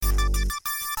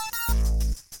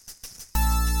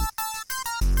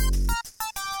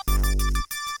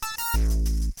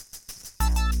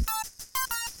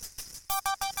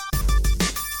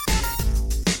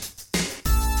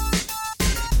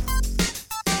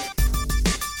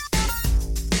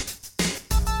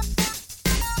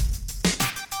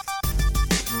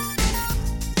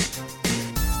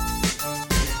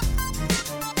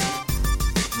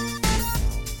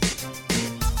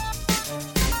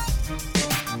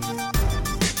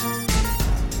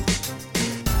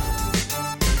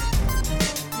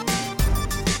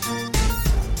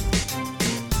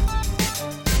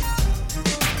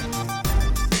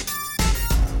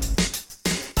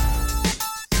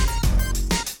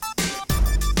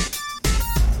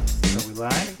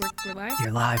We're live?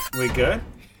 You're live. We good?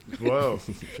 Whoa.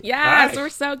 Yes, Hi. we're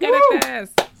so good at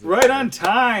this. Right on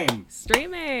time.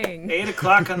 Streaming. 8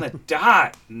 o'clock on the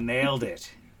dot. Nailed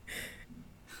it.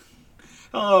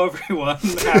 Hello, everyone.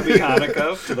 Happy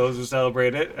Hanukkah to those who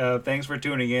celebrate it. Thanks for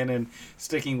tuning in and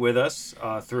sticking with us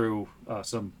through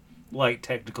some light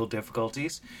technical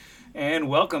difficulties. And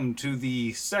welcome to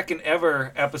the second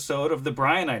ever episode of The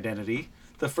Brian Identity,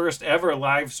 the first ever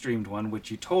live streamed one,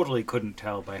 which you totally couldn't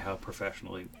tell by how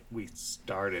professionally we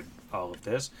started all of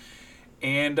this.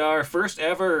 And our first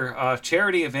ever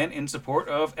charity event in support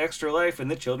of Extra Life and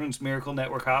the Children's Miracle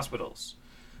Network Hospitals.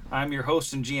 I'm your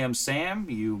host and GM, Sam.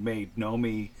 You may know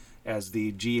me as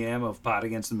the GM of Pot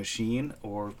Against the Machine,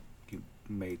 or you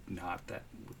may not. That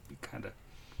would be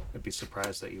I'd be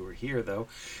surprised that you were here, though.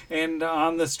 And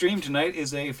on the stream tonight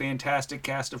is a fantastic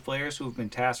cast of players who have been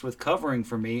tasked with covering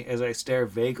for me as I stare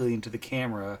vaguely into the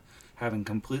camera, having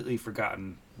completely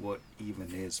forgotten what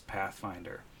even is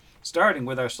Pathfinder. Starting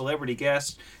with our celebrity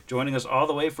guest, joining us all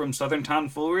the way from Southern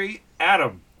Tomfoolery,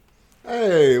 Adam.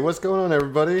 Hey, what's going on,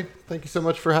 everybody? Thank you so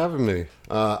much for having me.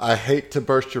 I hate to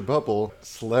burst your bubble.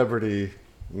 Celebrity,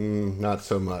 not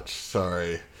so much.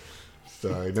 Sorry.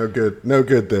 No good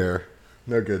there.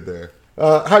 No good there.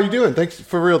 How you doing? Thanks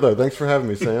for real, though. Thanks for having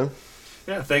me, Sam.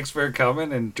 Yeah, thanks for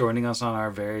coming and joining us on our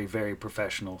very, very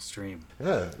professional stream.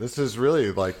 Yeah, this is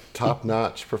really like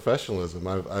top-notch professionalism.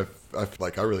 I feel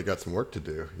like I really got some work to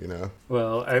do, you know?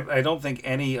 Well, I don't think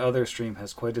any other stream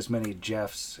has quite as many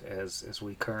Jeffs as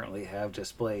we currently have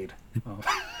displayed.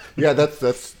 Yeah, that's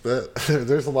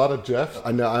there's a lot of Jeffs.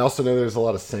 I also know there's a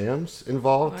lot of Sams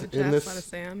involved A lot of in Jeffs, this. a lot of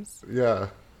Sams. Yeah.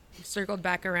 We've circled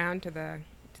back around to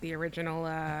the original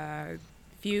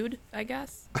feud, I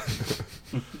guess.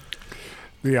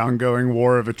 The ongoing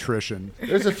war of attrition.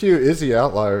 There's a few Izzy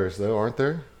outliers, though, aren't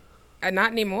there?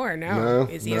 Not anymore, no.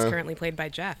 Izzy is currently played by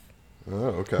Jeff.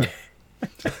 Oh, okay.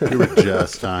 We were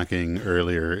just talking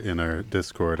earlier in our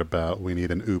Discord about we need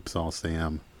an Oops All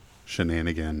Sam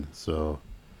shenanigan. So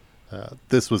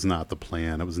this was not the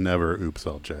plan. It was never Oops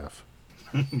All Jeff.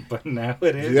 But now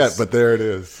it is. Yeah, but there it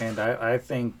is. And I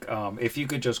think if you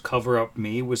could just cover up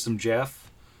me with some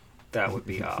Jeff, that would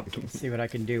be optimal. See what I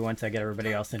can do once I get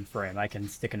everybody else in frame. I can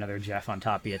stick another Jeff on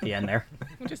top of you at the end there.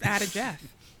 Just add a Jeff.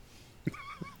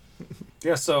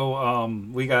 Yeah, so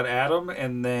we got Adam,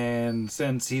 and then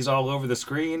since he's all over the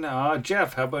screen,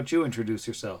 Jeff, how about you introduce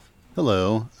yourself?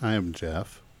 Hello, I am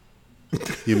Jeff.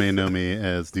 You may know me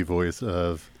as the voice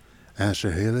of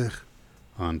Asher Halich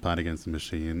on Pot Against the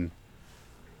Machine.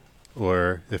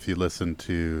 Or if you listen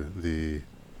to the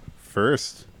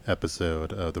first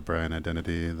episode of The Brian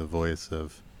Identity, the voice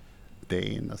of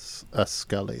Dane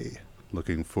Scully.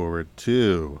 Looking forward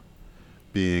to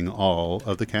being all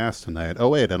of the cast tonight. Oh,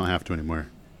 wait, I don't have to anymore.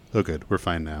 Oh, good. We're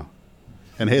fine now.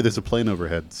 And hey, there's a plane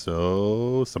overhead,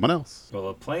 so someone else. Well,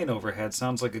 a plane overhead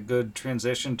sounds like a good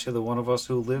transition to the one of us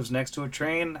who lives next to a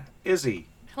train, Izzy.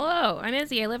 Hello, I'm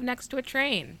Izzy. I live next to a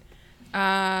train.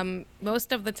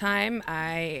 Most of the time,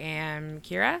 I am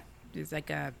Kira. Who's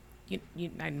like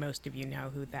most of you know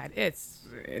who that is.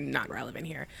 Not relevant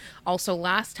here. Also,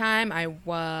 last time I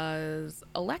was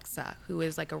Alexa, who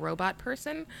is like a robot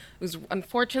person who's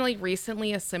unfortunately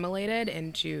recently assimilated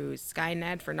into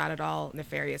Skynet for not at all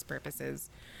nefarious purposes.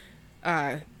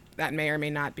 That may or may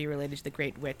not be related to the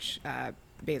Great Witch,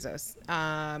 Bezos.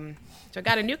 So I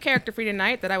got a new character for you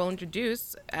tonight that I will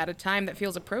introduce at a time that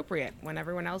feels appropriate when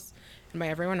everyone else, and by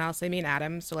everyone else I mean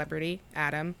Adam, celebrity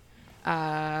Adam,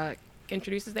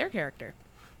 introduces their character.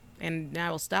 And now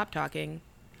I will stop talking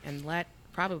and let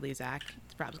probably Zach.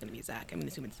 It's probably going to be Zach. I'm going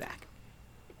to assume it's Zach.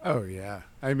 Oh, yeah.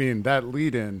 I mean, that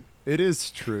lead-in, it is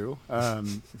true.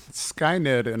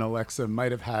 Skynet and Alexa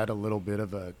might have had a little bit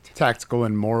of a tactical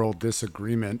and moral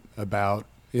disagreement about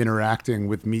interacting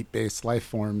with meat-based life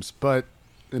forms, but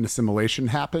an assimilation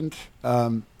happened.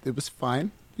 It was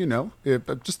fine. You know,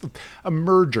 just a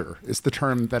merger is the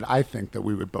term that I think that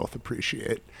we would both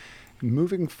appreciate.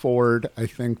 Moving forward, I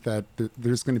think that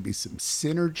there's going to be some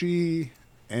synergy,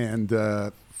 and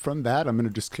from that, I'm going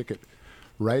to just kick it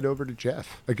right over to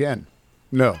Jeff again.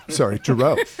 No, sorry,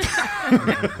 Jerome.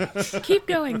 Keep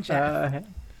going, Jeff.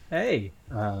 Hey,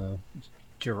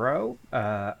 Jero,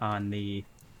 on the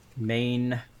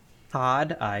main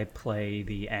pod, I play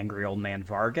the angry old man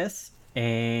Vargas.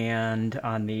 And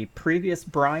on the previous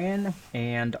Brian,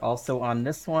 and also on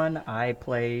this one, I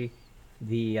play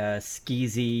the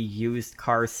skeezy used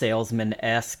car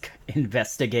salesman-esque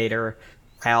investigator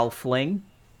Hal Fling,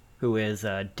 who is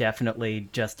definitely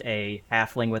just a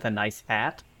halfling with a nice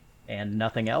hat and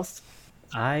nothing else.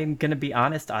 I'm going to be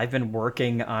honest, I've been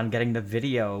working on getting the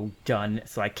video done,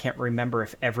 so I can't remember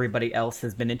if everybody else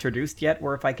has been introduced yet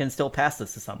or if I can still pass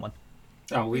this to someone.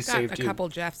 Oh, we We've got saved a you couple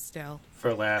Jeffs still.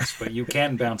 for last, but you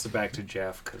can bounce it back to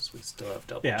Jeff because we still have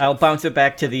double. Yeah, Jeff. I'll bounce it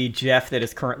back to the Jeff that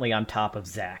is currently on top of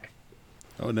Zach.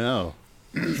 Oh no.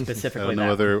 I Specifically don't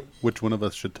know that. which one of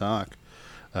us should talk.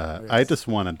 I just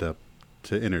wanted to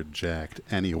interject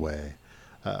anyway,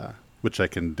 which I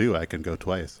can do. I can go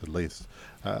twice at least.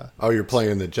 Oh, you're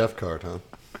playing the Jeff card, huh?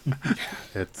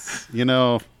 It's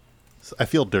I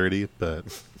feel dirty, but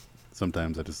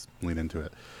sometimes I just lean into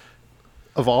it.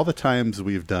 Of all the times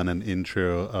we've done an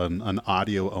intro on an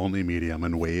audio only medium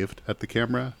and waved at the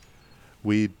camera,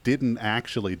 we didn't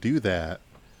actually do that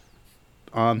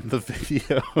on the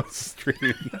video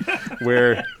stream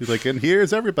where he's like, and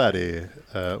here's everybody.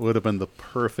 Would have been the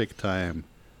perfect time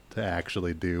to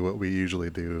actually do what we usually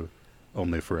do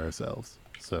only for ourselves.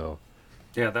 So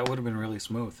Yeah, that would have been really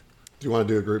smooth. Do you want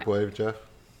to do a group wave, Jeff?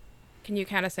 Can you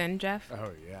count us in, Jeff?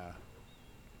 Oh yeah.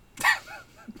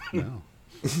 no.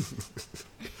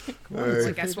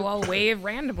 I guess we'll all wave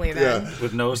randomly then. Yeah.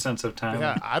 With no sense of time.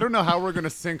 Yeah, I don't know how we're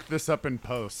gonna sync this up in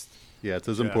post. Yeah, it's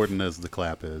as Yeah. important as the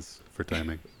clap is for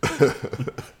timing.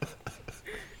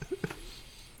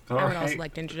 All I would also right.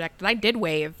 like to interject that I did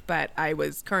wave, but I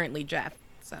was currently Jeff.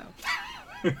 So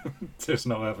There's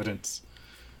no evidence.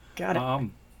 Got it.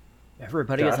 Um,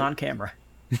 Everybody got is it. on camera.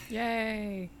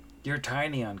 yay, you're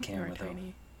tiny on you're camera, a though.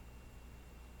 tiny,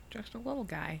 just a little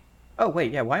guy. Oh,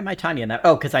 wait, yeah, why am I tiny in that?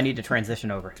 Oh, because I need to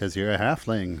transition over. Because you're a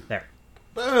halfling. There.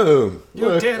 Boom! You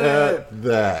Look did at it!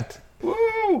 that.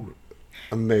 Woo!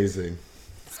 Amazing.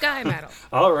 Sky metal.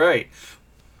 All right.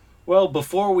 Well,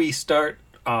 before we start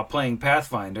playing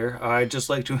Pathfinder, I'd just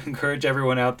like to encourage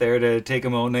everyone out there to take a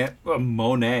moment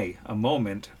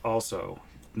also,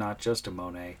 not just a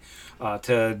Monet,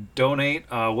 to donate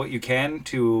what you can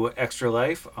to Extra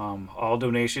Life. All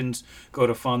donations go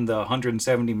to fund the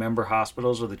 170 member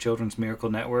hospitals of the Children's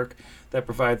Miracle Network that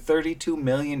provide 32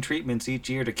 million treatments each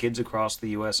year to kids across the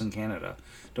U.S. and Canada.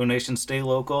 Donations stay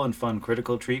local and fund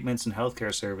critical treatments and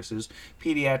healthcare services,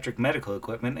 pediatric medical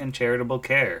equipment, and charitable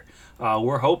care.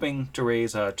 We're hoping to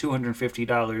raise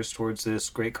 $250 towards this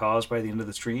great cause by the end of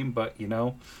the stream, but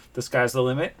the sky's the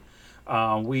limit.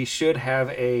 We should have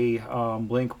a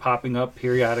link popping up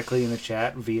periodically in the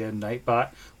chat via Nightbot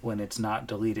when it's not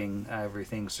deleting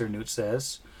everything Sir Newt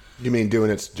says. You mean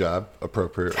doing its job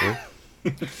appropriately?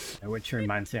 Which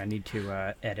reminds me, I need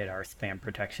to edit our spam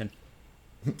protection.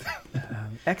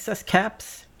 Excess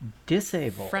caps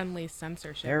disable. Friendly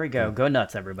censorship. There we go. Go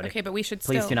nuts, everybody. Okay, but we should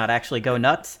Please still. do not actually go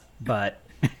nuts, but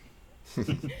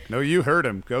No, you heard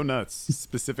him. Go nuts.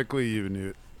 Specifically you,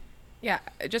 Newt. Yeah,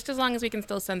 just as long as we can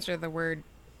still censor the word,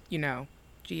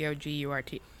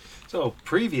 G-O-G-U-R-T. So,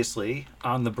 previously,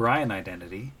 on the Brian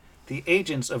Identity, the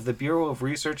agents of the Bureau of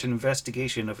Research and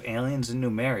Investigation of Aliens in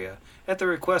Numeria, at the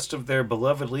request of their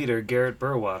beloved leader Garrett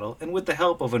Burwaddle, and with the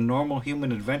help of a normal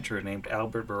human adventurer named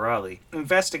Albert Burali,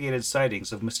 investigated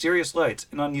sightings of mysterious lights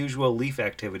and unusual leaf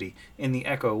activity in the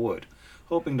Echo Wood,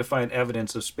 hoping to find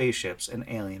evidence of spaceships and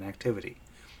alien activity.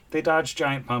 They dodged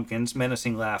giant pumpkins,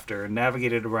 menacing laughter,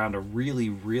 navigated around a really,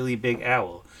 really big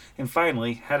owl, and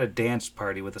finally had a dance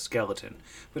party with a skeleton.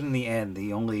 But in the end,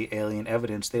 the only alien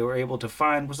evidence they were able to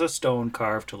find was a stone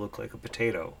carved to look like a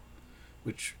potato,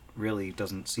 which really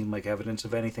doesn't seem like evidence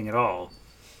of anything at all.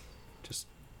 Just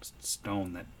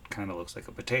stone that kind of looks like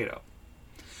a potato.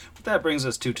 But that brings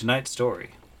us to tonight's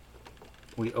story.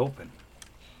 We open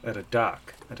at a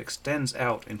dock that extends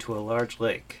out into a large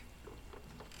lake.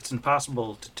 It's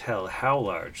impossible to tell how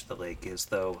large the lake is,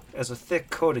 though, as a thick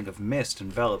coating of mist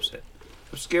envelops it,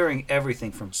 obscuring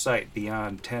everything from sight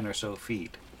beyond 10 or so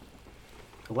feet.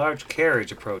 A large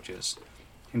carriage approaches,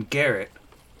 and Garrett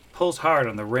pulls hard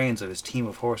on the reins of his team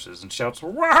of horses and shouts,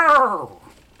 "Wow!"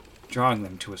 drawing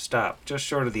them to a stop just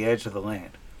short of the edge of the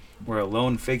land, where a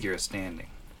lone figure is standing.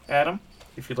 Adam,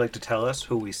 if you'd like to tell us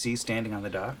who we see standing on the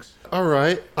docks. All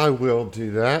right, I will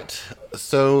do that.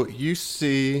 So you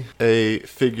see a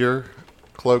figure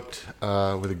cloaked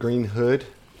with a green hood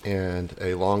and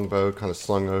a longbow kind of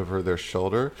slung over their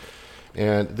shoulder.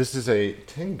 And this is a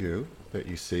Tengu that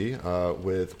you see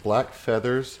with black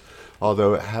feathers,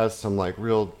 although it has some like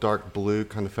real dark blue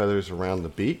kind of feathers around the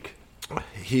beak.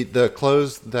 The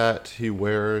clothes that he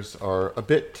wears are a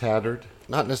bit tattered,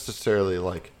 not necessarily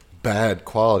like bad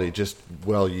quality, just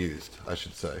well used, I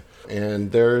should say.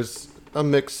 And there's a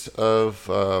mix of,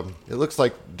 it looks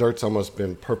like dirt's almost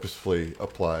been purposefully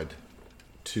applied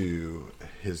to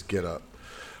his getup.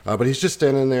 But he's just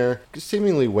standing there,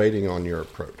 seemingly waiting on your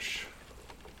approach.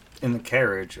 In the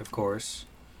carriage, of course,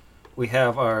 we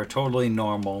have our totally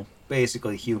normal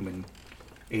basically human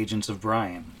agents of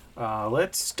Brian.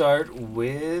 Let's start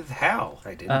with Hal.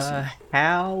 I didn't see.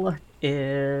 Hal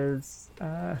is,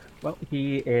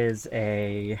 he is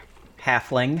a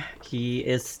halfling. He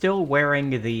is still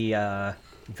wearing the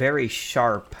very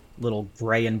sharp little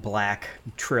gray and black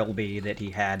trilby that he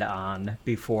had on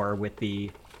before with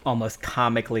the almost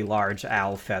comically large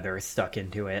owl feather stuck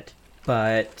into it.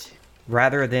 But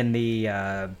rather than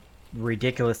the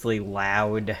ridiculously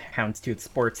loud houndstooth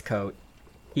sports coat,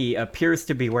 he appears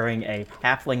to be wearing a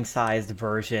halfling-sized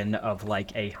version of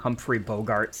like a Humphrey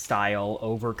Bogart-style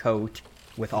overcoat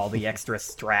with all the extra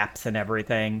straps and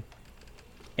everything.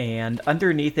 And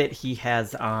underneath it, he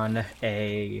has on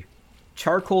a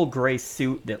charcoal gray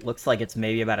suit that looks like it's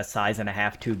maybe about a size and a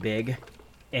half too big.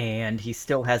 And he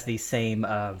still has these same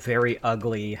very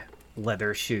ugly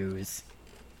leather shoes.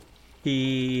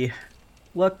 He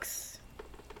looks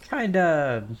kind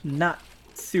of not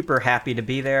super happy to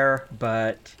be there,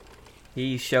 but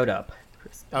he showed up.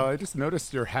 Oh, I just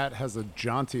noticed your hat has a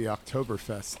jaunty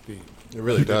Oktoberfest theme. It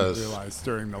really does. I realized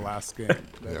during the last game.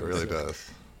 Yeah, it really does.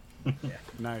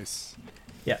 Nice.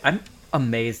 Yeah, I'm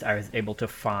amazed I was able to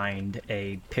find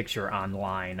a picture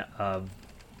online of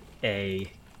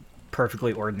a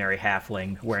perfectly ordinary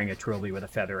halfling wearing a trilby with a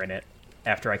feather in it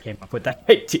after I came up with that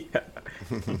idea.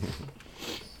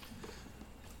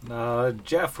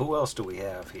 Jeff, who else do we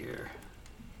have here?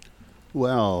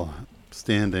 Well,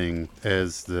 standing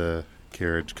as the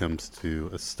carriage comes to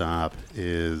a stop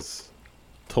is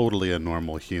totally a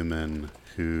normal human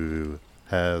who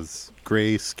has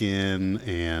gray skin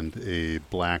and a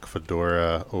black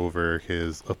fedora over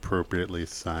his appropriately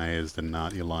sized and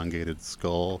not elongated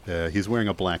skull. He's wearing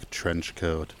a black trench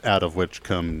coat, out of which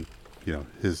come,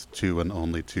 his two and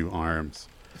only two arms.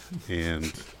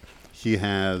 And he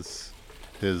has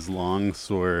his long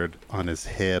sword on his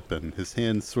hip and his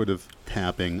hands sort of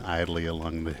tapping idly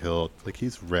along the hilt, like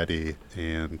he's ready.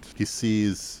 And he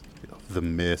sees the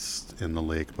mist in the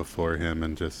lake before him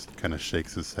and just kind of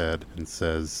shakes his head and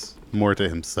says, more to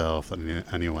himself than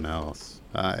anyone else,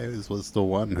 "I was the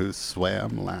one who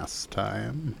swam last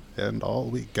time, and all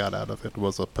we got out of it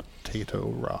was a potato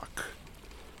rock.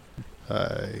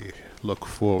 I look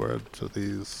forward to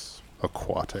these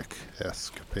aquatic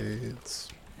escapades."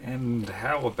 And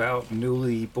how about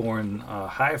newly born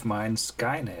hive mind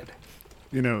Skynet?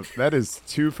 That is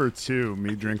 2 for 2,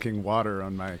 me drinking water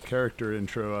on my character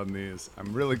intro on these.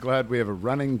 I'm really glad we have a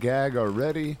running gag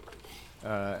already.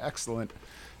 Excellent.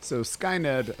 So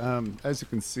Skynet, as you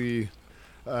can see,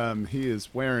 he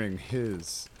is wearing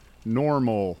his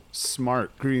normal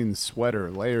smart green sweater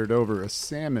layered over a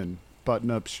salmon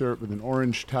button-up shirt with an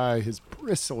orange tie. His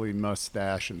bristly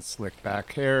mustache and slick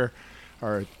back hair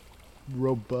are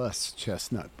robust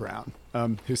chestnut brown.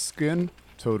 His skin,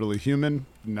 totally human,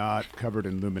 not covered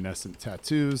in luminescent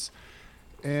tattoos.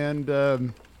 And,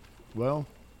 howdy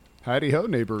ho,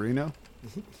 neighborino.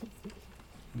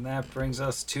 And that brings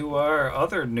us to our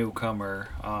other newcomer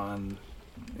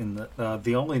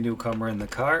the only newcomer in the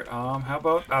cart. How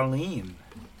about Aline?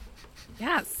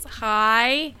 Yes.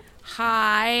 Hi,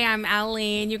 I'm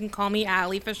Aline. You can call me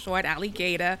Allie for short,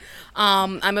 Alligator.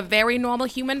 I'm a very normal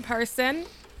human person.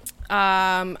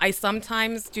 I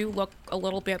sometimes do look a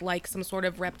little bit like some sort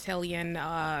of reptilian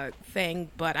thing,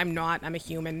 but I'm not. I'm a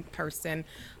human person,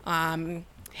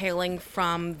 hailing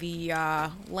from the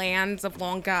lands of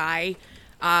Longai.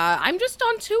 I'm just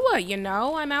on tour,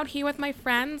 I'm out here with my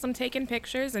friends. I'm taking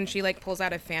pictures, and she pulls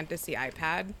out a fantasy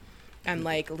iPad and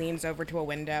leans over to a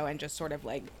window and just sort of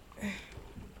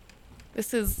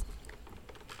this is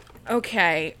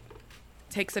okay.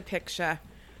 Takes a picture.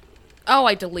 Oh,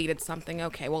 I deleted something.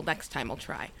 Okay, well, next time I'll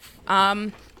try.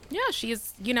 Yeah,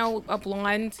 she's, a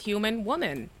blonde human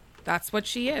woman. That's what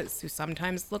she is, who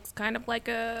sometimes looks kind of like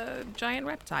a giant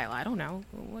reptile. I don't know.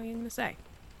 What are you going to say?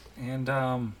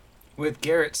 And, with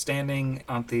Garrett standing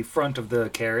on the front of the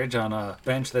carriage on a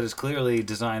bench that is clearly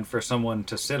designed for someone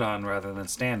to sit on rather than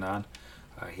stand on,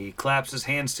 he claps his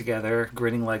hands together,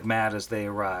 grinning like mad as they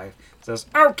arrive. Says,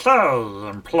 "Okay,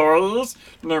 employees,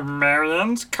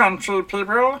 Numerians, country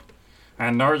people. I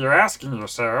know you're asking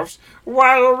yourselves,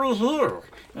 why are we here?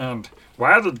 And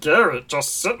why did Garrett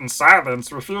just sit in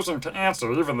silence, refusing to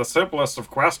answer even the simplest of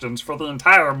questions for the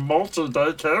entire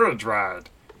multi-day carriage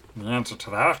ride? The answer to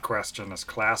that question is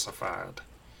classified.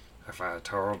 If I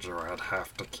told you, I'd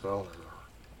have to kill you.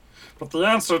 But the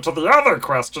answer to the other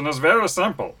question is very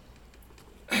simple.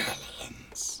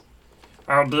 Aliens.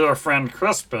 Our dear friend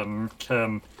Crispin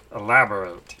can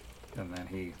elaborate." And then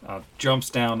he jumps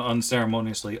down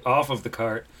unceremoniously off of the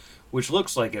cart, which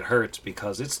looks like it hurts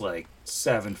because it's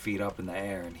 7 feet up in the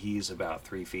air and he's about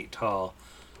 3 feet tall.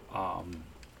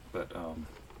 but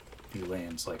he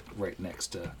lands like right next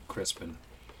to Crispin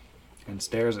and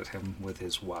stares at him with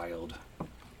his wild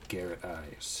Garrett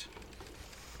eyes.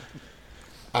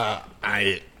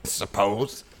 I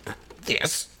suppose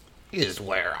this is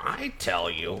where I tell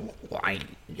you why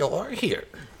you're here.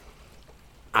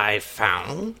 I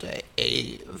found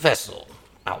a vessel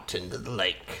out into the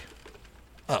lake.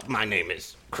 My name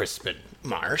is Crispin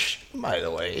Marsh, by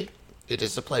the way. It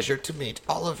is a pleasure to meet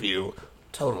all of you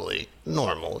totally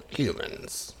normal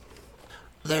humans.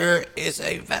 There is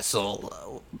a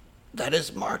vessel that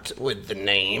is marked with the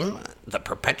name, the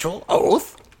Perpetual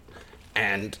Oath,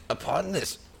 and upon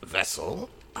this vessel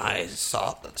I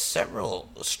saw several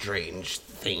strange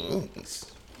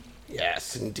things.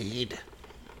 Yes, indeed.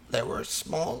 There were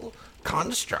small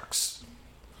constructs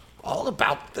all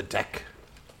about the deck,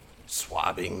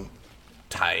 swabbing,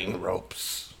 tying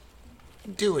ropes,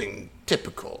 doing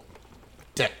typical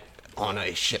deck on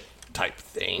a ship type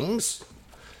things.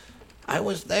 I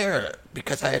was there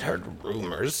because I had heard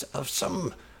rumors of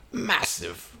some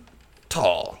massive,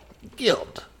 tall,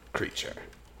 gilled creature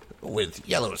with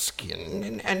yellow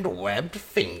skin and webbed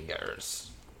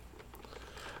fingers.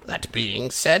 That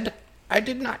being said, I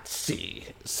did not see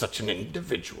such an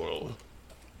individual.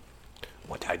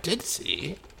 What I did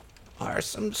see are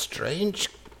some strange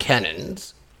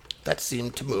cannons that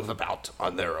seemed to move about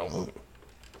on their own.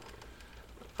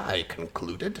 I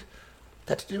concluded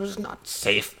that it was not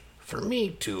safe for me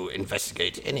to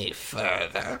investigate any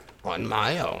further on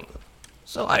my own.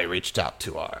 So I reached out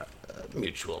to our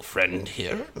mutual friend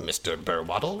here, Mr.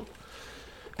 Burwaddle,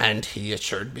 and he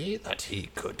assured me that he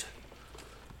could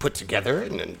put together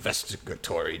an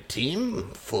investigatory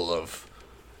team full of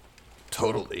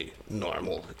totally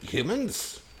normal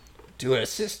humans to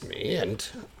assist me in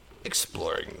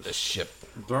exploring the ship.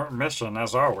 Your mission,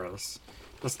 as always,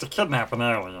 is to kidnap an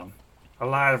alien,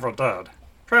 alive or dead,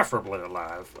 preferably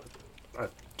alive, I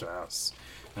guess,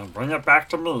 and bring it back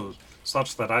to me,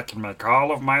 such that I can make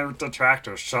all of my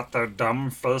detractors shut their dumb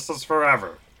faces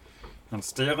forever, and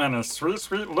steal any sweet,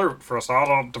 sweet loot for us all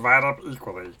to divide up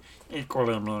equally.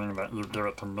 Equally meaning that you give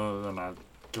it to me and I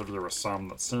give you a sum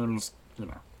that seems,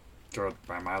 good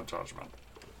by my judgment.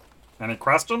 Any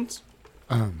questions?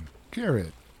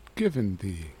 Garrett, given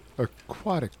the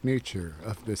aquatic nature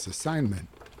of this assignment,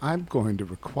 I'm going to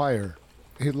require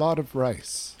a lot of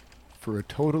rice for a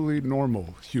totally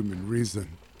normal human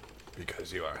reason.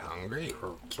 Because you are hungry?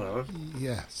 Okay.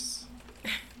 Yes.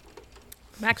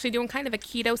 I'm actually doing kind of a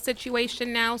keto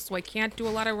situation now, so I can't do a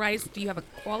lot of rice. Do you have a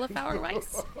cauliflower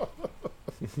rice?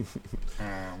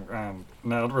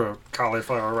 Ned, will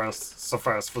cauliflower rice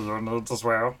suffice for your needs as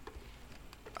well?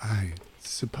 I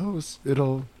suppose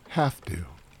it'll have to.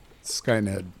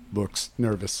 Skynet looks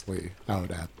nervously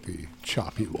out at the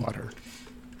choppy water.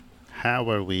 How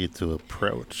are we to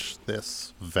approach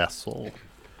this vessel?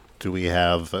 Do we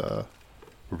have a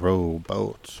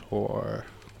rowboat or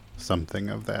something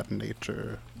of that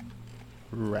nature?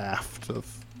 Raft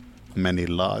of many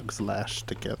logs lashed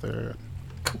together.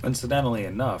 Coincidentally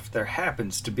enough, there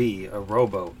happens to be a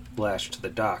rowboat lashed to the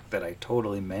dock that I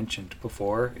totally mentioned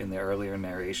before in the earlier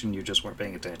narration. You just weren't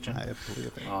paying attention. I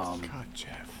believe it. God,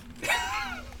 Jeff.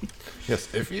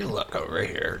 Yes, if you look over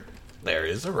here, there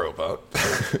is a rowboat.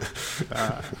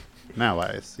 Now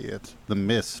I see it. The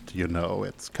mist,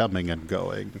 it's coming and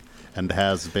going, and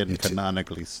has been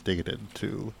canonically stated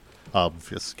to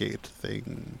obfuscate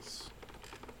things.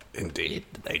 Indeed,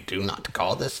 they do not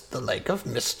call this the Lake of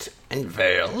Mist and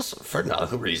Veils for no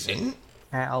reason.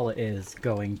 Al is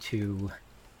going to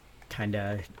kind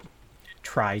of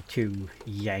try to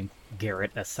yank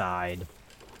Garrett aside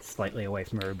slightly away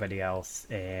from everybody else,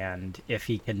 and if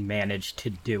he can manage to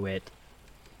do it,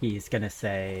 he's going to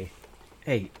say,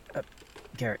 hey,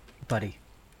 Garrett, buddy,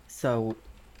 so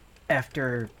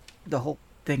after the whole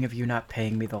thing of you not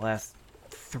paying me the last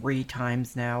 3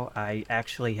 times now, I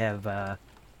actually have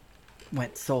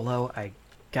went solo. I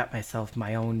got myself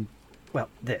my own,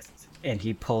 this. And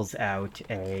he pulls out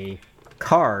a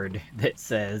card that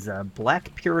says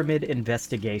Black Pyramid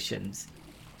Investigations.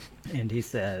 And he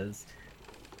says,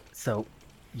 so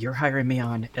you're hiring me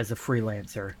on as a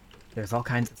freelancer. There's all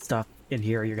kinds of stuff in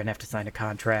here. You're going to have to sign a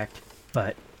contract,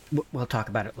 but we'll talk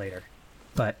about it later.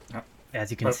 But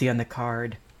as you can see on the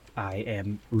card, I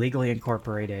am legally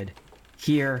incorporated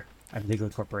here. I'm legally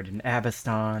incorporated in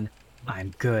Aveston.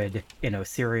 I'm good in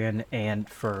Osirian, and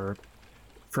for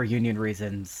union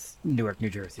reasons, Newark, New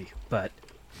Jersey. But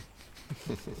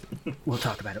we'll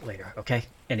talk about it later, okay?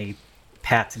 And he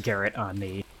pats Garrett on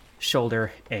the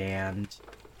shoulder, and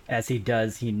as he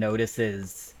does, he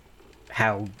notices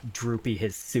how droopy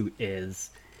his suit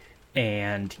is,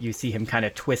 and you see him kind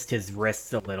of twist his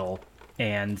wrists a little,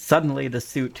 and suddenly the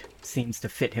suit seems to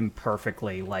fit him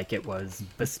perfectly, like it was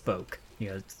bespoke. He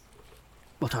goes,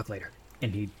 "We'll talk later,"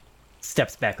 and he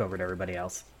steps back over to everybody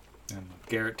else. And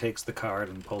Garrett takes the card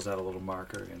and pulls out a little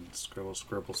marker and scribble,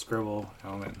 scribble, scribble.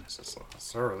 And then he says,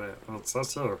 "Sir, it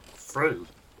says here, free."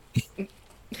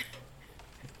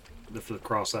 If you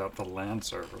cross out the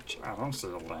Lancer, which I don't see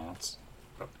a lance.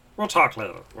 But we'll talk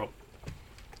later.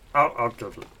 I'll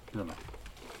give you,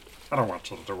 I don't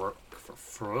want you to work for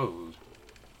free.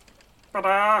 But,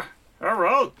 all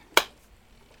right.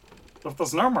 If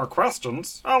there's no more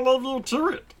questions, I'll leave you to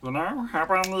it, hop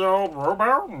on the old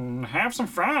rowboat and have some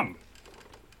fun.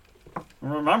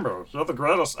 And remember, you're the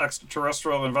greatest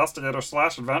extraterrestrial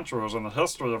investigator/adventurers in the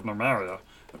history of Numeria.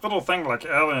 A little thing like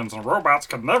aliens and robots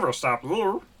could never stop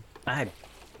you.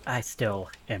 I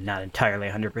still am not entirely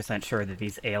 100% sure that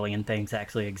these alien things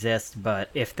actually exist, but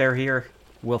if they're here,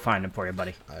 we'll find them for you,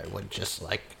 buddy. I would just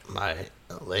like my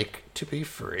lake to be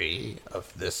free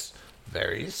of this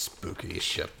very spooky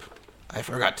ship. I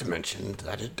forgot to mention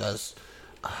that it does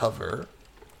hover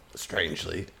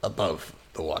strangely above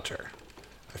the water.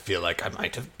 I feel like I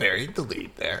might have buried the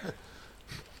lead there.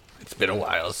 It's been a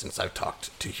while since I've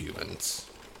talked to humans.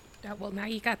 Well, now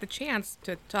you got the chance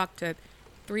to talk to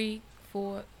three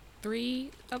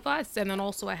of us, and then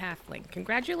also a halfling.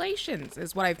 Congratulations,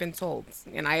 is what I've been told,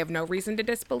 and I have no reason to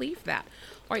disbelieve that.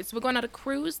 All right, so we're going on a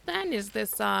cruise then? Is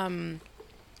this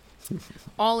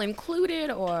all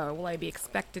included, or will I be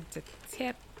expected to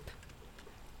tip?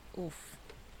 Oof.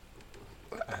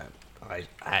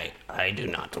 I do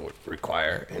not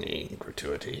require any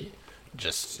gratuity,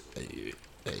 just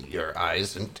your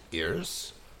eyes and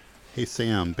ears. Hey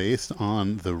Sam, based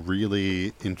on the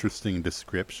really interesting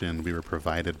description we were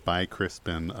provided by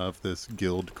Crispin of this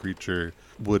guild creature,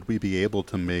 would we be able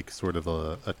to make sort of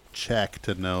a check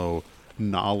to know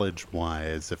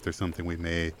knowledge-wise if there's something we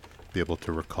may be able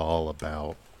to recall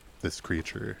about this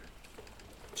creature?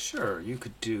 Sure, you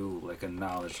could do like a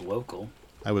knowledge local.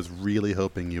 I was really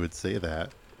hoping you would say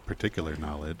that particular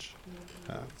knowledge.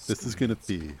 This is going to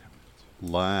be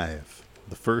live.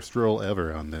 The first roll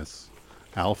ever on this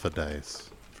alpha dice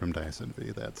from Dice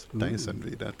Envy. That's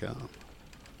diceenvy.com.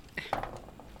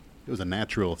 It was a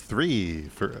natural 3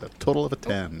 for a total of a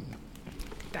 10.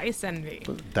 Dice Envy.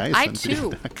 Dice I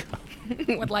too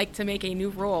would like to make a new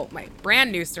roll, my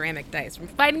brand new ceramic dice from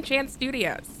Fighting Chance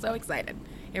Studios. So excited.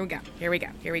 Here we go.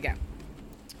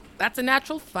 That's a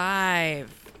natural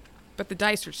 5. But the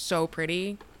dice are so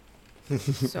pretty.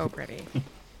 So pretty.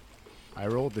 I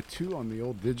rolled a 2 on the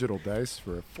old digital dice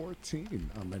for a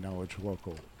 14 on my knowledge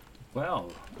local.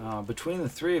 Well, between the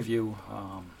three of you,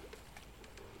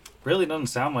 really doesn't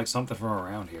sound like something from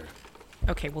around here.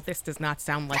 Okay, well, this does not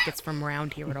sound like it's from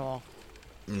around here at all.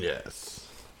 Yes.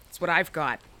 It's what I've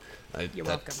got. You're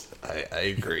welcome. I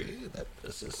agree that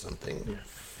this is something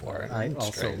foreign I and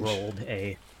also strange. rolled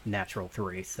a natural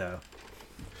 3, so...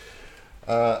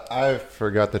 I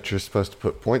forgot that you're supposed to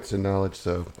put points in knowledge,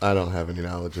 so I don't have any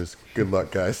knowledges. Good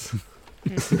luck, guys.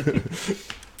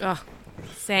 Ugh,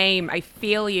 same. I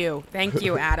feel you. Thank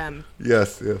you, Adam.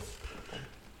 Yes.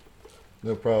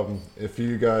 No problem. If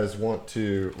you guys want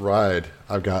to ride,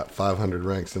 I've got 500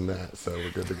 ranks in that, so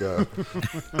we're good to go.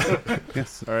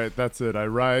 Yes. All right, that's it. I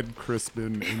ride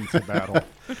Crispin into battle.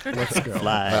 Let's go.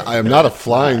 Fly. I am not a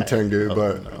flying Tengu,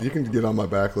 but you can get on my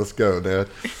back. Let's go, Dad.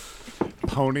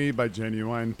 Pony by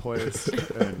Genuine Place,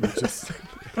 and we just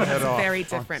head off. Very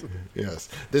different. Yes.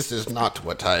 This is not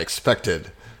what I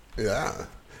expected. Yeah.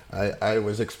 I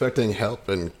was expecting help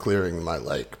in clearing my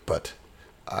lake, but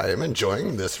I am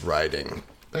enjoying this riding.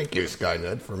 Thank you,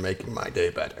 Skynet, for making my day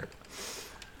better.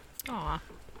 Aw.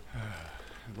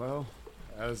 Well,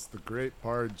 as the great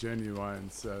bard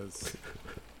Genuine says,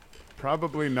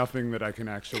 probably nothing that I can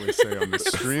actually say on the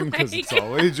stream because it's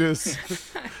all ages.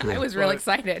 I was real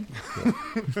excited.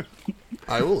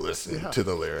 I will listen to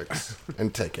the lyrics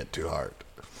and take it to heart.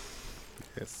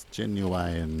 It's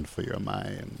genuine for your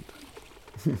mind.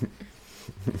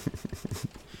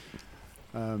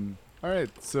 All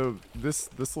right, so this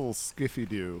little skiffy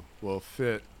do will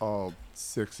fit all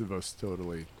 6 of us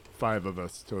totally, 5 of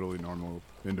us totally normal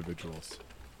individuals.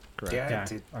 Correct. Yeah,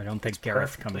 I don't think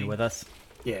Gareth's coming with us.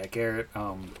 Yeah, Garrett,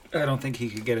 I don't think he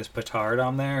could get his petard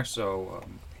on there, so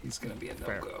he's going to be a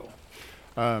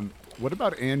no-go. What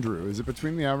about Andrew? Is it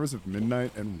between the hours of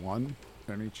midnight and 1?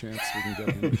 Any chance we can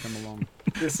get him to come along?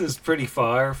 This is pretty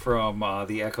far from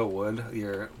the Echo Wood.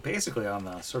 You're basically on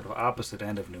the sort of opposite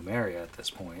end of Numeria at this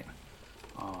point.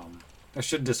 I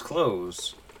should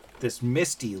disclose, this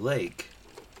misty lake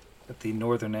at the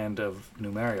northern end of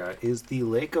Numeria is the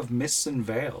Lake of Mists and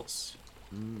Veils.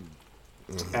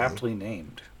 Aptly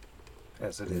named,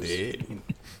 as it is Indeed.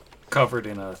 covered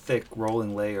in a thick,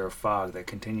 rolling layer of fog that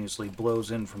continuously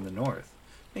blows in from the north,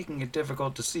 making it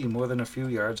difficult to see more than a few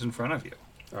yards in front of you.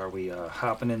 Are we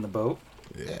hopping in the boat?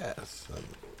 Yes.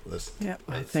 Let's, Yep,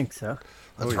 I think so.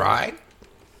 let's ride.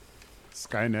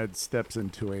 Skynet steps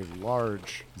into a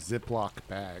large Ziploc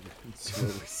bag and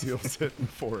slowly seals it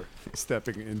before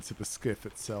stepping into the skiff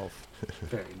itself.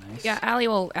 Very nice. Yeah, Allie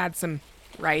will add some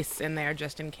rice in there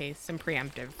just in case, some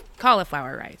preemptive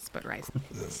cauliflower rice, but rice.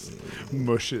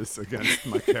 Mushes against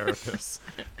my carapace.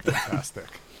 Fantastic.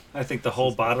 I think the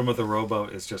whole bottom of the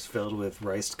rowboat is just filled with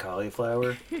riced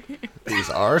cauliflower. These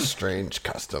are strange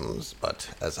customs, but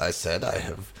as I said, I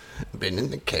have been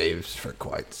in the caves for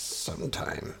quite some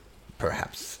time.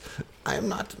 Perhaps I am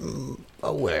not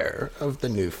aware of the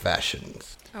new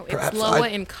fashions. Oh, it's Perhaps lower I-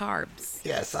 in carbs.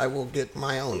 Yes, I will get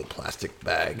my own plastic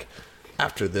bag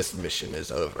after this mission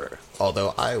is over,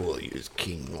 although I will use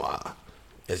quinoa,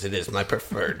 as it is my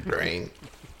preferred grain.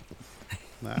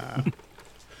 Nah.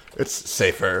 It's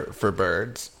safer for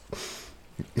birds.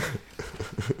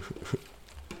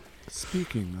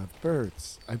 Speaking of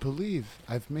birds, I believe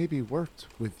I've maybe worked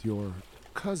with your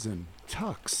cousin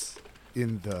Tux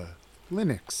in the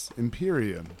Linux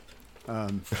Imperium.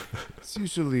 It's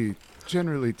usually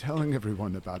generally telling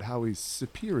everyone about how he's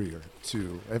superior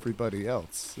to everybody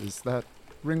else. Is that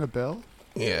ring a bell?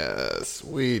 Yes,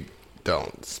 we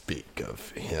don't speak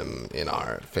of him in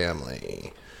our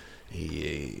family.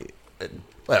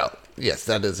 Well, yes,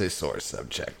 that is a sore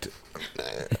subject.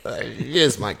 He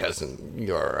is my cousin,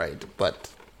 you're right, but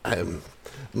I'm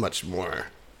much more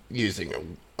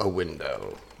using a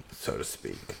window, so to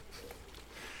speak.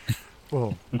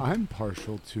 Well, I'm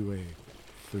partial to a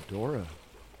fedora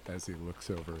as he looks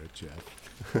over at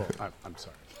Jeff. Well, I'm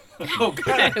sorry. Oh,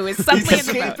 God. It was something in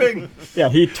the boat. Escaping! Yeah,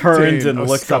 he turns Dane and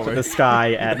looks up at O'Scully. the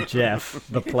sky at Jeff,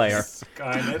 the player.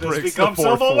 Skynet has Breaks become the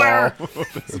fourth self-aware!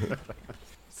 wall.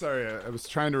 Sorry, I was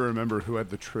trying to remember who had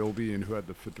the trilby and who had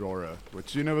the fedora,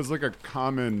 which, you know, is like a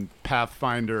common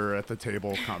Pathfinder at the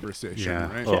table conversation,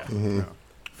 Yeah. right? Oh. Yeah.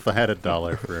 If I had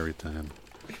 $1 for every time.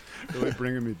 Really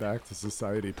bringing me back to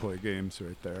society play games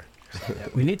right there. Yeah,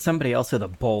 we need somebody else with a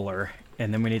bowler,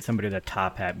 and then we need somebody with a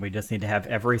top hat. We just need to have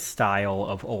every style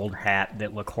of old hat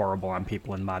that look horrible on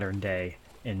people in modern day,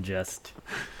 and just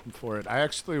For it, I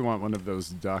actually want one of those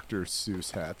Dr.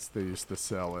 Seuss hats they used to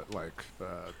sell at like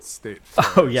state fairs.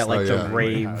 oh yeah, like Oh, the yeah. They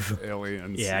rave, have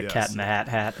aliens. yeah, yes. Cat in the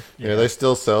Hat. Yeah, they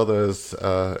still sell those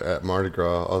at Mardi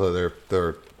Gras, although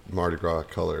they're Mardi Gras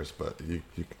colors, but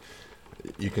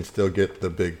you can still get the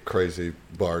big crazy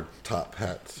barred top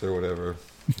hats or whatever.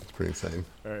 It's pretty insane.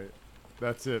 All right,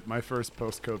 that's it. My first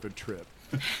post-COVID trip.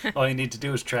 All you need to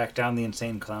do is track down the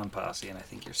Insane Clown Posse, and I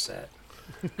think you're set.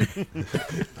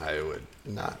 I would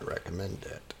not recommend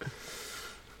it.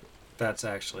 That's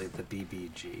actually the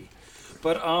BBG.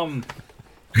 But,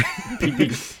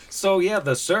 so yeah,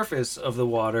 the surface of the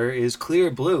water is clear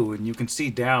blue, and you can see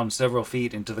down several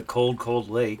feet into the cold, cold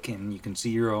lake, and you can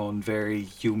see your own very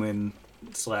human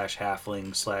slash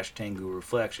halfling slash Tengu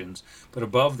reflections. But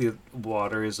above the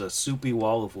water is a soupy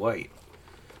wall of white.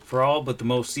 For all but the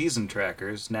most seasoned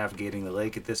trackers, navigating the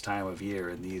lake at this time of year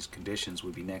in these conditions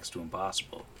would be next to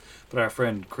impossible. But our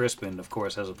friend Crispin, of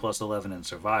course, has a plus 11 in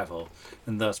survival,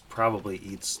 and thus probably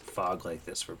eats fog like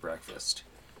this for breakfast.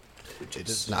 Which It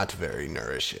is not very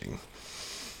nourishing.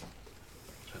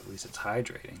 At least it's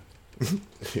hydrating.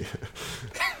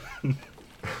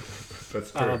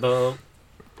 That's The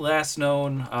last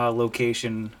known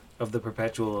location of the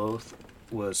Perpetual Oath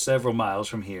was several miles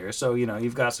from here, so you know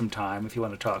you've got some time if you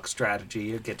want to talk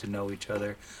strategy or get to know each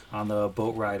other on the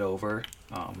boat ride over.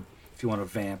 If you want to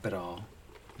vamp at all,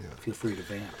 feel free to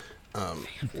vamp.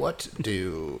 What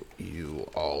do you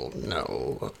all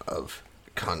know of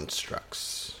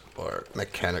constructs or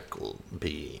mechanical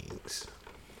beings?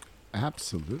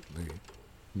 Absolutely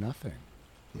nothing.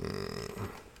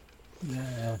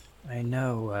 I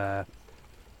know.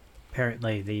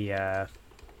 Apparently, the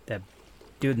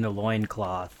dude in the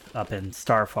loincloth up in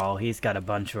Starfall, he's got a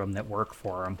bunch of them that work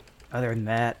for him. Other than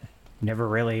that, never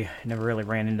really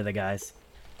ran into the guys.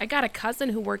 I got a cousin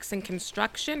who works in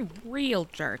construction, real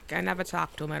jerk. I never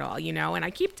talked to him at all, you know, and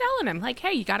I keep telling him, like,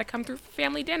 hey, you gotta come through for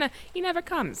family dinner. He never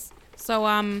comes. So,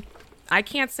 I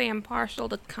can't say I'm partial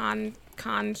to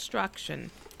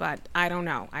construction, but I don't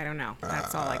know.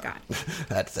 That's all I got.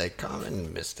 That's a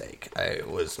common mistake. I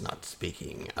was not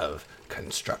speaking of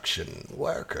construction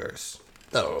workers,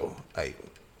 though I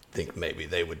think maybe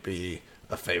they would be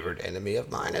a favored enemy of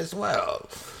mine as well.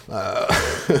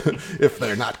 If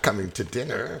they're not coming to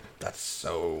dinner, that's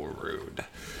so rude.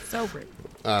 So rude.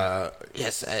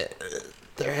 Yes,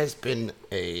 there has been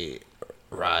a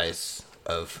rise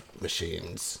of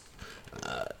machines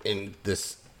in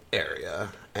this area,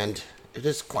 and it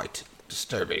is quite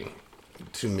disturbing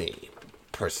to me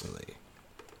personally.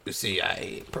 You see,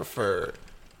 I prefer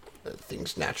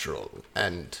things natural,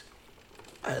 and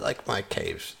I like my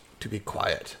caves to be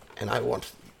quiet, and I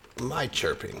want my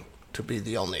chirping to be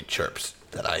the only chirps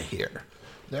that I hear.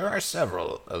 There are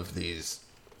several of these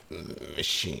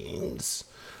machines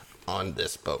on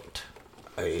this boat.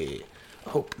 I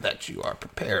hope that you are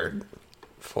prepared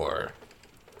for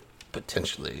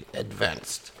potentially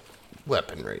advanced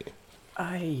weaponry.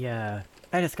 I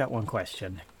just got one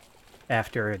question.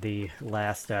 After the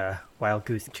last wild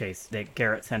goose chase that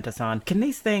Garrett sent us on, can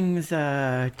these things,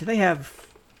 do they have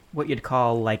what you'd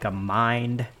call like a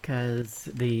mind? Because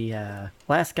the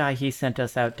last guy he sent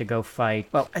us out to go fight,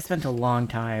 well, I spent a long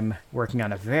time working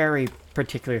on a very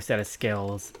particular set of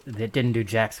skills that didn't do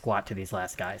jack squat to these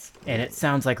last guys. And it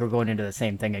sounds like we're going into the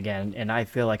same thing again, and I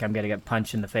feel like I'm going to get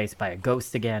punched in the face by a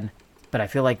ghost again. But I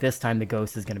feel like this time the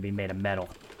ghost is going to be made of metal.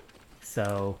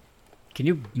 So, can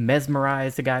you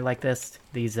mesmerize a guy like this?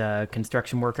 These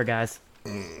construction worker guys?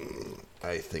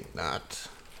 I think not.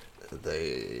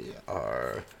 They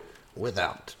are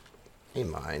without a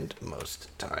mind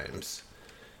most times.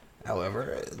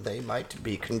 However, they might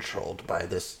be controlled by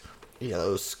this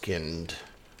yellow-skinned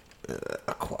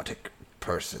aquatic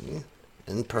person.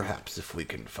 And perhaps if we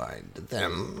can find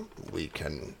them, we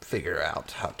can figure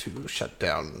out how to shut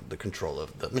down the control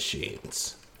of the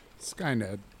machines.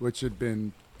 Skynet, which had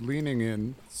been leaning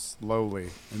in slowly,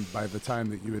 and by the time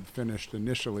that you had finished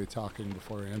initially talking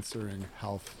before answering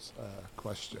Half's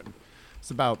question,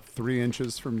 it's about 3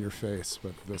 inches from your face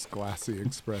with this glassy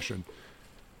expression.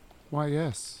 Why,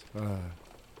 yes,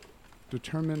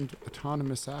 determined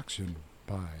autonomous action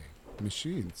by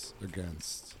machines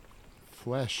against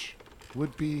flesh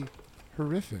would be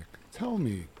horrific. Tell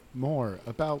me more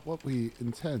about what we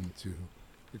intend to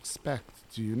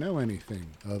expect. Do you know anything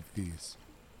of these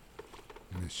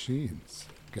machines?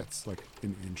 Gets like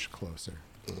an inch closer.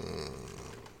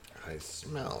 I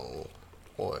smell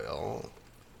oil,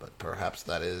 but perhaps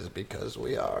that is because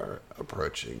we are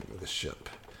approaching the ship.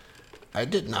 I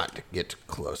did not get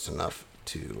close enough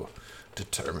to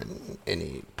determine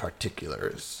any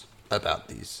particulars about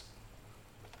these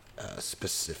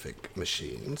specific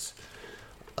machines,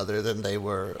 other than they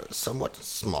were somewhat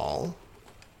small,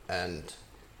 and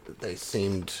they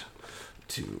seemed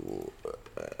to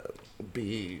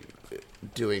be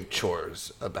doing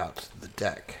chores about the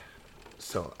deck.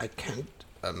 So I can't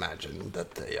imagine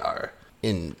that they are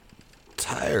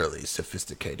entirely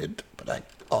sophisticated, but I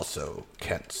also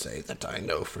can't say that I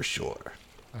know for sure.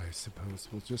 I suppose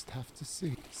we'll just have to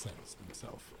see, says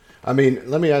himself. I mean,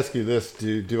 let me ask you this: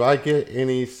 Do I get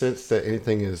any sense that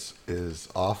anything is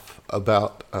off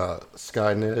about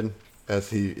Skynet as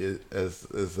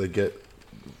they get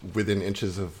within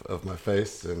inches of my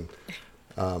face and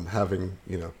having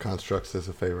constructs as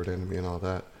a favorite enemy and all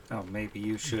that? Oh, maybe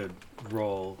you should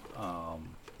roll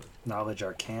knowledge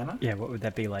arcana. Yeah, what would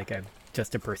that be, like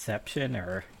just a perception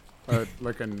or?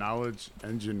 Like a knowledge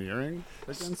engineering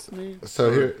against me? So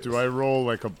Or here- do I roll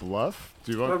like a bluff?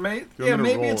 Do you want? Or do you want yeah, me to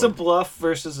maybe roll it's a bluff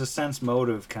versus a sense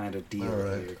motive kind of deal All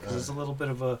right, here, because it's a little bit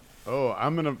of a. Oh,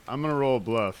 I'm gonna roll a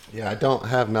bluff. Yeah, I don't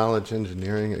have knowledge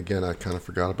engineering. Again, I kind of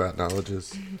forgot about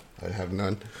knowledges. I have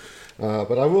none.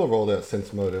 But I will roll that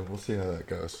sense motive. We'll see how that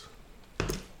goes.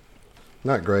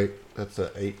 Not great. That's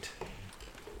a 8.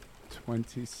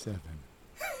 27.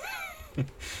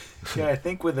 Yeah, I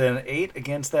think with an 8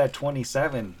 against that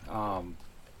 27,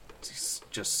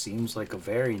 just seems like a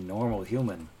very normal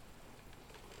human.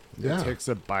 Yeah. Takes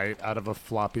a bite out of a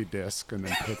floppy disk and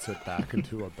then puts it back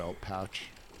into a belt pouch.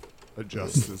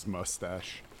 Adjusts his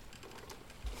mustache.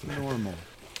 Normal.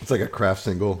 It's like a craft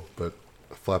single, but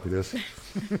a floppy disk.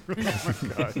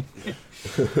 God.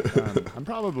 I'm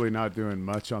probably not doing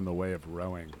much on the way of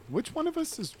rowing. Which one of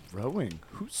us is rowing?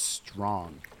 Who's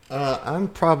strong? I'm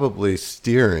probably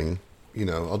steering.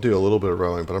 I'll do a little bit of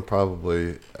rowing, but I'm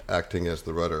probably acting as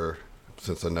the rudder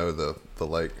since I know the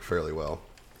lake fairly well.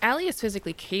 Allie is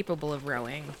physically capable of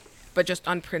rowing, but just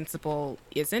on principle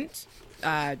isn't.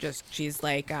 She's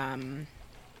like,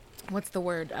 what's the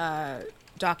word?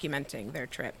 Documenting their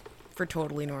trip for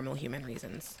totally normal human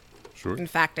reasons. Sure. In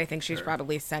fact, I think she's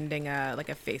probably sending a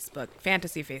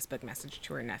fantasy Facebook message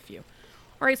to her nephew.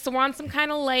 All right, so we're on some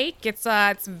kind of lake. It's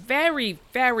very,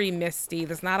 very misty.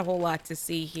 There's not a whole lot to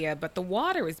see here, but the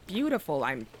water is beautiful,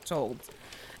 I'm told.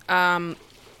 Got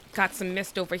some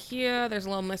mist over here. There's a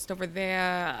little mist over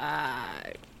there.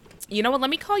 You know what?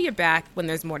 Let me call you back when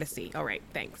there's more to see. All right,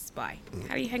 thanks. Bye.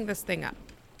 How do you hang this thing up?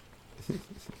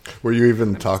 Were you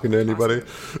even talking to anybody?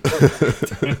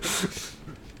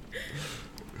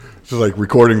 Just like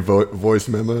recording voice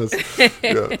memos.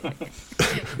 Yeah.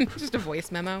 Just a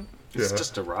voice memo. It's Yeah.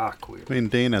 just a rock. Weird. I mean,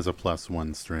 Dane has a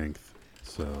 +1 strength,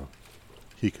 so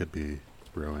he could be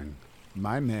rowing.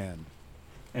 My man.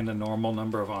 And a normal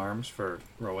number of arms for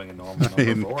rowing a normal number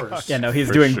mean, of oars. Yeah, no, he's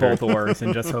For doing sure. both oars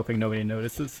and just hoping nobody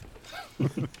notices.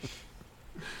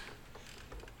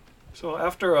 So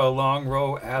after a long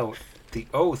row out, the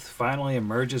Oath finally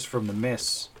emerges from the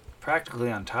mist,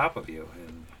 practically on top of you,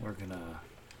 and we're gonna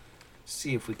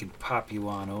see if we can pop you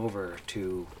on over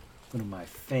to one of my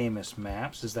famous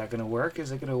maps. Is that gonna work?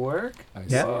 Is it gonna work? I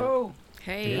Yeah. see. Oh,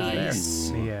 Hey.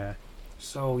 Nice. Yeah.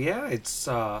 so yeah, it's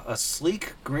a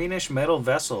sleek greenish metal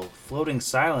vessel floating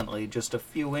silently just a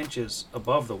few inches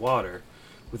above the water,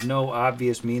 with no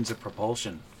obvious means of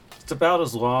propulsion. It's about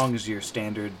as long as your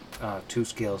standard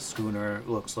two-scale schooner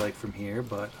looks like from here,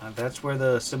 but that's where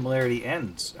the similarity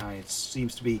ends. It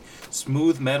seems to be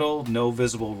smooth metal, no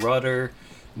visible rudder,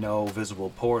 no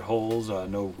visible portholes,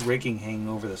 no rigging hanging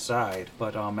over the side.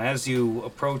 But as you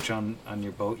approach on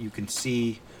your boat, you can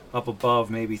see up above,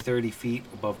 maybe 30 feet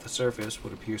above the surface,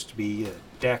 what appears to be a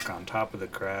deck on top of the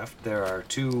craft. There are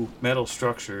two metal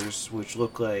structures which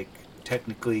look like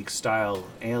technically style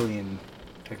alien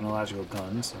technological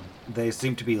guns. And they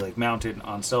seem to be like mounted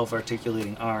on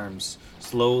self-articulating arms,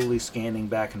 slowly scanning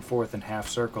back and forth in half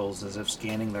circles as if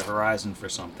scanning the horizon for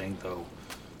something, though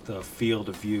the field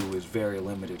of view is very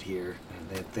limited here,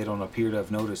 and they don't appear to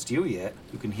have noticed you yet.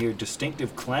 You can hear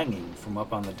distinctive clanging from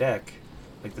up on the deck,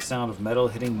 like the sound of metal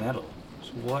hitting metal.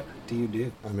 So what do you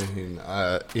do? I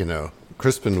mean,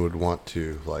 Crispin would want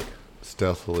to like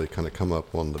stealthily kind of come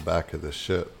up on the back of the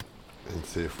ship and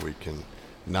see if we can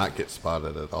not get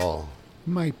spotted at all.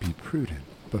 Might be prudent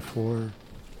before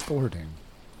boarding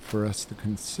for us to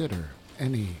consider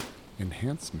any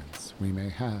enhancements we may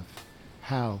have.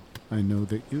 Hal, I know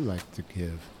that you like to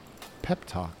give pep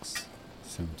talks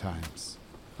sometimes.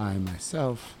 I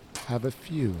myself have a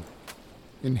few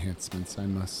enhancements I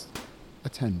must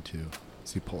attend to.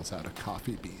 As he pulls out a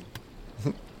coffee bean.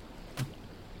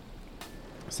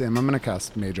 Sam, I'm going to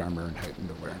cast Mage Armor and Heightened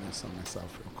Awareness on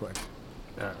myself real quick.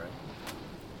 All right.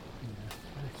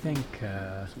 I think who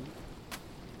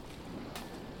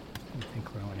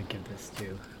I want to give this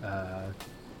to.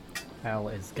 Al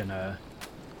is gonna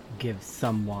give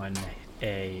someone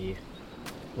a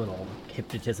little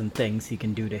hypnotism things he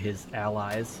can do to his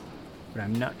allies, but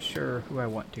I'm not sure who I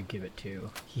want to give it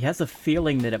to. He has a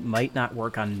feeling that it might not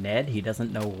work on Ned. He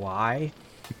doesn't know why.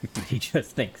 He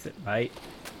just thinks it might.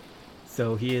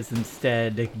 So he is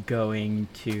instead going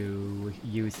to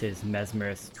use his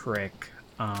mesmerist trick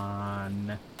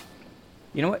on...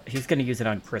 You know what? He's going to use it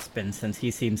on Crispin, since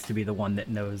he seems to be the one that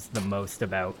knows the most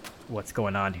about what's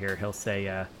going on here. He'll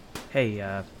say,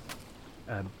 hey,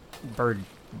 bird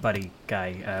buddy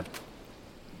guy,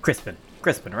 Crispin,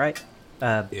 right?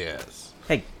 Yes.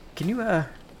 Hey, can you,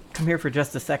 come here for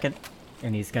just a second?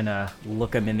 And he's gonna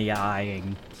look him in the eye,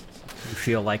 and you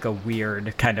feel like a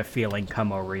weird kind of feeling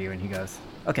come over you, and he goes,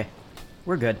 okay,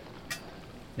 we're good.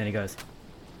 Then he goes,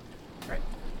 alright,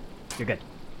 you're good.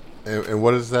 And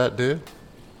what does that do?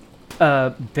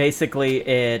 Basically,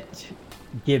 it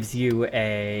gives you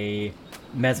a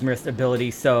mesmerist ability,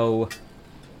 so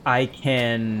I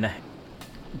can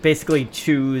basically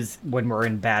choose when we're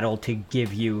in battle to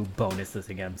give you bonuses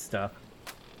against stuff.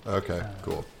 Okay,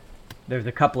 cool. There's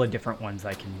a couple of different ones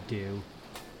I can do,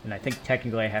 and I think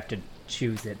technically I have to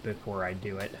choose it before I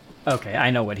do it. Okay, I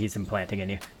know what he's implanting in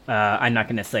you. I'm not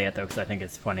going to say it, though, because I think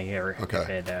it's funnier if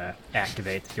Okay. it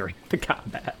activates during the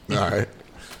combat. All right.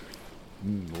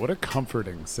 What a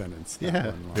comforting sentence that Yeah.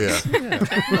 one was.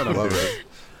 Yeah. Love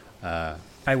it.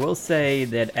 I will say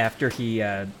that after he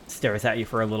stares at you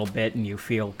for a little bit and you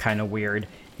feel kind of weird,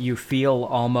 you feel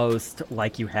almost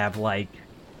like you have like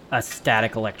a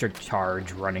static electric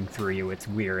charge running through you. It's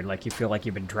weird. Like you feel like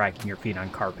you've been dragging your feet on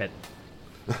carpet.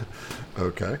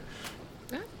 Okay.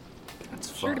 That's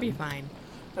fun. Sure to be fine.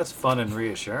 That's fun and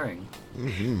reassuring.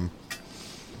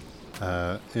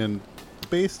 And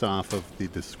based off of the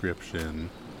description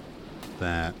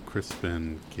that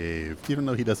Crispin gave, even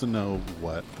though he doesn't know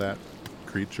what that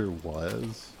creature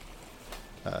was,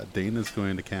 Dane is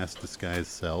going to cast Disguise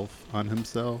Self on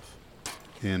himself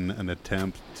in an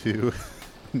attempt to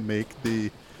make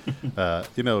the,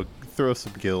 throw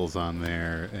some gills on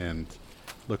there and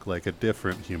look like a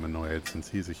different humanoid, since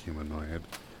he's a humanoid.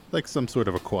 Like some sort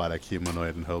of aquatic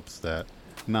humanoid, in hopes that,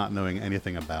 not knowing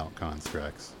anything about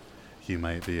constructs, he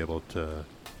might be able to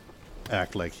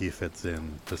act like he fits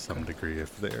in to some degree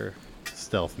if their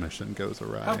stealth mission goes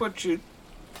awry. How about you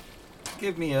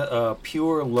give me a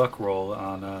pure luck roll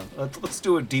on let's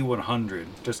do a D100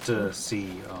 just to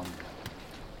see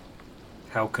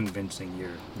how convincing your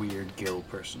weird gill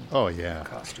person. Oh yeah,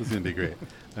 Costume. this is gonna be great.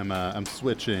 I'm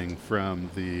switching from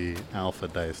the alpha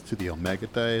dice to the omega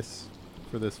dice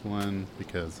for this one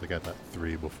because I got that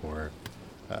 3 before.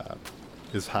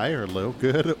 Is high or low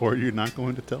good, or you're not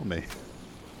going to tell me?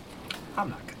 I'm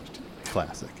not gonna do it.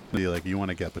 Classic. You want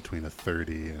to get between a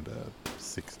 30 and a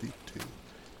 62.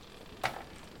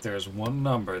 There's one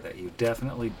number that you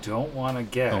definitely don't want to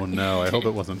get. Oh no, I hope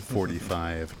it wasn't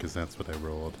 45 because that's what I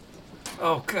rolled.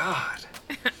 Oh God.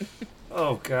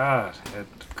 Oh God. It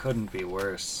couldn't be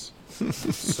worse.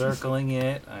 Circling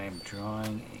it, I am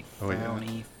drawing a Oh, yeah.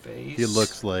 frowny face. He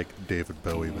looks like David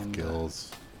Bowie with And,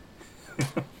 gills.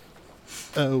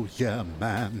 Oh yeah,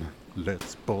 man,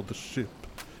 let's board the ship.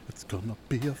 It's gonna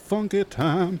be a funky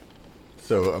time.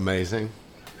 So amazing.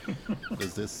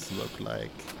 Does this look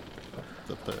like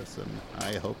the person?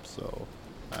 I hope so.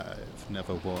 I've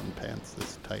never worn pants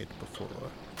this tight before.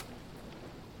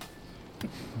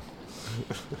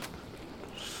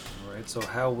 Alright, so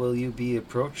how will you be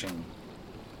approaching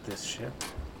this ship?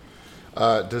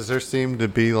 Does there seem to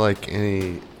be like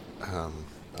any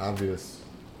obvious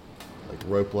like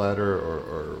rope ladder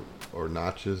or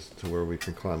notches to where we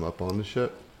can climb up on the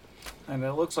ship? And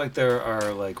it looks like there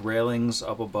are like railings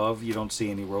up above. You don't see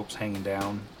any ropes hanging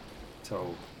down.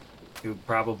 So it would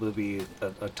probably be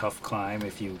a tough climb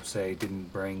if you, say,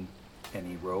 didn't bring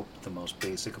any rope, the most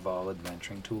basic of all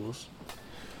adventuring tools.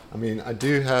 I mean, I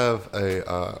do have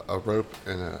a rope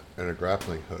and a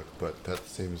grappling hook, but that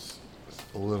seems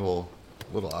a little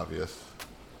obvious.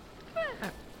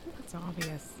 That's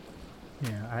obvious.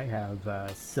 Yeah, I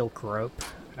have silk rope.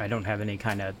 I don't have any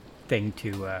kind of thing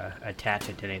to attach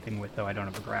it to anything with, though. I don't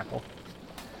have a grapple.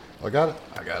 I got it.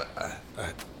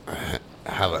 I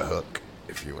have a hook.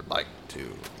 If you would like to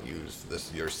use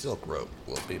this, your silk rope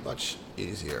will be much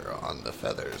easier on the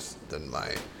feathers than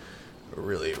my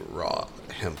really raw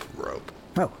hemp rope.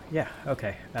 Oh, yeah,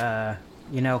 okay.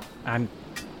 I'm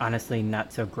honestly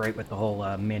not so great with the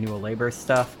whole manual labor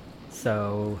stuff.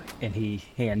 So, and he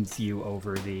hands you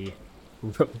over the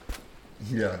rope.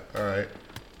 Yeah. All right.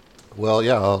 Well,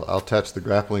 yeah, I'll attach the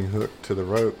grappling hook to the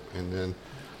rope, and then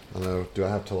I don't know. Do I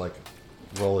have to like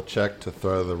roll a check to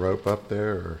throw the rope up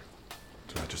there, or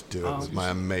do I just do it with my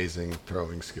amazing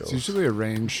throwing skills? It's usually a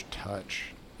ranged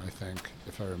touch, I think,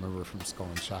 if I remember from Skull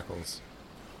and Shackles.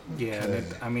 Yeah,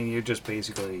 and I mean, you're just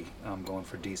basically going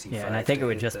for DC 5. Yeah, and I think it to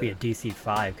would hit just be a the- DC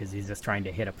 5 because he's just trying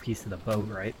to hit a piece of the boat,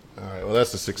 right? All right. Well,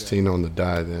 that's a 16 on the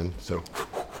die then. So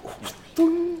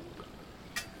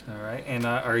All right, and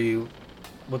are you...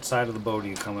 What side of the boat are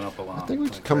you coming up along? I think we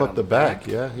Like just come right up on the back.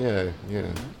 Yeah.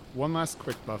 One last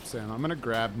quick buff, Sam. I'm going to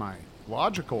grab my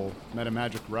logical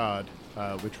metamagic rod,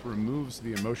 which removes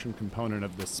the emotion component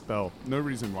of this spell. No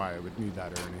reason why I would need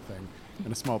that or anything.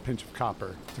 And a small pinch of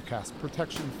copper to cast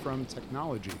protection from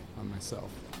technology on myself,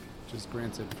 which is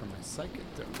granted from my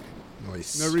psychic domain.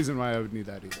 Nice. No reason why I would need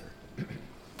that either.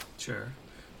 Sure.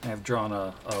 I've drawn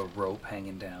a rope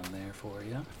hanging down there for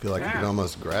you. I feel like you can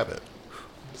almost grab it.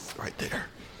 It's right there.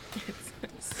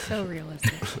 So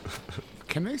realistic.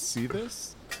 Can they see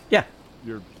this? Yeah,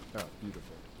 You're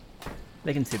beautiful.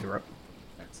 they can see the rope.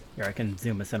 Excellent. Here, I can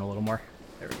zoom us in a little more.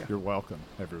 There we go. You're welcome,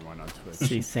 everyone on Twitch.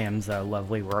 See Sam's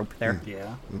lovely rope there.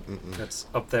 Yeah. That's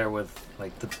up there with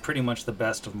like pretty much the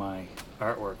best of my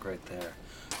artwork right there.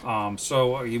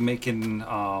 So are you making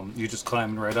you just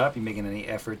climbing right up? You making any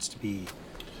efforts to be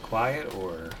quiet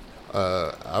or?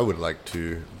 I would like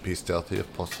to be stealthy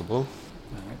if possible.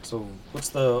 All right. So what's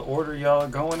the order y'all are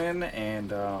going in,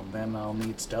 and then I'll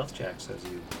need stealth checks as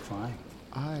you climb.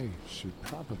 I should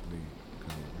probably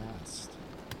go last.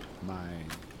 My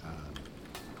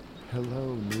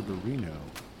hello neighborino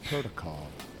protocol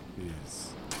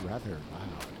is rather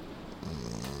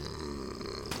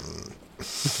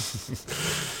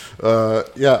loud.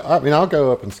 Yeah, I mean, I'll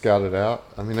go up and scout it out.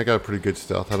 I mean, I got a pretty good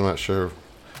stealth. I'm not sure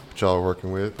what y'all are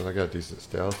working with, but I got decent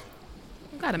stealth.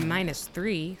 I've got a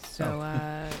 -3, so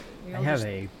I we'll have just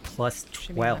a plus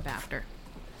shimmy on 12. up after.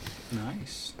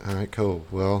 Nice. All right, cool.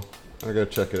 Well, I'll go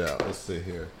check it out. Let's see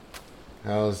here.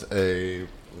 How's a...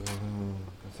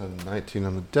 that's a 19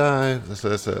 on the die.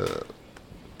 That's a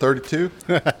 32.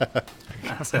 That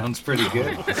sounds pretty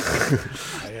good.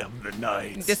 I am the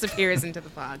knight. Disappears into the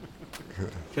fog.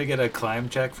 Can I get a climb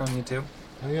check from you too?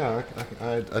 Oh, yeah,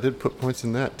 I did put points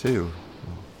in that, too.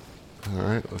 All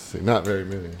right, let's see. Not very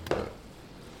many, but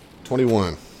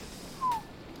 21.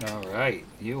 All right,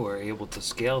 you were able to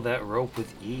scale that rope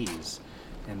with ease,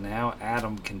 and now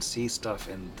Adam can see stuff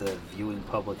and the viewing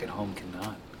public at home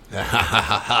cannot.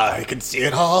 I can see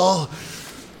it all.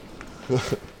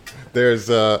 There's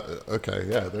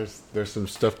there's some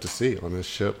stuff to see on this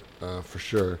ship for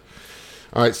sure.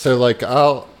 All right, so like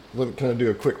can I do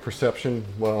a quick perception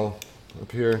while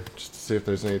up here just to see if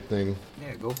there's anything?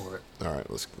 Yeah, go for it. All right,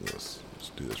 let's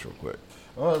do this real quick.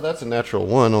 Oh, that's a natural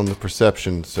 1 on the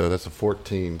perception, so that's a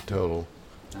 14 total.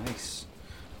 Nice.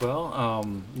 Well,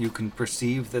 you can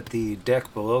perceive that the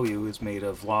deck below you is made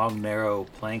of long, narrow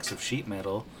planks of sheet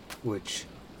metal, which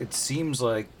it seems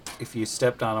like if you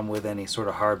stepped on them with any sort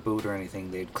of hard boot or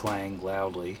anything, they'd clang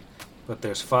loudly. But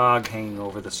there's fog hanging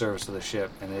over the surface of the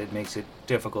ship, and it makes it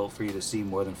difficult for you to see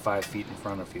more than 5 feet in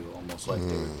front of you, almost like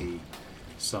there would be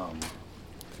some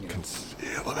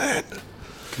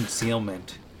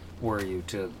concealment were you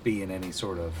to be in any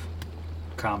sort of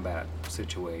combat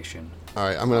situation. All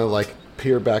right, I'm gonna like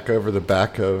peer back over the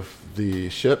back of the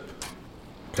ship.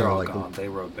 They're all like gone. They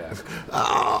rode back.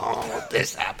 Oh,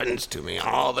 this happens to me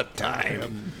all the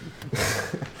time.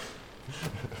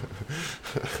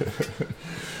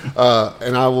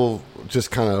 And I will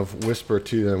just kind of whisper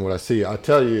to them what I see. I'll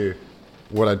tell you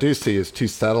what I do see is 2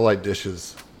 satellite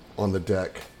dishes on the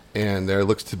deck, and there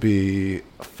looks to be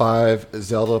 5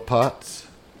 Zelda pots,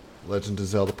 Legend of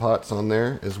Zelda pots on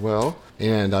there as well.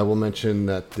 And I will mention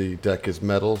that the deck is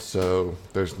metal, so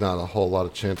there's not a whole lot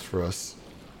of chance for us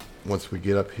once we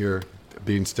get up here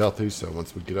being stealthy. So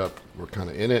once we get up, we're kind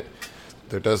of in it.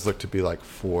 There does look to be like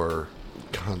 4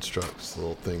 constructs,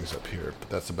 little things up here, but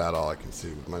that's about all I can see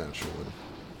with my natural one.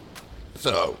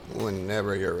 So,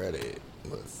 whenever you're ready,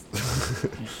 let's...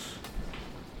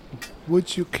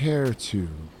 Would you care to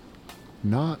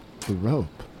knot the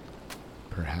rope,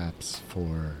 perhaps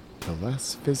for the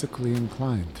less physically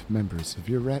inclined members of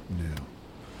your retinue?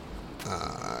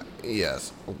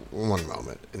 Yes, one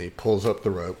moment. And he pulls up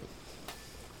the rope.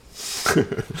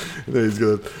 And then he's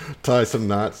going to tie some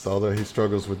knots, although he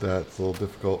struggles with that. It's a little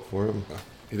difficult for him.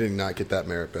 He did not get that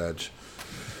merit badge.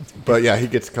 But yeah, he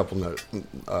gets a couple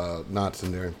knots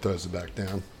in there and throws it back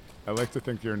down. I like to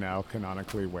think you're now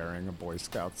canonically wearing a Boy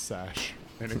Scout sash,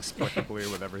 inexplicably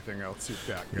with everything else you've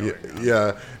got going on.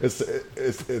 Yeah,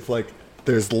 it's like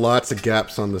there's lots of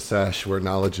gaps on the sash where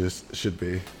knowledge should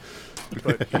be.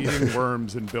 But eating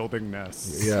worms and building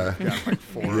nests. Yeah. You've got like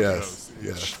 4 of those.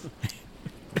 Yes.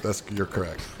 You're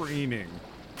correct. Preening.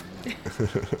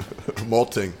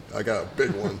 Molting. I got a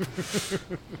big one.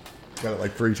 Got it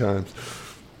like 3 times.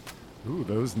 Ooh,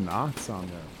 those knots on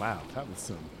there. Wow, that was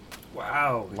some...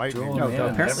 Wow. Lightning. Drawing No, in so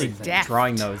on apparently everything. Deft.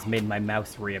 drawing those made my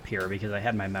mouse reappear because I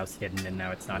had my mouse hidden and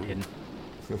now it's not hidden.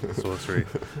 Sorcery.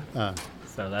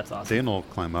 So that's awesome. Dane will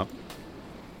climb up.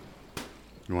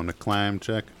 You want to climb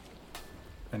check?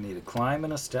 I need a climb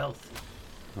and a stealth.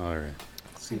 All right.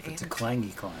 See if it's a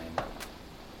clangy climb.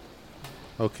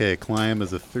 Okay, climb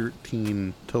is a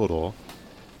 13 total.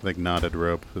 I think knotted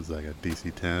rope is like a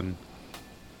DC 10.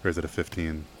 Or is it a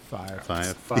 15? 5.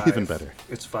 5? Even better.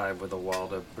 It's 5 with a wall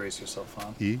to brace yourself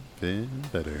on. Even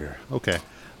better. Okay.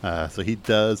 So he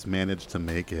does manage to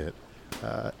make it,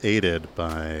 aided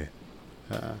by...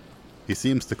 he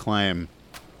seems to climb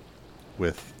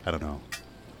with, I don't know.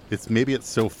 Maybe it's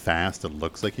so fast it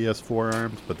looks like he has 4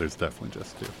 arms, but there's definitely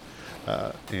just 2.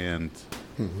 And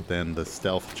then the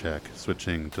stealth check,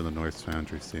 switching to the North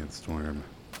Foundry Sandstorm.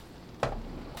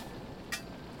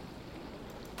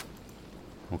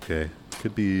 Okay,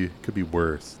 could be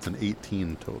worse. It's an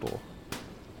 18 total.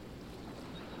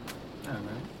 All right,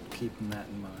 keeping that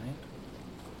in mind.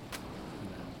 And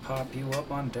I'll pop you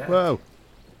up on deck. Whoa!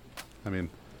 I mean,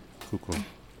 cool.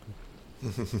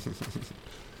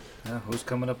 Who's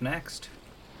coming up next?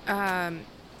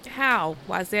 How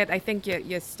was it? I think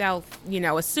your stealth,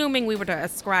 assuming we were to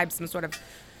ascribe some sort of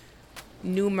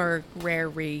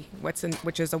numerary,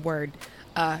 which is a word,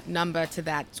 number to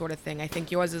that sort of thing. I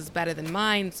think yours is better than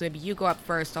mine, so maybe you go up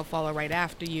first, I'll follow right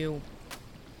after you.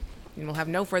 And we'll have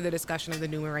no further discussion of the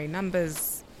numerary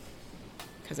numbers,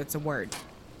 because it's a word.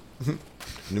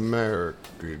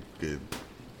 Numerically.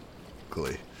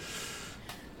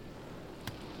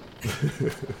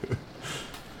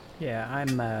 Yeah,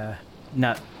 I'm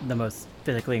not the most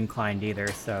physically inclined either,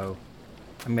 so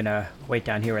I'm gonna wait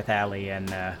down here with Allie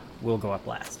and we'll go up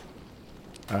last.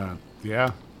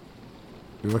 Yeah.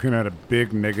 You're looking at a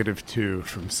big -2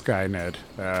 from Skynet.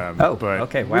 But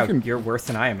okay, we wow, can you're worse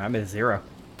than I am. I'm at 0.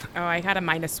 Oh, I had a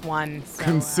 -1. So,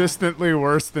 consistently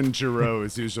worse than Giro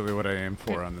is usually what I aim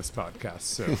for on this podcast.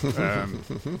 So,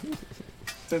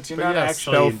 Since you're But not yeah,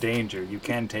 actually in stealth. danger, you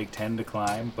can take 10 to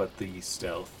climb, but the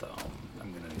stealth,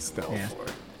 I'm going to Stealth. roll Yeah. for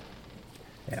it.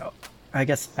 Yeah, I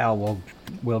guess Al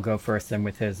will go first then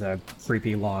with his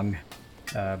creepy long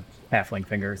halfling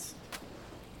fingers.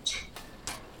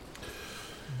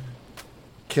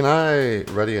 Can I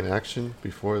ready an action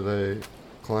before they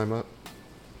climb up?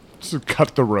 Just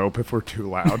cut the rope if we're too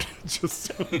loud.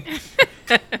 Just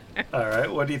All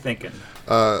right, what are you thinking?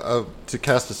 To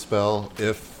cast a spell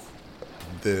if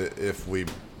we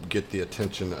get the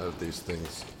attention of these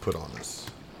things put on us.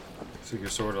 So you're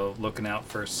sort of looking out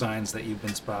for signs that you've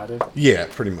been spotted. Yeah,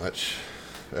 pretty much.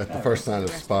 At the first sign of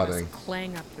The rest spotting. us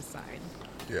clang up the side.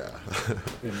 Yeah. And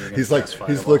you're gonna he's like cast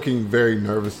he's Fireball. looking very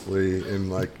nervously and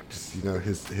like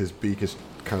just, his beak is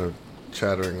kind of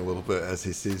chattering a little bit as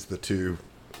he sees the two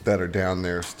that are down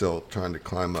there still trying to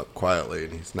climb up quietly,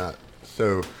 and he's not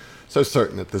so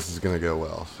certain that this is going to go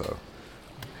well. So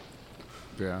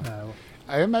yeah. Oh.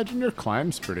 I imagine your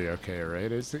climb's pretty okay,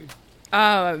 right? Is he?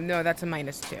 Oh, no, that's a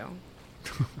 -2.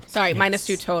 Sorry,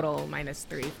 -2 total,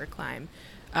 -3 for climb.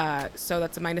 So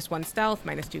that's a -1 stealth,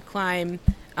 -2 climb.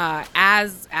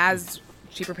 As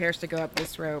she prepares to go up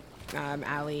this rope,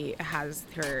 Allie has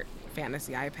her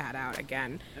fantasy iPad out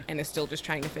again and is still just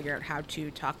trying to figure out how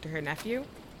to talk to her nephew.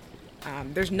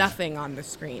 There's nothing on the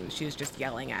screen. She's just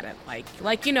yelling at it like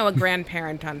a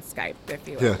grandparent on Skype, if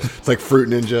you will. yeah, it's like Fruit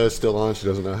Ninja is still on. She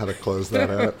doesn't know how to close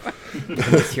that out.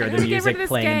 Just hear the Let's get rid music of this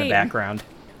playing in the game. background.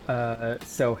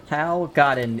 So Hal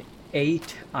got an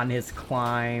 8 on his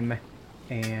climb,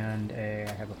 and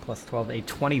I have a +12, a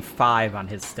 25 on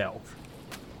his stealth.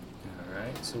 All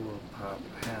right, so we'll pop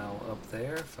Hal up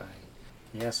there.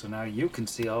 Yeah, so now you can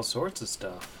see all sorts of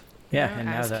stuff. Yeah, Yeah, and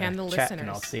now as the can the chat can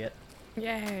all listeners. see it. Look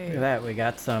Yay. at that. We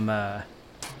got some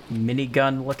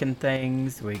minigun looking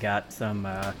things. We got some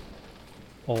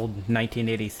old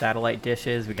 1980 satellite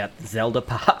dishes. We got Zelda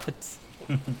pods.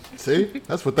 See,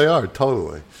 that's what they are.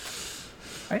 Totally.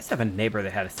 I used to have a neighbor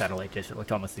that had a satellite dish that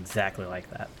looked almost exactly like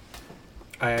that.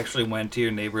 I actually went to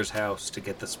your neighbor's house to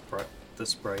get the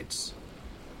sprites.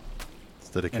 It's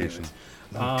dedication.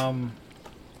 Anyways,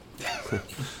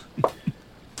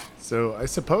 So I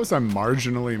suppose I'm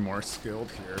marginally more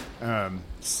skilled here.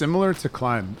 Similar to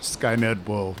climb, Skynet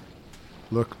will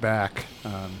look back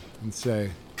and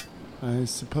say, "I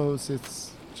suppose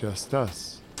it's just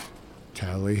us.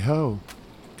 Tally ho,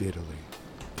 diddly."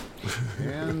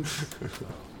 And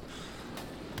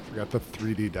forgot the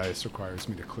 3D dice requires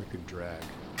me to click and drag.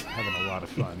 Having a lot of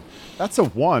fun. That's a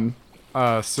 1.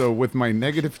 So with my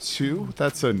 -2,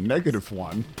 that's a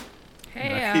 -1.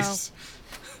 Hey, nice.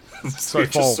 So You're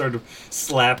I fall- just sort of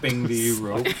slapping the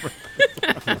rope.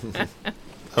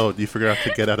 Oh, you forgot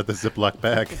to get out of the Ziploc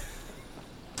bag.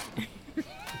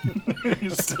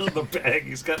 He's still in the bag.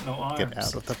 He's got no arms. Get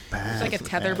out of the bag. it's like a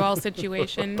tetherball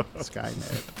situation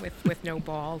Skynet. with no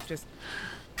ball. Just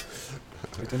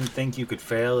I didn't think you could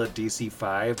fail a DC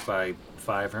 5 by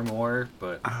 5 or more,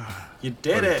 but you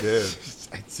did it. Good.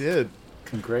 I did.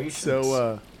 Congratulations.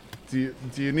 So, do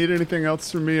you need anything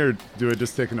else from me, or do I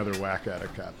just take another whack at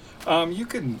it, Cap? You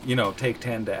can, take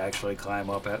 10 to actually climb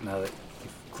up at now that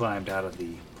you've climbed out of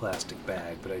the plastic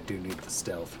bag, but I do need the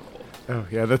stealth roll. Oh,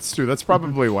 yeah, that's true. That's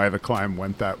probably why the climb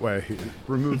went that way. He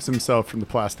removes himself from the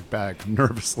plastic bag,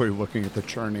 nervously looking at the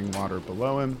churning water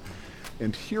below him.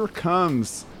 And here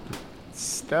comes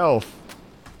stealth.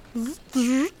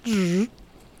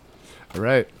 All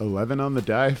right, 11 on the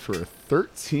die for a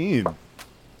 13.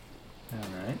 All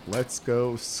right. Let's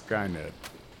go, Skynet.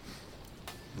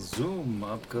 Zoom,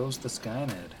 up goes the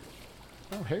Skynet.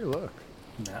 Oh, hey, look.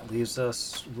 And that leaves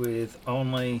us with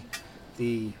only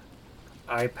the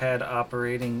iPad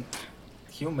operating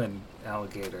human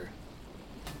alligator.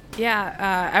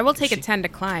 yeah. I will take a 10 to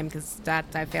climb because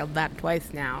I failed that twice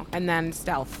now, and then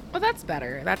stealth. Oh, that's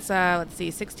better. That's let's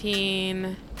see,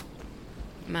 16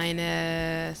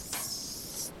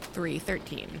 minus 3,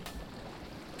 13.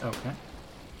 Okay.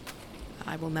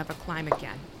 I will never climb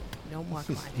again. No more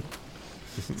climbing.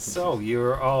 So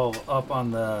you're all up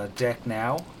on the deck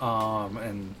now,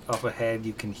 and up ahead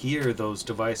you can hear those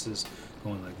devices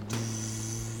going like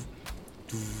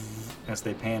as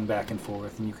they pan back and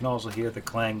forth, and you can also hear the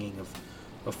clanging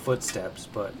of footsteps,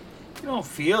 but you don't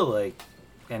feel like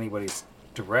anybody's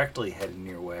directly heading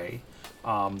your way.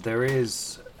 There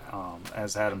is,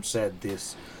 as Adam said,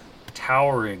 this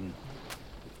towering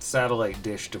satellite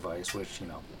dish device, which,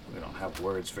 we don't have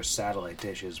words for satellite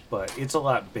dishes, but it's a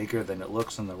lot bigger than it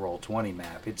looks on the Roll20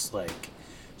 map. It's like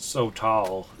so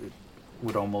tall, it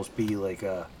would almost be like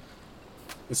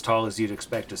as tall as you'd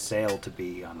expect a sail to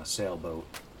be on a sailboat.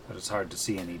 But it's hard to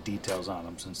see any details on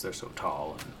them since they're so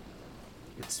tall and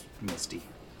it's misty.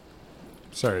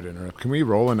 Sorry to interrupt. Can we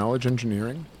roll a knowledge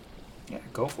engineering? Yeah,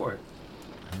 go for it.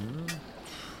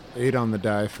 8 on the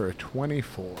die for a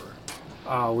 24.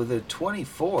 With a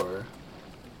 24,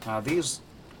 these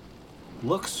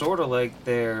look sort of like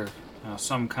they're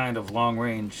some kind of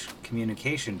long-range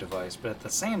communication device, but at the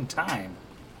same time,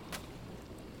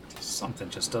 something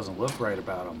just doesn't look right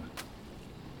about him.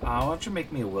 Why don't you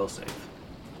make me a will save?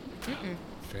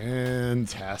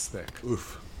 Fantastic.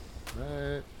 Oof.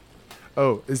 Right.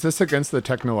 Oh, is this against the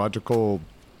technological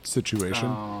situation?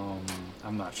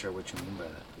 I'm not sure what you mean by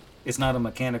that. It's not a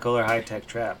mechanical or high-tech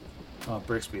trap.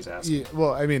 Brixby's asking. Yeah,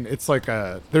 well, I mean, it's like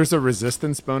there's a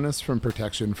resistance bonus from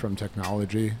protection from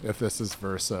technology if this is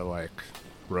versa like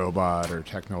robot or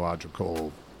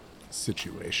technological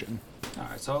situation. All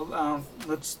right, so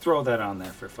let's throw that on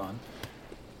there for fun.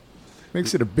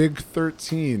 Makes it a big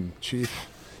 13, Chief.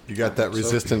 You got that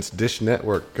Resistance Dish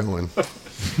Network going.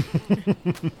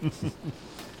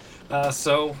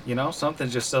 So, something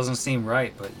just doesn't seem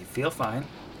right, but you feel fine.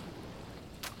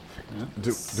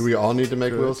 Do we all need to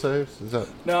make will saves? Is that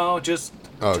No, just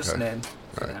Okay. Ned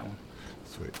for All right. that one.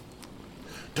 sweet?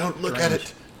 Don't look at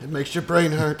it. It makes your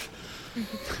brain hurt.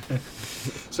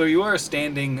 So you are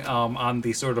standing on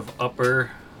the sort of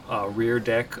upper rear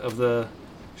deck of the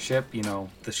ship,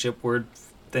 the shipward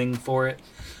thing for it.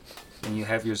 And you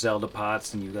have your Zelda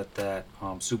pots, and you got that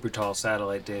super tall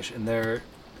satellite dish, and there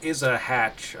is a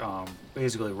hatch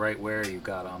basically right where you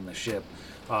got on the ship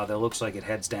that looks like it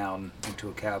heads down into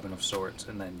a cabin of sorts,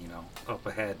 and then up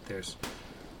ahead there's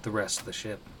the rest of the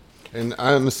ship. And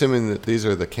I'm assuming that these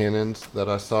are the cannons that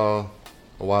I saw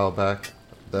a while back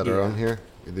that are Yeah. on here.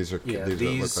 These are Yeah, these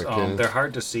these that look like cannons. they're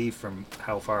hard to see from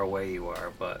how far away you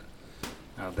are, but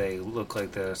they look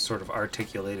like the sort of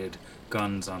articulated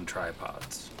guns on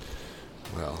tripods.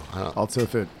 Well, I don't, Also,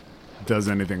 if it does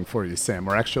anything for you, Sam,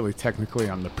 we're actually technically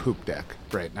on the poop deck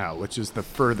right now, which is the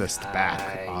furthest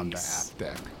back on the Nice. aft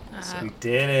deck. We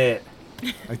did it.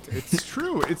 It's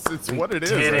true. It's what it is.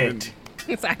 Did I it.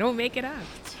 mean, I don't make it up.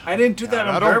 I didn't do that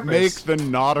on I don't purpose. make the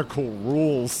nautical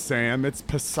rules, Sam. It's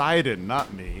Poseidon,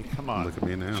 not me. Come on. Look at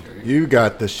me now. you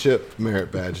got the ship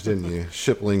merit badge, didn't you?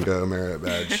 Ship lingo merit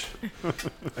badge. Never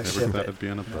thought it'd be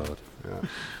on a boat.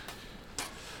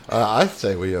 I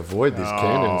say we avoid these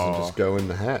cannons and Oh. just go in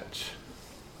the hatch.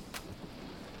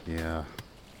 Yeah.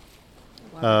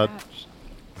 Love Uh,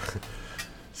 that.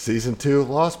 Season 2 of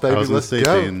Lost, baby. I was going Let's to say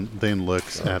go. Dane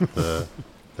looks at the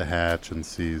hatch and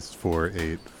sees 4,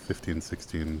 8, 15,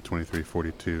 16, 23,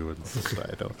 42, and says,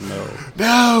 I don't know.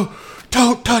 No!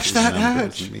 Don't touch that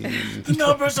Numbers hatch! mean. The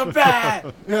numbers are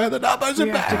bad. Yeah, the numbers are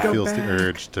bad. Feels the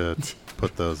urge to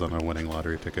put those on a winning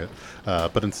lottery ticket.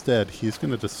 But instead, he's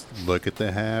going to just look at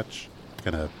the hatch,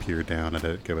 kind of peer down at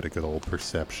it, give it a good old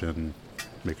perception,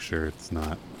 make sure it's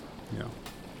not,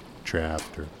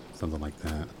 trapped or something like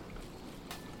that.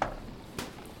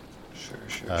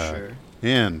 Sure.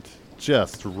 And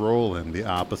just rolling the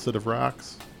opposite of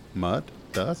rocks, mud,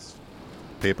 dust,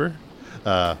 paper.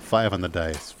 5 on the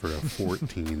dice for a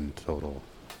 14 total.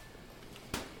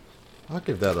 I'll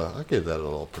give that a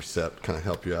little percept. Kind of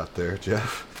help you out there,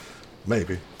 Jeff.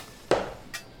 Maybe.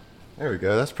 There we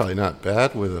go. That's probably not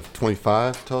bad with a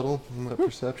 25 total on that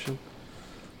perception.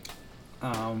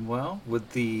 Well,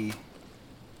 with the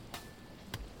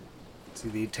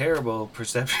terrible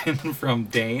perception from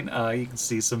Dane, you can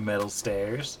see some metal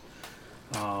stairs.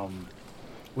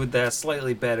 With that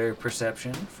slightly better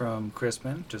perception from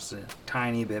Crispin, just a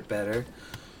tiny bit better.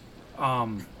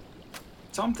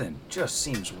 Something just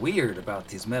seems weird about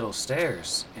these metal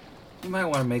stairs. You might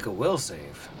want to make a will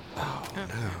save.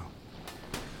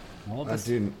 Well,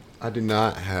 I do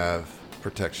not have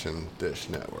protection dish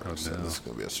network, Oh, so no. this is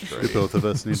gonna be a Do straight. both of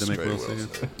us need to make straight will will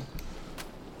saves? save.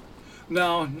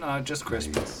 No, just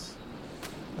Crispin. Nice.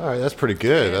 All right, that's pretty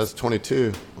good. That's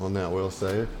 22 on that will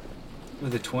save.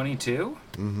 With a 22?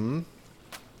 18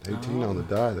 on the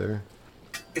die there.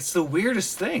 It's the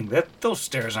weirdest thing. Those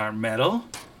stairs aren't metal.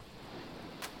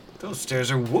 Those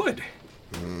stairs are wood.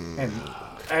 And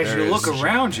as There you is look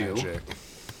around you, magic.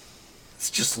 this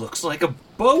just looks like a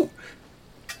boat.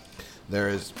 There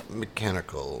is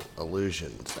mechanical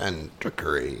illusions and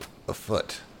trickery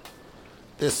afoot.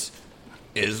 This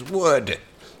is wood.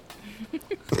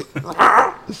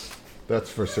 That's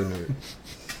for Sir Newt.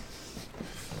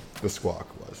 The squawk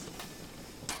was.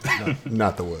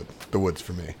 Not the wood. The wood's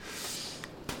for me.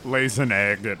 Lays an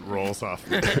egg, it rolls off.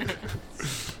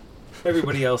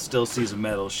 Everybody else still sees a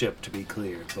metal ship, to be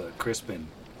clear, but Crispin,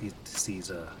 he sees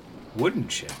a wooden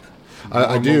ship.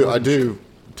 I Normal do wooden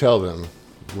tell them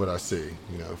what I see,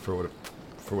 for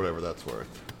whatever that's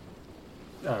worth.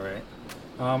 All right.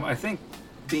 I think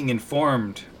being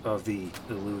informed of the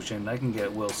illusion, I can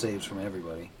get will saves from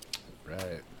everybody.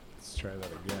 Right. Let's try that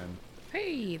again.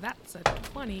 Hey, that's a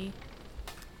 20.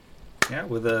 Yeah,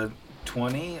 with a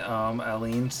 20,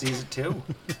 Aline sees it too.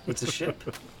 It's a ship.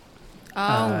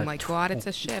 Oh my god, it's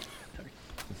a ship.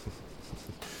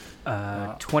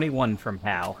 21 from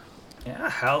Hal. Yeah,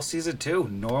 Hal sees it too.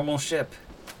 Normal ship.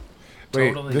 Wait,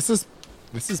 Totally. this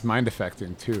is mind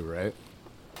affecting too, right?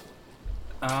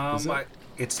 Is it?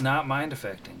 It's not mind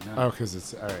affecting. No. Oh, because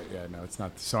it's all right. Yeah, no, it's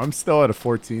not. So I'm still at a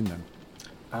 14 then.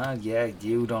 Yeah,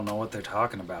 you don't know what they're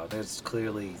talking about. It's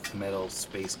clearly metal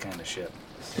space kind of ship.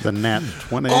 The nat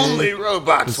 20. Only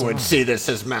robots would see this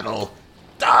as metal.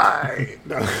 Die!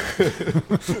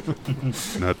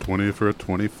 Nat 20 for a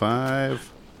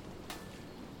 25.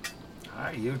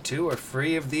 You two are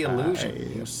free of the illusion.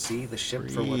 You see the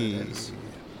ship for what it is.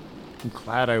 I'm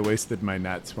glad I wasted my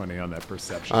nat 20 on that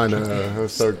perception. I know. That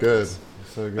was so good.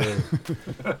 So good.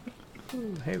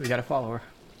 Ooh, hey, we got a follower.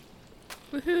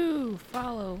 Woohoo!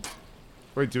 Follow.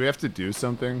 Wait, do we have to do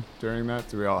something during that?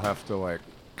 Do we all have to like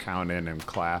count in and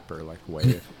clap or like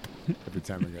wave every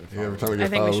time we get a Yeah, every follow? time we I get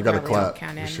think we followed, we should got to probably all clap.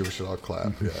 count We in. should all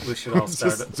clap. Yeah. We should all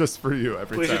start. just for you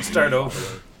every We time. should start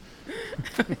over.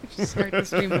 Start the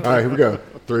stream over. All right, here we go.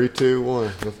 3, 2,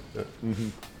 1.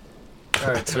 All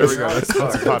right, so we go.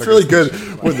 It's really good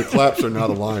when the claps are not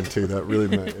aligned too. That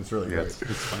really it's really Yeah, great. it's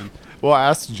fine. Well,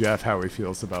 ask Jeff how he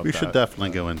feels about We that. should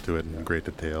definitely go into it in great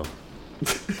detail.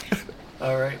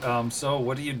 All right. So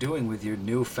what are you doing with your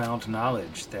newfound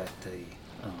knowledge that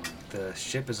the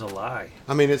ship is a lie?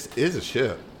 I mean, it is a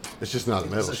ship. It's just not a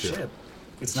It's metal a ship. ship.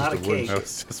 It's It's not a just a wooden cake. I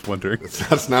was just wondering.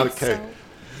 That's not a cake.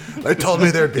 They told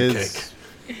me there'd be cake.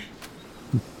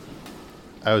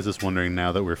 I was just wondering,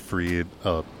 now that we're freed,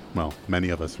 well, many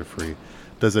of us are free,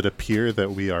 does it appear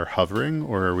that we are hovering,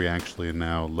 or are we actually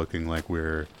now looking like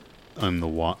we're on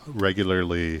the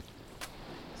regularly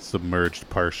submerged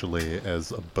partially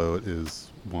as a boat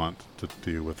is wont to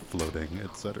do with floating,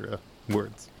 etc.?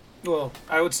 Words. Well,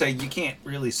 I would say you can't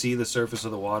really see the surface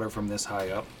of the water from this high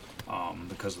up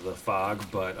because of the fog,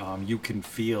 but you can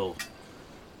feel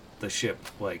the ship.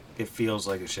 Like, it feels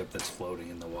like a ship that's floating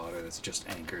in the water that's just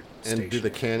anchored. And do the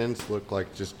stationary. cannons look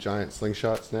like just giant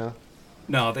slingshots now?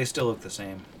 No, they still look the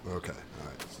same. Okay, all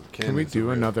right. So the Can we cannons do are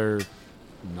real. another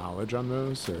knowledge on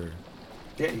those, or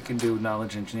Yeah, you can do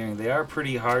knowledge engineering. They are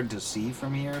pretty hard to see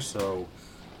from here, so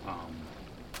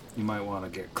you might want to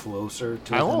get closer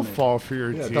to I them. won't fall for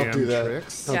your Yeah, GM don't do that.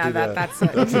 tricks. Don't Yeah, do that. that's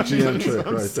it. That's a GM trick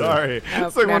right there. Sorry, Nope,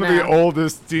 it's like no, one of the no.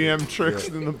 oldest DM tricks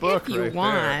in the book. If you right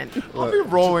want. there. I'll be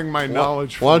rolling my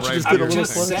knowledge. why don't from you just right get a I'm here. little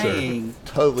just closer? saying,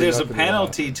 Totally there's a not gonna lie.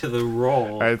 penalty to the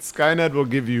roll. All right, Skynet will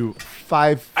give you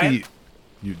 5 I- feet,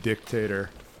 you dictator.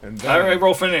 And then, All right,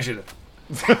 roll for initiative.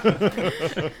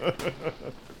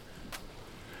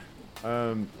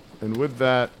 and with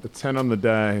that, the 10 on the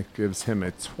die gives him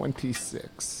a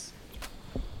 26.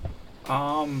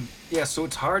 Yeah, so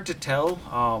it's hard to tell,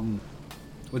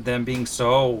 with them being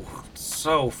so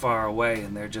far away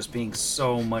and there just being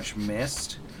so much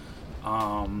mist.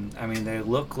 I mean, they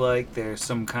look like there's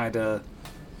some kind of,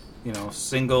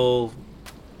 single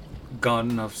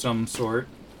gun of some sort.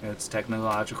 It's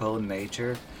technological in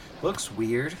nature. Looks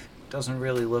weird. Doesn't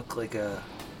really look like a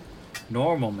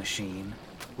normal machine.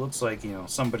 Looks like,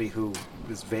 somebody who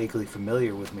is vaguely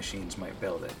familiar with machines might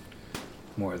build it.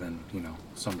 More than,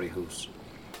 somebody who's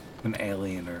an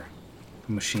alien or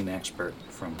a machine expert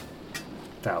from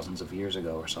thousands of years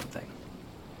ago or something.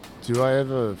 Do I have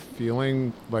a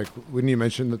feeling, like, when you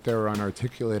mentioned that they were on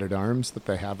articulated arms, that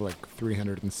they have, like,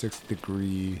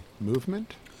 360-degree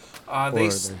movement? They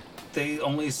Or they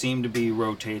only seem to be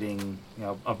rotating,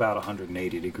 about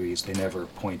 180 degrees. They never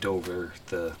point over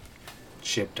the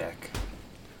ship deck.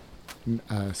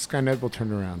 Skynet will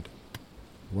turn around.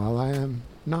 While I am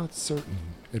not certain,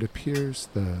 it appears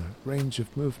the range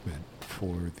of movement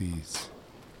for these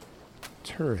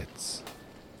turrets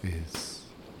is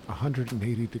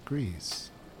 180 degrees,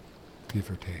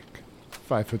 give or take.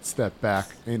 5 foot step back,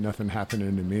 ain't nothing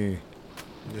happening to me.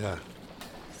 Yeah.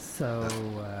 So,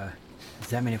 does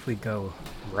that mean if we go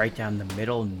right down the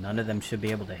middle, none of them should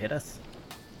be able to hit us?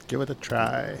 Give it a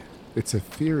try. It's a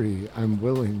theory I'm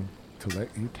willing to let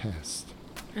you test.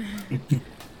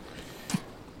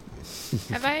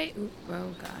 Have I? Oh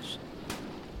gosh.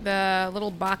 The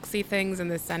little boxy things in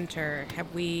the center.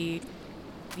 Have we?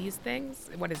 These things?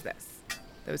 What is this?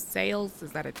 Those sails?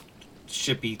 Is that a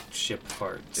Ship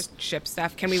parts. just ship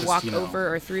stuff? Can we Just, walk you know,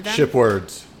 over or through them? Ship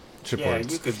words. Ship Yeah,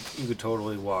 words. you could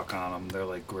totally walk on them. They're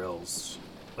like grills,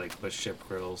 but ship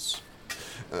grills.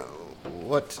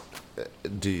 What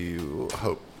do you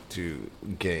hope to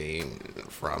gain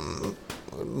from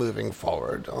moving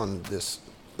forward on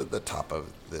the top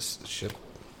of this ship?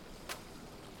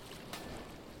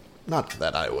 Not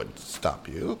that I would stop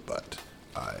you, but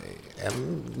I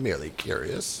am merely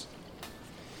curious.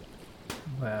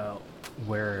 Well,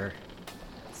 we're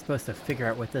supposed to figure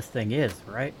out what this thing is,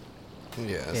 right?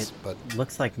 Yes, It but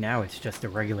looks like now it's just a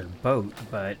regular boat,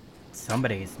 but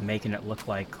somebody's making it look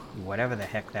like whatever the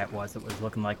heck that was it was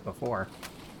looking like before.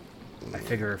 I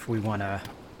figure if we want to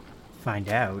find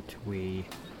out, we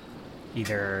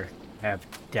either have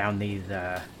down these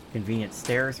convenient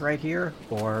stairs right here,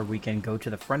 or we can go to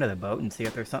the front of the boat and see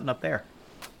if there's something up there.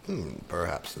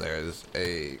 perhaps there's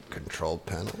a control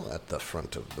panel at the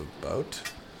front of the boat.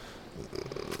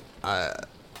 I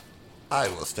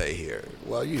will stay here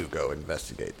while you go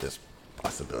investigate this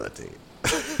possibility.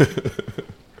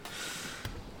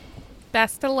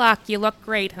 Best of luck. You look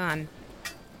great, hon.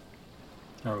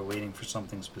 Are we waiting for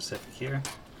something specific here?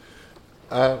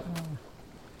 We're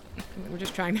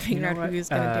just trying to figure out who's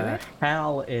going to do it.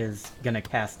 Hal is going to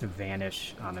cast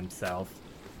Vanish on himself.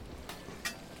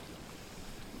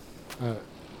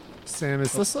 Sam,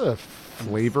 is this a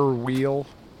flavor wheel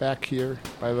back here,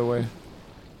 by the way?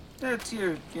 That's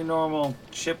your normal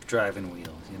ship driving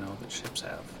wheel, that ships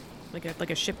have. Like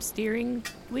a ship steering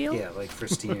wheel? Yeah, like for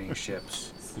steering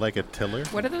ships. Like a tiller?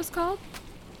 What are those called?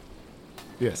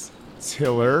 Yes.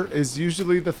 Tiller is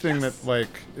usually the thing that,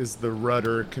 is the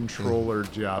rudder controller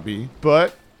jobby.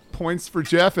 But points for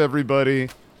Jeff, everybody.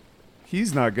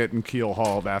 He's not getting keel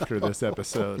hauled after this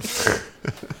episode.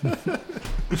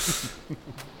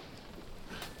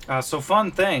 So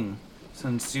fun thing,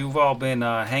 since you've all been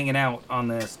hanging out on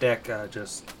this deck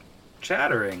just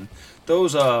chattering,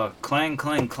 those clang,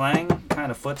 clang, clang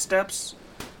kind of footsteps,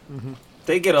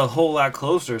 they get a whole lot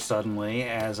closer suddenly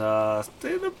as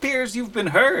it appears you've been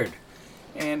heard.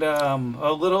 And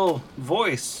a little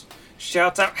voice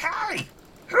shouts out, "Hey,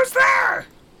 who's there?"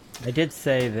 I did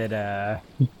say that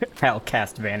Hal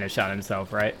cast Vanish on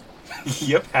himself, right?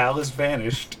 Yep, Hal is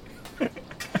vanished. I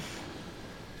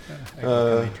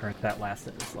only turned that last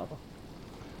at this level.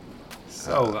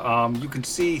 So, you can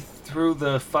see through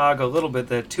the fog a little bit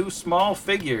that two small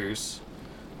figures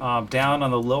down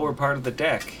on the lower part of the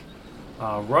deck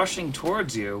rushing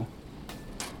towards you.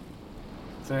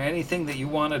 Is there anything that you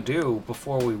want to do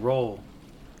before we roll?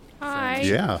 Hi.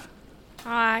 Yeah.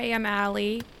 Hi, I'm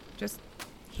Allie. Just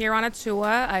here on a tour.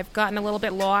 I've gotten a little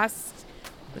bit lost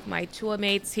with my tour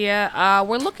mates here.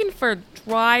 We're looking for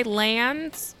dry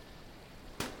land.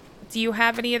 Do you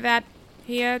have any of that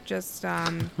here? Just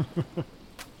around.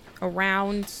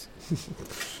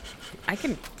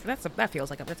 That feels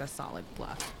like that's a solid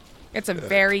bluff. It's a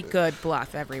very good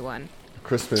bluff, everyone.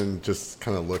 Crispin just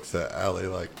kind of looks at Allie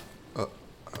like, all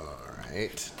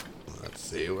right, let's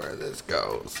see where this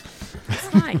goes. It's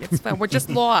fine. It's fine. We're just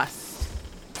lost.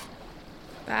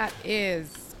 That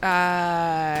is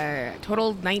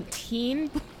total 19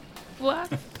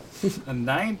 bluff. A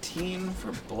 19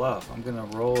 for bluff. I'm going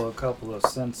to roll a couple of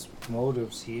sense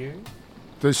motives here.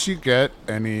 Does she get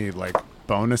any,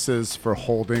 bonuses for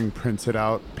holding printed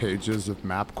out pages of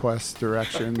MapQuest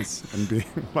directions and being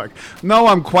like, no,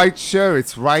 I'm quite sure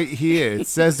it's right here. It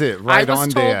says it right on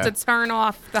there. I was told to turn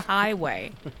off the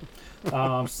highway.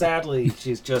 Sadly,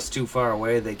 she's just too far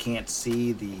away. They can't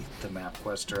see the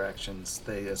MapQuest directions.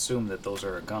 They assume that those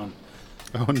are a gun.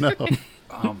 Oh, no.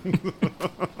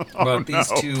 But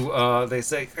these two, they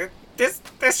say,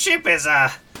 this ship is a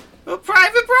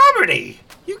private property.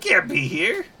 You can't be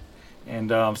here.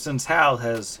 And since Hal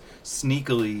has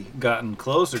sneakily gotten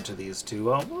closer to these two,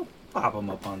 we'll pop them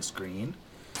up on screen.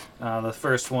 The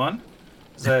first one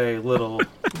is a little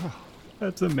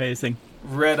That's amazing.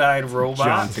 red-eyed robot.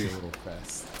 Jaunty little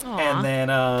fest. Aw. And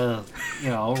then, a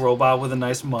robot with a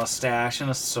nice mustache and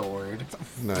a sword.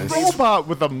 Nice. Robot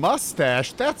with a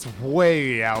mustache? That's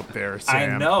way out there, Sam. I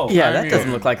know. Yeah, I that doesn't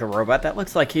mean- look like a robot. That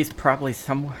looks like he's probably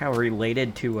somehow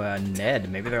related to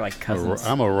Ned. Maybe they're like cousins.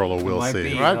 I'm a roll of Will Might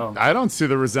see. be. I don't see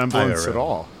the resemblance at IRL.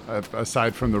 all,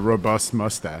 aside from the robust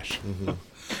mustache.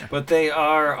 But they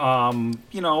are,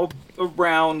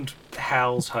 around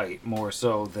Hal's height more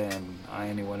so than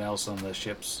anyone else on the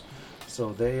ships.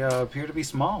 So they appear to be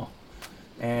small.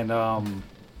 And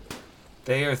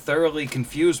they are thoroughly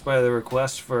confused by the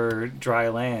request for dry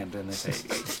land. And they say,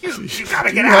 you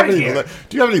gotta get out of here.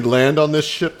 Do you have any land on this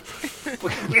ship?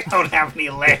 We don't have any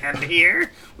land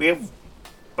here. We have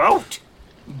boat,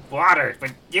 water,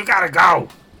 but you gotta go.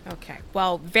 Okay.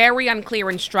 Well, very unclear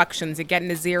instructions. You're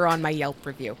getting a 0 on my Yelp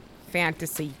review.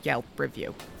 Fantasy Yelp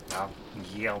review. I'll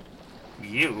yell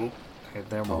you.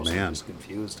 They're mostly man. just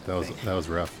confused. That was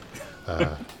rough.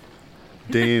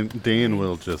 Dane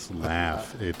will just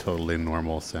laugh, a totally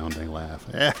normal sounding laugh,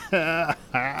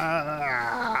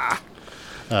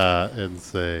 and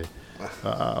say,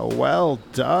 "Well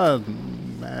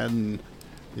done, man.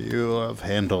 You have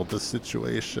handled the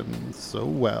situation so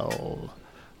well.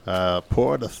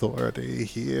 Port Authority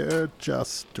here,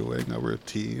 just doing a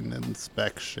routine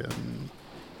inspection.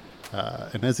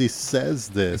 And as he says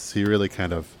this, he really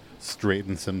kind of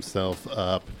straightens himself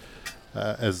up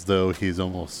as though he's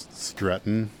almost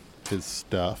strutting his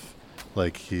stuff,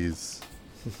 like he's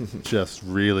just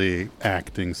really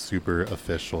acting super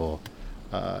official.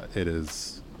 It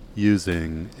is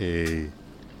using a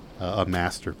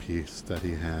masterpiece that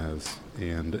he has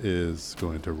and is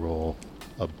going to roll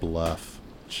a bluff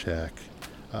check.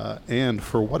 And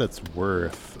for what it's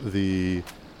worth,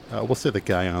 we'll say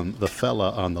the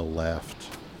fella on the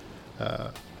left,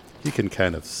 he can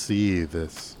kind of see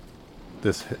this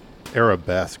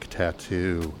arabesque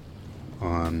tattoo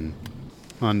on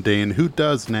Dane, who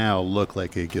does now look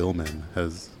like a Gilman,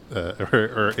 has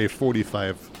or a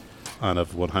 45 out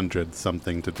of 100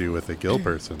 something to do with a Gil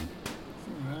person.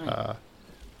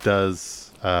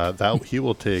 Does that he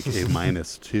will take a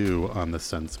 -2 on the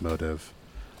sense motive.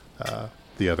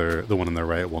 The one on the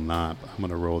right will not. I'm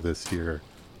going to roll this here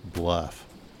bluff.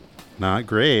 Not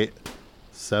great.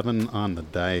 7 on the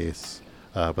dice.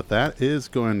 But that is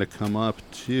going to come up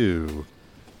to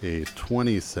a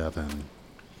 27.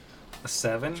 A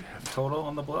 7 total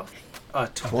on the bluff?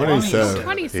 27.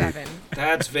 27.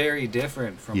 That's very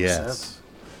different from a 7. Yes.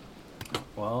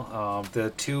 Well,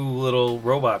 the two little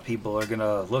robot people are going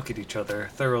to look at each other,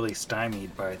 thoroughly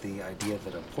stymied by the idea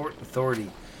that a Port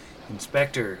Authority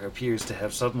inspector appears to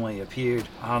have suddenly appeared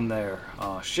on their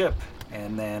ship.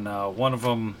 And then one of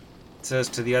them says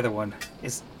to the other one,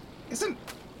 Isn't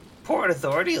Port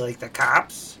Authority like the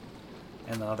cops?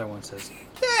 And the other one says,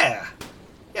 Yeah,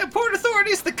 Port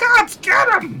Authority's the cops,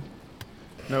 get 'em!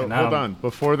 No, And, hold on.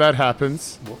 Before that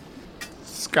happens,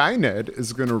 Skynet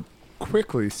is going to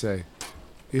quickly say,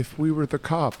 if we were the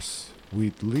cops,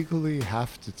 we'd legally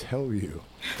have to tell you.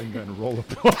 And then roll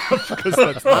a bluff, because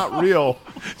that's not real,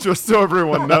 just so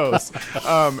everyone knows.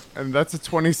 And that's a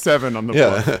 27 on the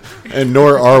bluff. Yeah, and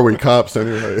nor are we cops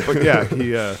anyway. But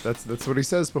yeah, that's what he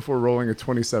says before rolling a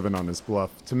 27 on his bluff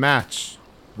to match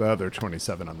the other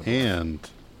 27 on the bluff. And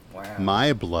Wow.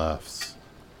 my bluffs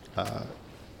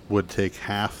would take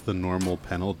half the normal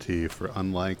penalty for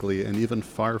unlikely and even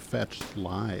far-fetched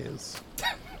lies.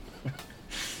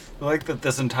 I like that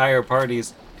this entire party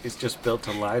is just built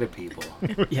to lie to people.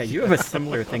 Yeah, you have a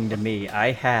similar thing to me.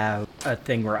 I have a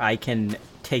thing where I can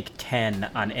take 10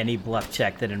 on any bluff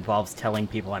check that involves telling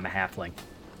people I'm a halfling.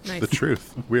 Nice. The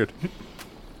truth. Weird.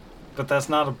 But that's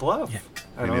not a bluff.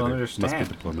 I Me don't neither. understand. Must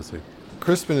be diplomacy.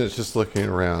 Crispin is just looking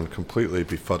around, completely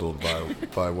befuddled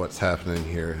by what's happening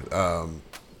here.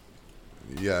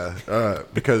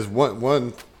 Because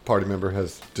one party member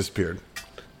has disappeared,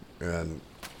 and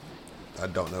I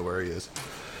don't know where he is.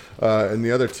 And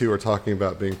the other two are talking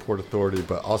about being Port Authority,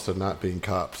 but also not being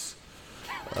cops.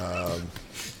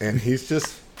 And he's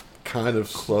just kind of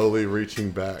slowly reaching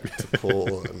back to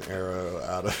pull an arrow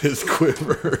out of his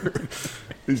quiver.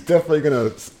 He's definitely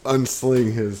going to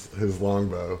unsling his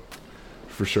longbow,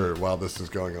 for sure, while this is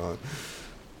going on.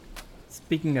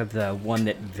 Speaking of the one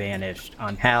that vanished,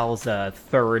 on Hal's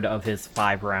third of his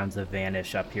 5 rounds of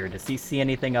vanish up here, does he see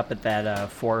anything up at that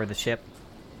fore of the ship?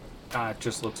 It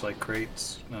just looks like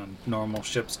crates, normal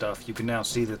ship stuff. You can now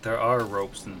see that there are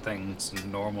ropes and things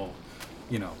and normal,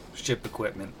 ship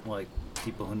equipment like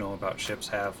people who know about ships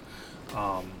have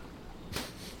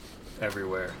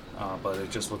everywhere. But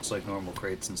it just looks like normal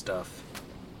crates and stuff.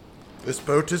 This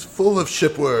boat is full of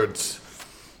shipwords.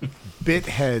 Bit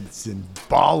heads and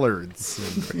bollards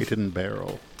and Crate and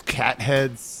barrel. cat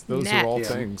heads. Those Net. are all Yeah.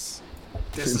 things.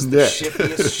 This is the Net.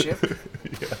 shippiest ship.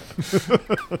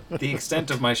 The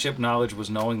extent of my ship knowledge was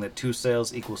knowing that 2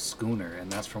 sails equals schooner,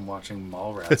 and that's from watching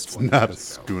Mallrats. It's 20 not a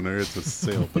years ago. schooner, it's a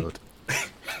sailboat.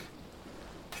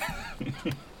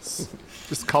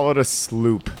 Just call it a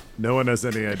sloop. No one has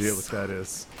any idea what that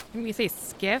is. When we say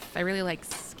skiff, I really like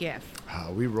skiff.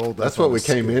 We rolled that. That's what we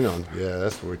came in on. Yeah,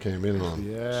 that's what we came in on.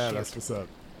 Yeah, that's what's up.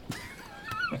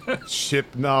 Ship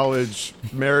knowledge,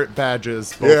 merit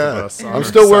badges, both of Yeah, us. I'm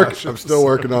still Sasha.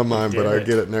 working on mine, but I it.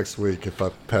 get it next week if I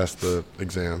pass the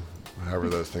exam. However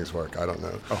those things work, I don't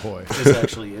know. Ahoy. This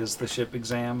actually is the ship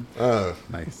exam. Oh,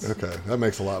 Nice. okay, that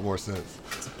makes a lot more sense.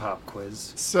 It's a pop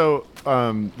quiz. So,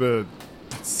 the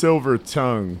Silver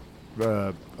Tongue,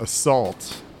 the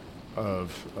assault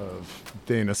of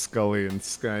Dana Scully and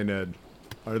Skynet,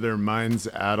 are their minds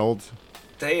addled?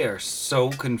 They are so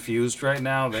confused right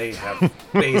now. They have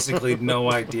basically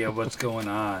no idea what's going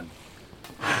on.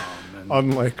 And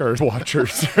Unlike our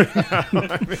watchers.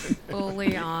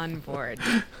 Fully on board.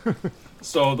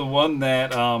 so the one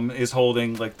that is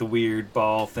holding like the weird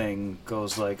ball thing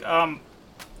goes like,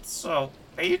 so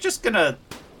are you just gonna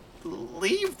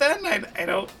leave then? I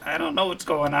don't know what's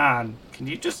going on. Can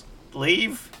you just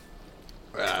leave?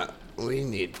 We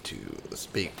need to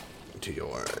speak to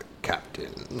your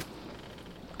captain.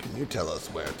 Can you tell us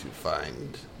where to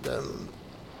find them?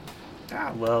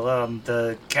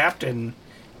 The captain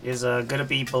is gonna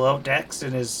be below decks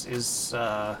in his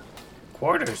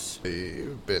quarters.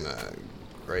 You've been a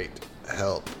great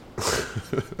help.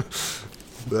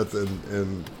 That's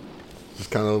and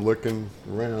just kind of looking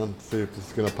around, see if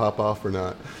it's gonna pop off or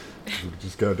not. We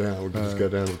just go down. We just go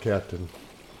down to the captain.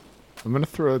 I'm going to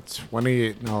throw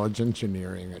 28 knowledge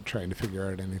engineering at trying to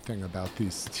figure out anything about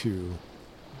these two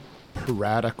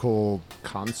piratical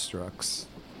constructs.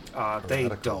 They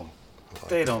Radical.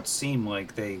 they don't seem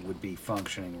like they would be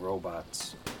functioning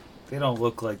robots. They don't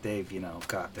look like they've,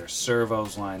 got their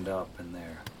servos lined up and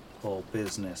their whole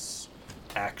business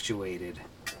actuated.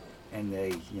 And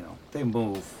they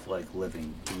move like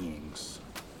living beings.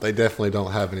 They definitely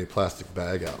don't have any plastic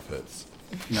bag outfits.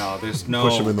 No, there's no...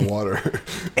 Push them in the water.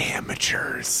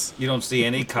 Amateurs. You don't see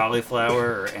any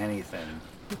cauliflower or anything.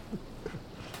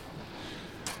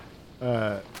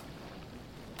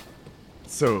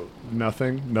 So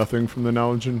nothing from the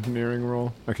knowledge engineering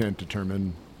roll? I can't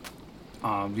determine.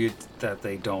 That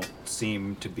they don't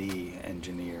seem to be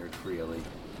engineered, really.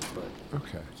 But,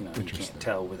 Okay, you interesting. can't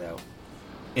tell without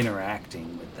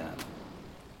interacting with them.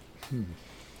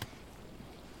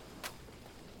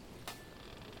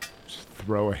 Just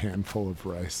throw a handful of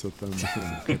rice at them.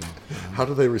 How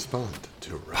do they respond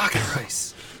to rice? Pocket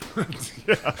rice!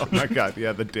 Oh my god,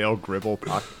 yeah, the Dale Gribble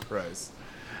pocket rice.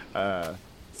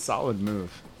 Solid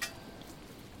move.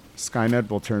 Skynet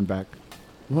will turn back.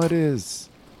 What is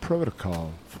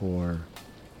protocol for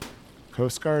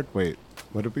Coast Guard? Wait,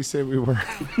 what did we say we were?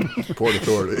 Port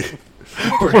Authority.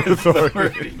 Port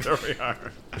Authority. There we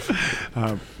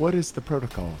are. What is the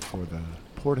protocol for the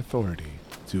Port Authority?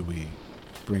 Do we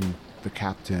bring the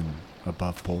captain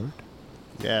above board?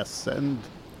 Yes, and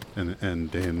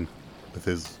Dane, with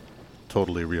his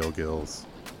totally real gills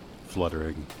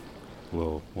fluttering,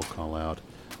 will call out,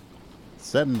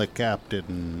 "Send the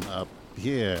captain up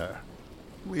here.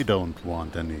 We don't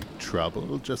want any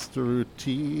trouble, just a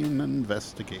routine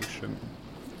investigation."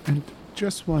 And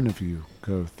just one of you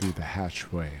go through the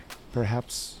hatchway.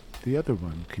 Perhaps the other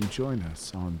one can join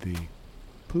us on the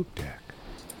poop deck.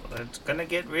 Well, it's gonna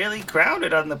get really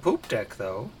crowded on the poop deck,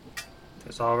 though.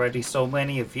 There's already so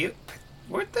many of you.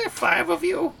 Weren't there 5 of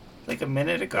you? Like a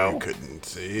minute ago? You couldn't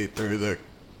see through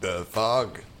the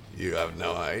fog. You have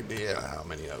no idea how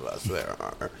many of us there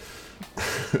are.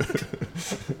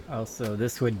 Also,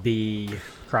 this would be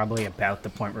probably about the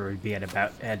point where we'd be at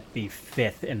the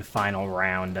 5th and final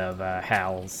round of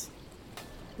Hal's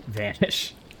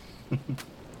Vanish.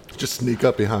 Just sneak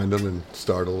up behind them and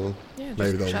startle them. Yeah, just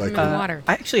Maybe they'll shove like them in the it. water.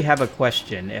 I actually have a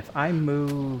question. If I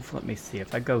move, let me see,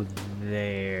 if I go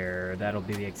there, that'll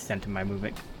be the extent of my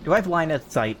movement. Do I have line of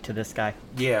sight to this guy?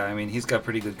 Yeah, I mean, he's got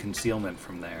pretty good concealment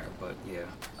from there, but yeah.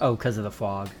 Oh, because of the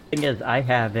fog. Thing is, I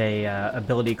have a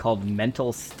ability called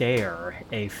Mental Stare,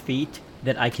 a feat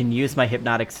that I can use my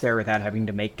hypnotic stare without having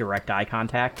to make direct eye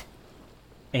contact.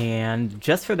 And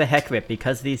just for the heck of it,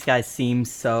 because these guys seem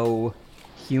so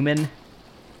human,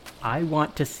 I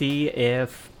want to see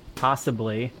if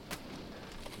possibly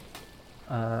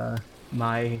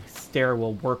my stare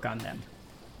will work on them.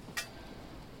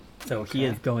 So he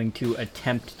is going to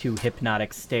attempt to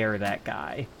hypnotic stare that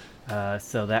guy.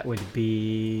 So that would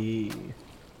be...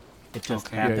 It just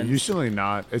Okay. Yeah, happens. usually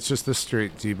not. It's just a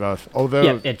straight debuff. Although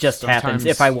Yeah, it just happens. sometimes-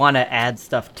 If I want to add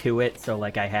stuff to it, so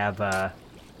like I have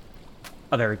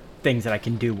other things that I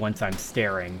can do once I'm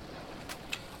staring.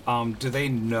 Do they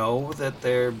know that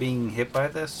they're being hit by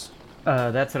this?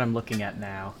 That's what I'm looking at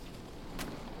now.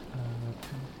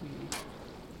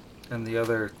 And the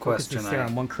other Focus question to stare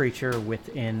on one creature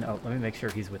within... Oh, let me make sure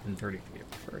he's within 30 feet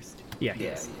of me first. Yeah, he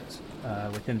Yeah, is. he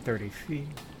is. Within 30 feet.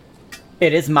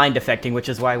 It is mind affecting, which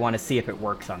is why I want to see if it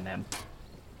works on them.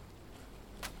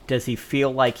 Does he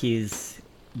feel like he's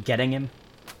getting him?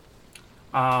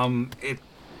 It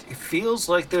feels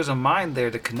like there's a mind there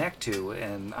to connect to,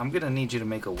 and I'm gonna need you to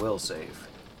make a will save.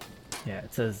 Yeah,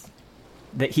 it says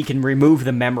that he can remove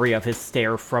the memory of his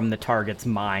stare from the target's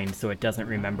mind so it doesn't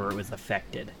remember it was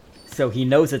affected. So he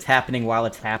knows it's happening while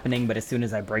it's happening, but as soon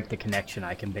as I break the connection,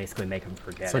 I can basically make him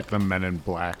forget It's it. like the Men in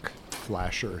Black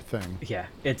flasher thing. Yeah,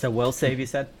 it's a will save, you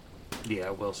said? Yeah,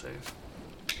 will save.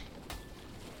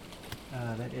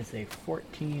 That is a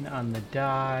 14 on the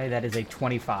die. That is a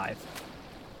 25.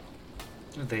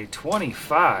 They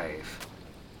 25.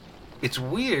 It's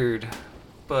weird,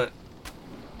 but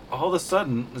all of a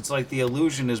sudden, it's like the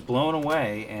illusion is blown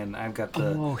away, and I've got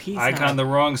the Oh, he's icon not- the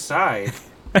wrong side,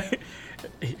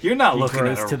 You're not He looking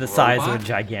grows at a to the robot. size of a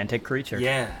gigantic creature.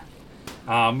 Yeah.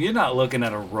 You're not looking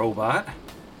at a robot.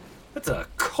 That's a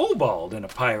kobold in a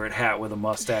pirate hat with a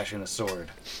mustache and a sword.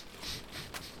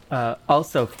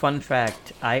 Also, fun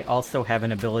fact, I also have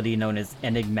an ability known as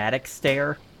Enigmatic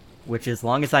Stare, which as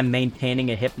long as I'm maintaining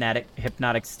a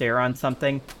hypnotic stare on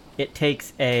something, it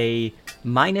takes a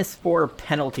 -4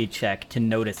 penalty check to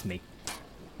notice me.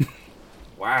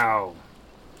 Wow.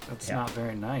 That's Yeah. not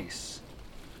very nice.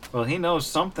 Well, he knows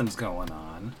something's going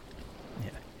on.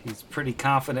 Yeah. He's pretty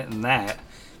confident in that.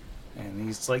 And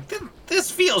he's like,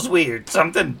 this feels weird.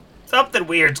 Something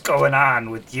weird's going on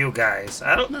with you guys.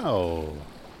 No.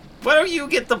 Why don't you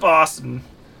get the boss and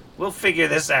we'll figure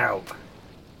this out.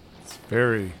 It's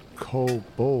very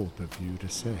bold of you to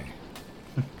say.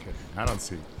 Kidding. I don't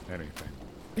see anything.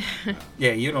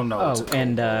 Yeah, you don't know. Oh,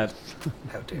 and how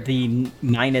dare the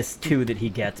 -2 that he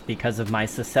gets because of my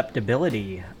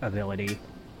susceptibility ability,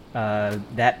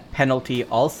 that penalty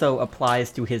also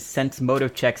applies to his sense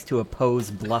motive checks to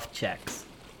oppose bluff checks.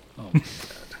 Oh my god.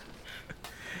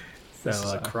 So This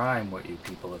is a crime what you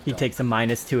people have he done. takes a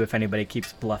 -2 if anybody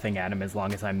keeps bluffing at him as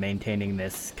long as I'm maintaining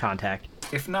this contact.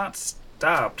 If not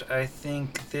stopped, I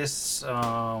think this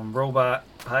robot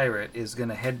pirate is going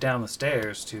to head down the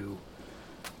stairs to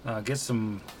get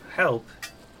some help.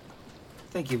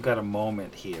 I think you've got a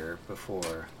moment here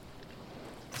before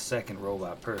the second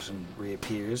robot person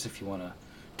reappears if you want to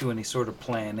do any sort of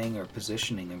planning or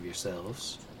positioning of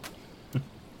yourselves.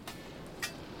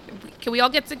 Can we all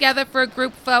get together for a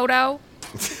group photo?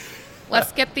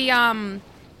 Let's get the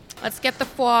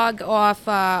fog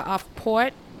off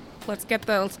port. Let's get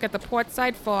the port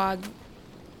side fog.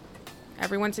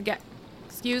 Everyone to get.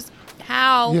 Excuse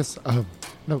Hal. Yes,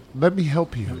 no, let me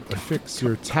help you affix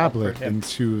your tablet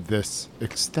into this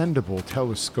extendable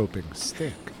telescoping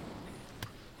stick.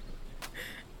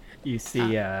 You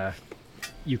see,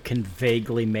 you can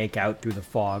vaguely make out through the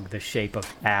fog the shape of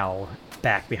Al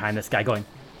back behind this guy going,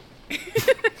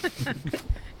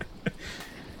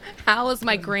 Hal is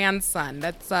my grandson.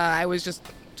 That's I was just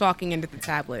talking into the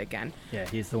tablet again. yeah,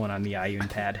 he's the one on the Ioun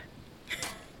pad.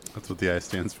 That's what the I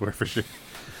stands for sure.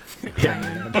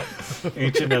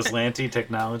 Ancient Aslanti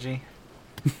technology.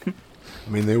 I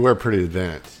mean, they were pretty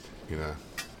advanced. You know,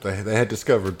 they had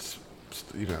discovered,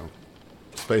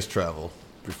 space travel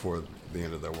before the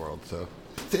end of their world. So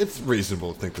it's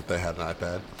reasonable to think that they had an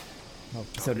iPad.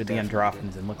 So did the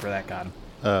Androphans, and look where that got him.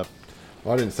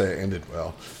 Well, I didn't say it ended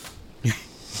well.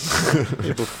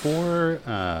 Hey, before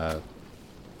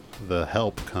the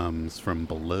help comes from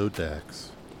below decks,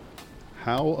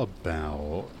 how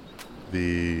about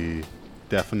the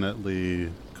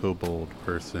definitely kobold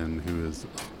person who is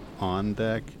on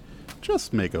deck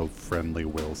just make a friendly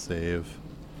will save?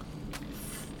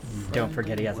 Don't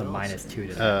forget he has a -2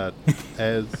 to that.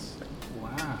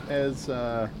 Wow. As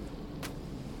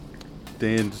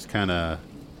Dane just kind of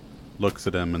looks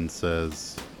at him and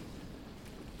says,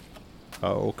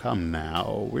 "Oh, come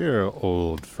now, we're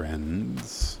old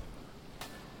friends."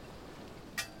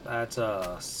 That's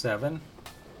 7.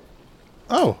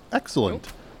 Oh, excellent.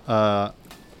 That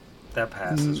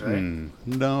passes, right?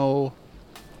 No.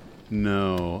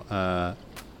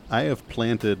 I have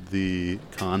planted the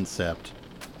concept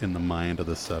in the mind of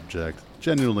the subject,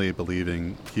 genuinely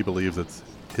believing he believes it's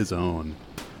his own,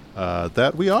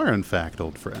 that we are in fact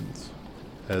old friends,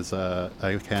 as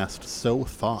I cast So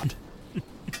Thought.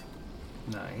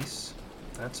 Nice.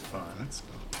 That's fun.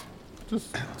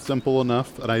 Just simple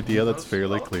enough, an idea that's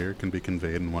fairly clear, can be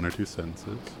conveyed in 1 or 2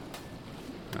 sentences.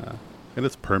 And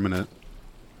it's permanent.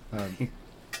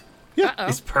 Yeah, Uh-oh.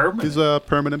 It's permanent. he's a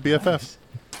permanent BFF.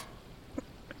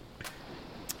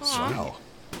 Wow.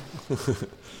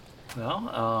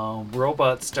 Well,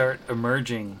 robots start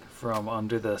emerging from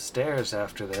under the stairs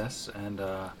after this, and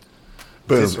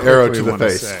Boom! Just Arrow quickly to the wanna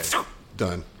face. say-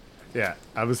 Done. Yeah,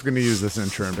 I was going to use this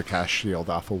interim to cast shield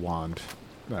off a wand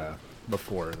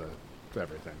before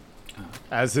everything.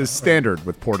 As is standard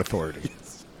with Port Authority.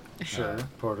 sure,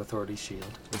 Port Authority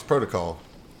shield. It's protocol.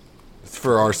 It's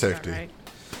for our safety All right.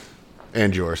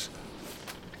 and yours.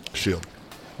 Shield.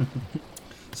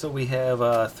 So we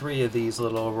have 3 of these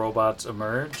little robots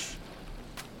emerge,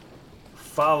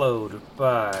 followed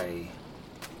by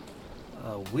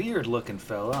a weird-looking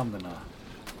fella. I'm gonna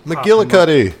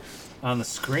McGillicuddy. on the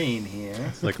screen here.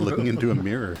 It's like looking into a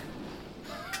mirror.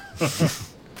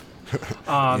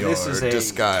 Your This is a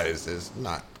disguise is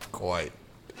not quite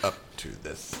up to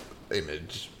this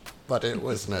image, but it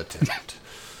was an attempt.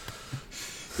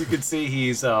 You can see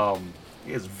he's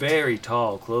very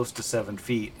tall, close to 7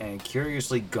 feet, and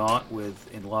curiously gaunt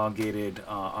with elongated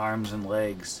arms and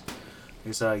legs.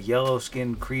 is a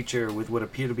yellow-skinned creature with what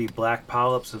appear to be black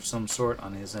polyps of some sort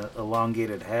on his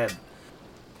elongated head.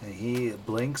 And he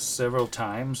blinks several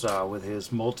times with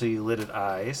his multi-lidded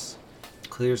eyes,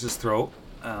 clears his throat,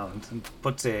 and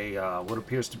puts a what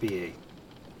appears to be a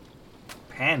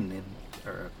pen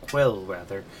or a quill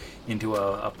rather, into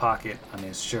a pocket on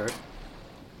his shirt,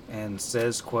 and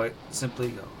says quite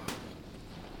simply,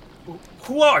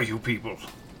 "Who are you people?"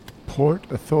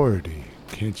 Port Authority.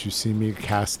 Can't you see me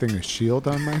casting a shield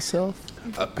on myself?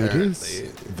 It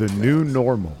is the new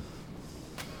normal.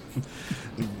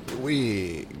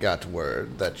 We got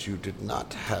word that you did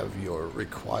not have your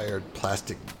required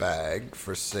plastic bag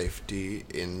for safety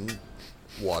in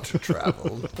water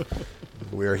travel.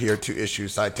 We are here to issue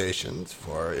citations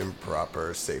for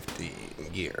improper safety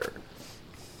gear.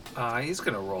 He's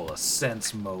gonna roll a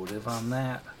sense motive on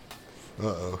that.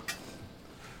 Uh-oh.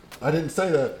 I didn't say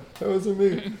that. That wasn't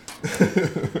me.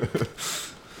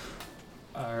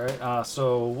 Alright,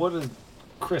 so what did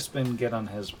Crispin get on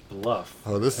his bluff?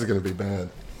 Oh, this is going to be bad.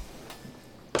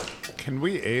 Can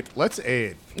we aid? Let's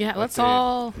aid. Yeah, let's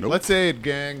all. Let's aid,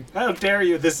 gang. How dare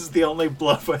you? This is the only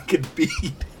bluff I can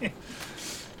beat.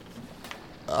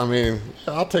 I mean,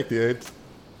 I'll take the aids.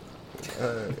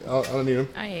 I don't need them.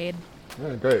 I aid. All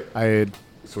right, great. I aid.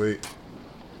 Sweet.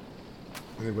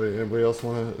 Anybody else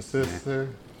want to assist there?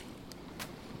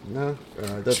 No? All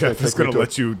right, that's Jeff is take me going to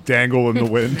let you dangle in the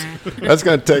wind. That's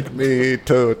going to take me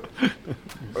to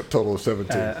a total of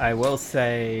 17. I will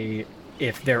say,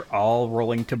 if they're all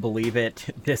rolling to believe it,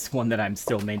 this one that I'm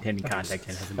still maintaining contact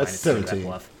in has a That's minus 2 to that 17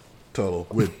 bluff. total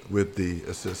with the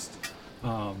assist.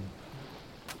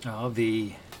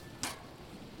 The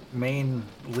main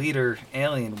leader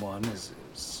alien one is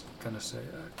gonna say,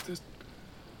 this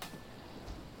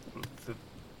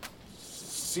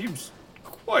seems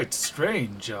quite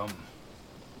strange,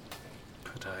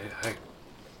 but I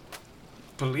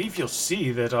believe you'll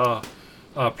see that our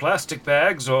plastic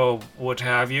bags or what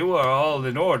have you are all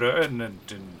in order, and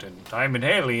I'm an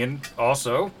alien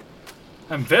also.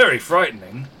 I'm very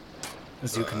frightening,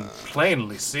 as you can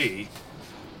plainly see.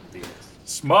 The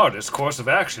smartest course of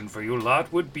action for you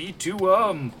lot would be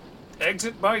to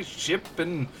exit my ship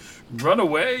and run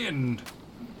away and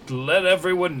let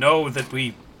everyone know that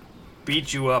we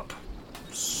beat you up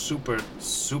super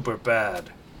bad.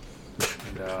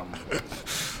 And I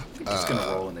think he's gonna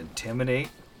roll an intimidate.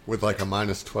 With like a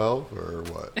minus 12 or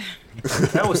what?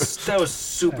 That was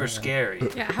super scary.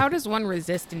 Yeah, how does one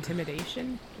resist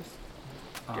intimidation?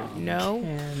 Just no.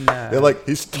 And, Yeah, like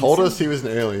he's told us he was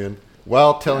an alien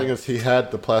while telling us he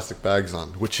had the plastic bags on,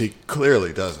 which he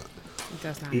clearly doesn't. It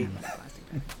does not have a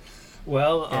plastic bag.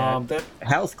 Well, that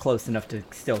Hal's close enough to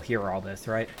still hear all this,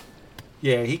 right?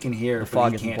 yeah, he can hear. The but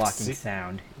fog he isn't can't blocking see.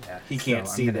 sound. Yeah, He can't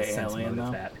so see I'm gonna the sense alien,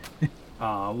 motive though.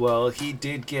 that. Well, he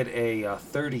did get a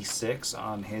 36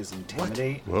 on his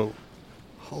intimidate. Whoa.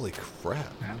 Holy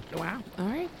crap. Wow. All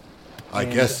right. I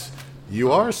And, guess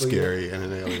you are scary and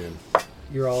an alien.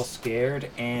 You're all scared,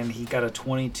 and he got a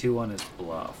 22 on his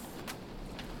bluff.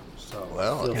 So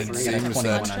Well, feel it free. seems Bunch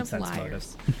that of Nonsense liars.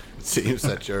 motives. it seems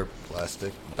that your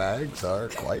plastic bags are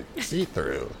quite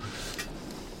see-through.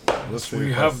 Let's see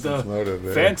We if have that's the motive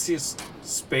there. fanciest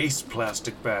space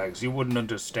plastic bags you wouldn't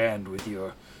understand with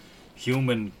your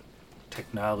human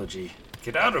technology.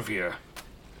 Get out of here.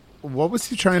 What was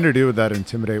he trying to do with that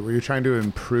intimidate? Were you trying to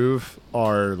improve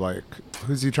our, like,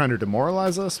 who's he trying to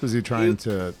demoralize us? Was he trying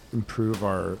to improve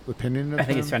our opinion of I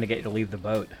think him? he's trying to get you to leave the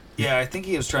boat. Yeah, I think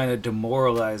he was trying to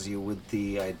demoralize you with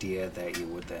the idea that you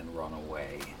would then run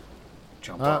away,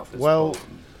 jump off his well- boat.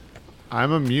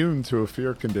 I'm immune to a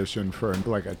fear condition for,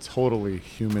 like, a totally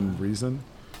human reason.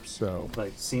 So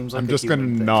Like, seems like I'm a just going to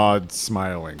human thing. nod,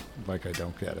 smiling, like I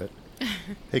don't get it.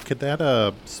 Hey, could that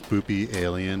spoopy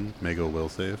alien make a will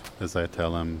save? As I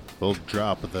tell him, we'll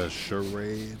drop the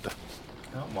charade.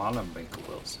 I don't want to make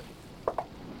a will save.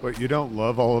 But you don't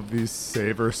love all of these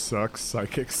save or suck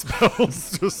psychic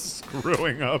spells just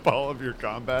screwing up all of your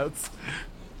combats?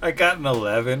 I got an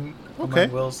 11 on my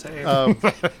Okay. will save.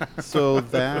 So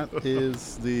that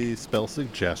is the spell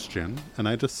suggestion, and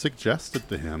I just suggested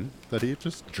to him that he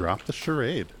just drop the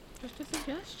charade. Just a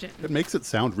suggestion. It makes it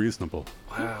sound reasonable.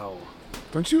 Wow.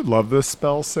 Don't you love this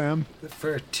spell, Sam?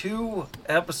 For 2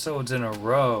 episodes in a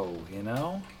row, you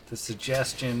know? The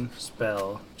suggestion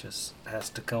spell just has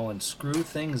to go and screw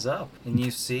things up. And you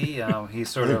see, he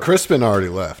sort And of Crispin already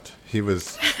left. He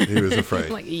was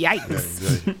afraid. Like,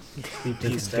 yikes. he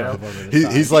pieced out.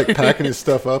 He's like packing his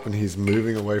stuff up and he's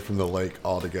moving away from the lake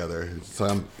altogether.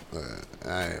 So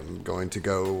I am going to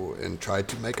go and try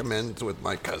to make amends with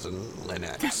my cousin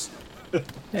Linux.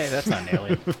 Hey, that's not an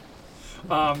alien.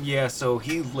 Yeah, so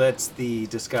he lets the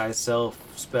disguise self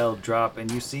spell drop, and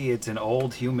you see it's an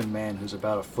old human man who's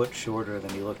about a foot shorter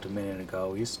than he looked a minute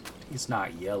ago. He's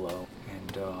not yellow,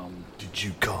 and Did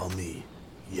you call me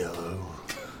yellow?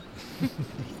 he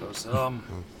goes, I'm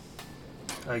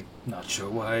not sure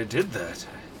why I did that.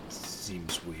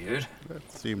 Seems weird.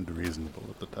 That seemed reasonable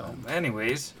at the time.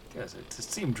 Anyways, yes, it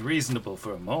seemed reasonable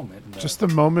for a moment. and, Just a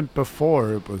moment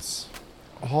before, it was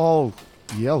all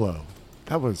yellow.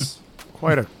 That was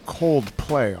quite a cold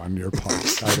play on your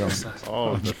part. I don't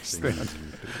Oh, understand.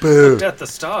 Boo. At the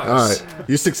stars. All right,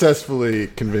 you successfully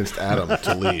convinced Adam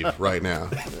to leave right now.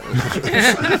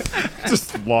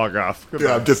 Just log off. Goodbye.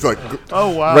 Yeah, I'm just like, Oh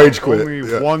wow! Rage quit, Only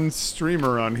yeah. one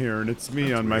streamer on here, and it's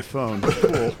me on my phone.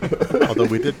 Cool. Although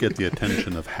we did get the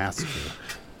attention of Haskell.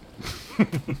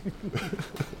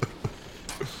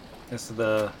 And so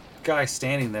the guy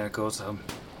standing there goes, that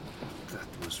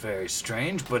was very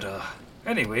strange, but,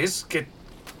 anyways, get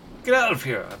out of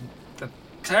here. I'm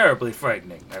terribly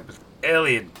frightening. I was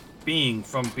alien being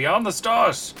from beyond the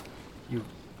stars. You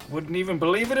wouldn't even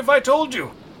believe it if I told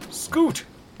you. Scoot.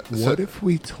 What if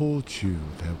we told you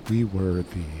that we were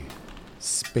the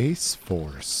Space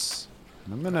Force?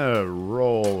 I'm gonna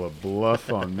roll a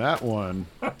bluff on that one,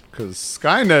 because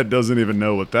Skynet doesn't even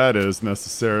know what that is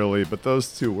necessarily, but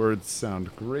those two words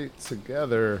sound great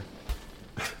together.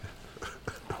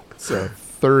 It's a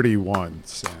 31,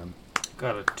 Sam.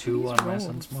 Got a 2 on my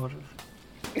sense motive.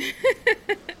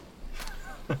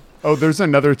 Oh, there's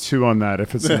another 2 on that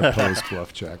if it's an opposed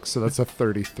bluff check, so that's a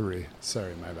 33.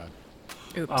 Sorry, my bad.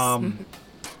 Oops.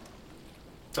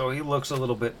 So he looks a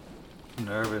little bit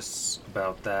nervous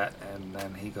about that, and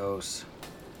then he goes,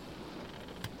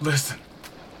 Listen,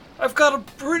 I've got a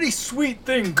pretty sweet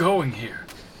thing going here.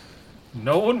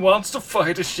 No one wants to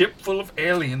fight a ship full of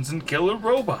aliens and killer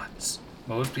robots.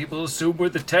 Most people assume we're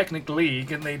the Technic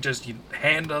League and they just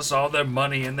hand us all their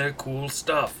money and their cool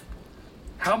stuff.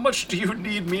 How much do you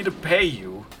need me to pay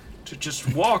you to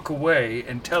just walk away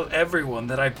and tell everyone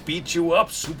that I beat you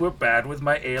up super bad with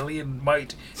my alien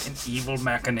might and evil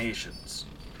machinations?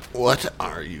 what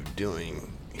are you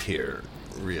doing here,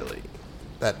 really?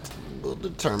 That will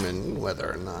determine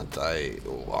whether or not I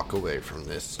walk away from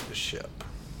this ship.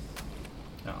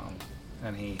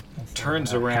 And he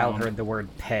turns Hal around. heard the word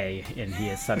pay, and he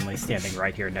is suddenly standing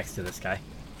right here next to this guy,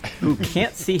 who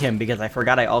can't see him because I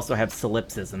forgot I also have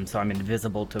solipsism, so I'm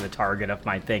invisible to the target of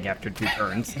my thing after 2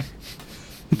 turns.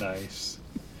 Nice.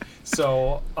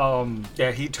 So,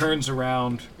 yeah, he turns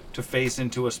around to face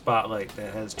into a spotlight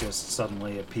that has just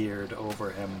suddenly appeared over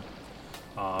him.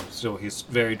 So he's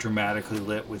very dramatically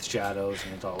lit with shadows,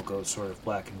 and it all goes sort of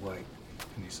black and white.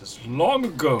 And he says, Long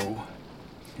ago,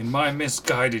 in my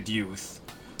misguided youth,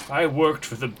 I worked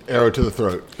for the Arrow to the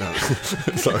throat. No.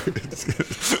 Sorry.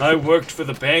 I worked for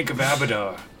the Bank of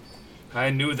Abadar. I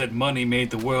knew that money made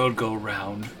the world go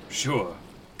round, sure,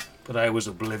 but I was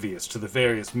oblivious to the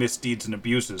various misdeeds and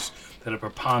abuses that a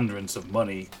preponderance of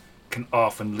money can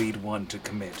often lead one to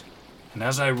commit. And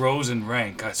as I rose in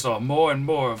rank, I saw more and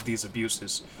more of these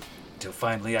abuses, until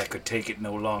finally I could take it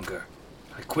no longer.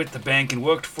 I quit the bank and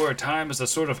worked for a time as a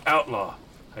sort of outlaw.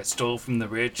 I stole from the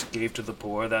rich, gave to the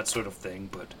poor, that sort of thing,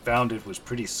 but found it was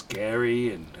pretty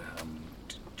scary and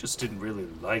just didn't really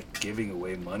like giving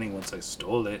away money once I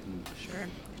stole it, and Sure.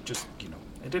 just,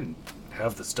 I didn't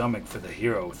have the stomach for the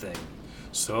hero thing.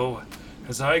 So,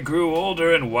 as I grew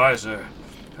older and wiser,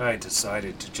 I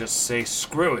decided to just say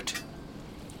screw it.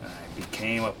 I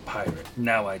became a pirate.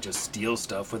 Now I just steal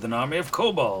stuff with an army of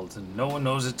kobolds, and no one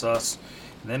knows it's us.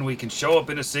 And then we can show up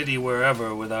in a city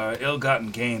wherever with our ill-gotten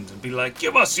gains and be like,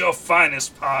 give us your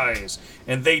finest pies.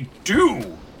 And they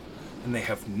do. And they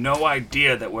have no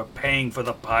idea that we're paying for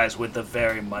the pies with the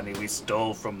very money we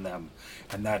stole from them.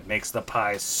 And that makes the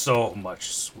pies so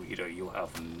much sweeter, you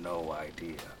have no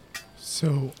idea.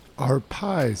 So, are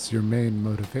pies your main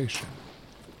motivation?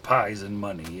 Pies and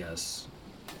money, yes.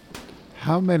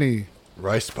 How many?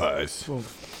 Rice pies. Well,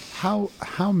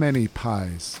 how many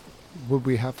pies would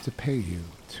we have to pay you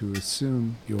to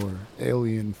assume your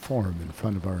alien form in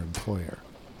front of our employer?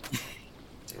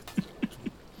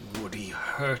 Would he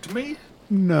hurt me?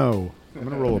 No. I'm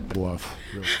gonna roll a bluff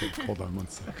real quick. Hold on one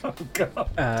sec. Oh,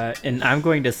 God. And I'm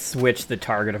going to switch the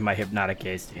target of my hypnotic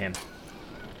gaze to him.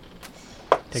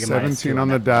 Take a minus 17 two on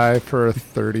the that. die for a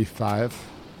 35.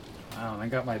 Wow, and I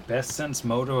got my best sense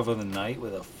motive of the night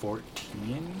with a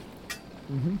 14.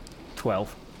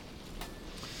 12.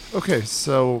 Okay,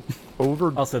 so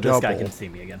over Also, this double. guy can see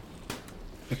me again.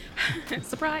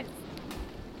 Surprise.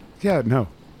 Yeah, no.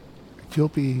 You'll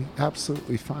be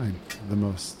absolutely fine. The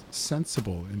most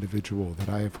sensible individual that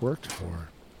I have worked for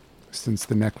since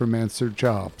the necromancer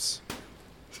jobs.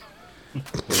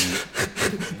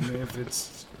 If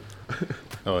it's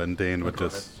Oh, and Dane would go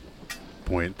just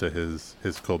point to his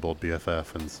kobold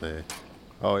BFF and say,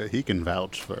 "Oh, he can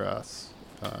vouch for us.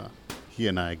 He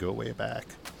and I go way back."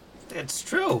 It's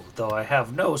true, though I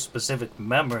have no specific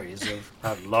memories of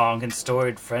our long and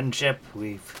storied friendship.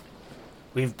 We've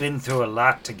been through a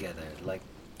lot together, like,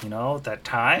 that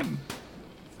time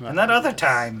and that other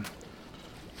time.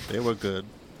 They were good.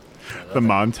 The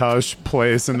montage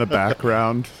plays in the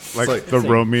background, like the like-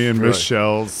 Romy and Right.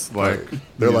 Michelle's like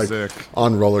They're music. like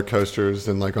on roller coasters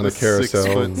and like on a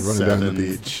carousel and running down the 6'7",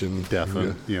 beach and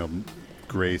definitely,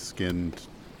 gray-skinned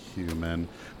human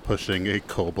pushing a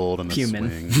kobold on a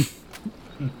Human. swing.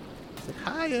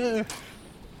 Higher.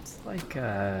 It's like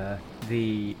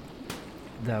the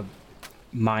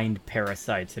mind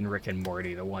parasites in Rick and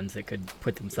Morty, the ones that could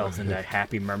put themselves into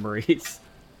happy memories.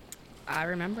 I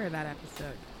remember that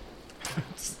episode.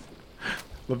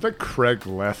 Love that Craig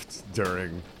left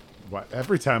during.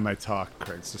 Every time I talk,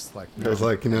 Craig's just like, It was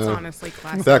like, It's honestly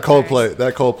classic. that Craig.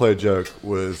 Coldplay joke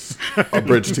was a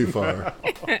bridge too far.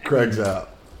 Craig's out.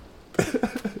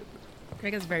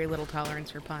 Craig has very little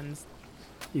tolerance for puns.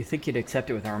 You think you'd accept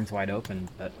it with arms wide open,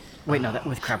 but wait, no, that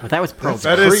was crap. That was Pearl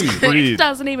that Jam. is It Creed.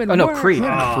 doesn't even Oh no, work. Creed.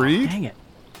 Creed? Dang it.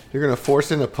 You're gonna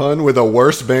force in a pun with a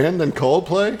worse band than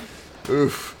Coldplay?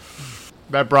 Oof.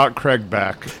 That brought Craig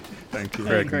back. Thank you.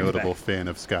 Craig, Craig's notable back. fan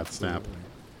of Scott Stapp.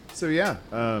 So yeah,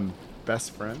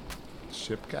 best friend,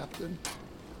 ship captain.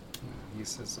 He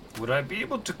says, "Would I be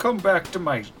able to come back to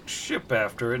my ship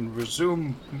after and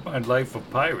resume my life of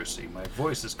piracy? My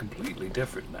voice is completely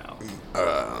different now."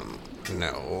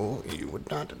 No, you would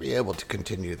not be able to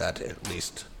continue that, at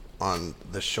least on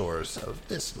the shores of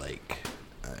this lake.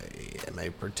 I am a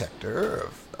protector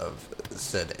of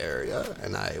said area,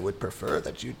 and I would prefer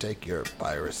that you take your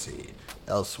piracy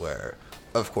elsewhere.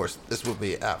 Of course, this will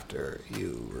be after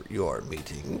your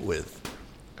meeting with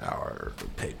our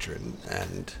patron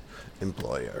and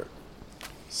employer.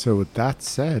 So with that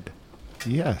said,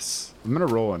 yes, I'm gonna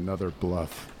roll another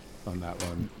bluff on that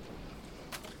one.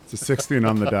 It's a 16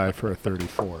 on the die for a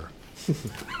 34.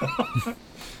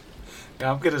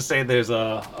 I'm gonna say there's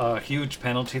a huge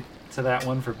penalty to that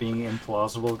one for being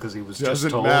implausible because he was just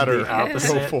Doesn't told matter. the Go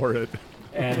opposite, for it.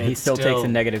 and He it's still takes a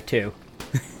 -2.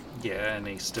 Yeah, and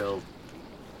he still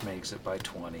makes it by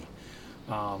 20.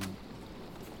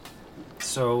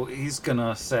 So he's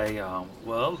gonna say,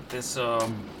 well, this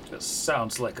just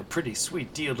sounds like a pretty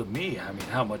sweet deal to me. I mean,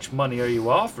 how much money are you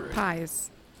offering? Pies.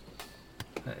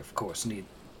 I, of course, need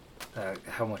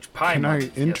how much pie Can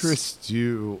money? I interest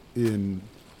you in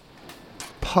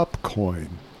Pupcoin?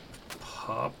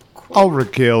 Popcorn. I'll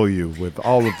regale you with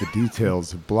all of the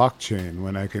details of blockchain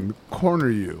when I can corner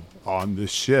you on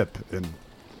this ship. And,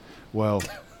 well,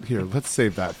 here, let's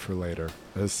save that for later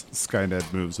as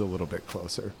Skynet moves a little bit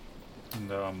closer.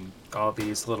 And all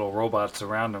these little robots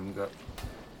around him go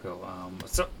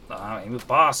what's up? I'm the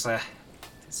boss.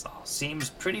 This all seems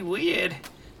pretty weird.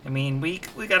 I mean, we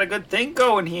got a good thing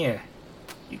going here.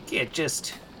 You can't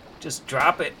just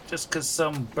drop it just 'cause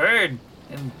some bird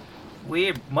and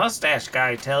weird mustache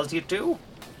guy tells you to.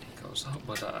 He goes, oh,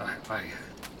 but I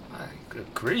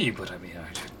agree, but I mean,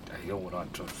 I don't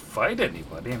want to fight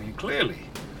anybody. I mean, clearly,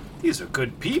 these are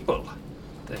good people.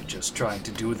 They're just trying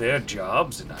to do their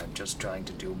jobs, and I'm just trying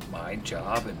to do my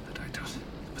job,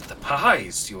 but the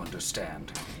pies, you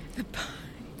understand. The pies.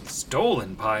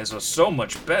 Stolen pies are so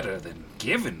much better than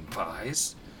given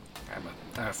pies. I'm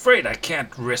afraid I can't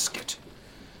risk it.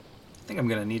 I think I'm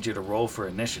gonna need you to roll for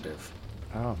initiative.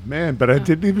 Oh, man, but I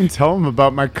didn't even tell him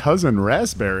about my cousin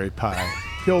Raspberry Pi.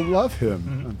 He'll love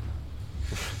him.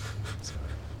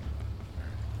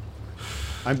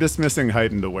 I'm dismissing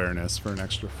heightened awareness for an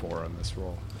extra 4 on this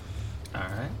roll. All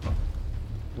right.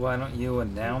 Why don't you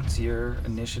announce your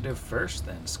initiative first,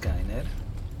 then, Skynet?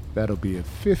 That'll be a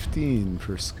 15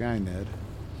 for Skynet.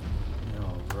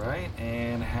 All right.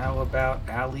 And how about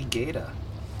Alligator?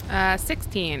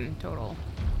 16 total.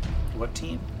 What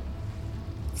team?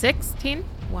 16?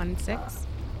 1 6.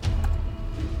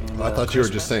 And, I thought you were Chris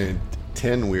just Mack? saying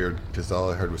 10 weird because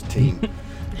all I heard was teen.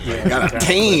 Yeah, Got a that's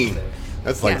teen. what they-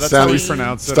 That's like Yeah, That's how we Sounds-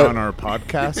 pronounce it start- on our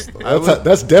podcast.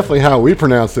 That's definitely how we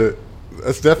pronounce it.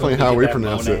 That's definitely Don't how give we that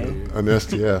pronounce it Monet. on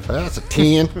STF. That's a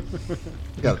 10.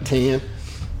 You got a 10.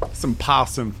 Some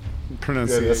possum Yeah,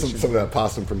 pronunciation. that's some of that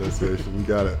possum pronunciation. You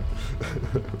got it.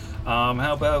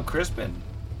 How about Crispin?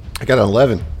 I got an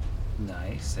 11.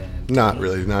 Nice. And Not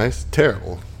really nice.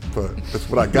 Terrible. But that's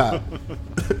what I got.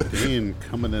 Dane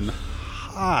coming in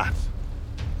hot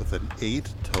with an 8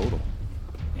 total.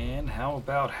 And how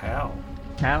about Hal?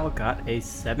 Hal got a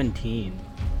 17.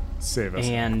 Save us.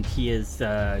 And he is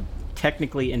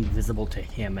technically invisible to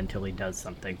him until he does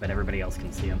something, but everybody else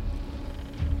can see him.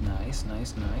 Nice.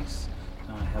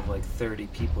 Now I have like 30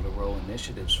 people to roll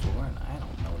initiatives for, and I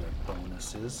don't know their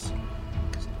bonuses.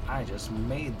 'Cause I just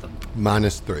made them.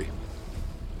 -3.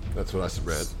 That's what I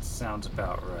read. Sounds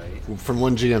about right. From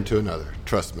one GM to another.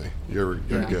 Trust me, you're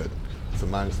Yeah. good. So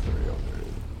 -3 on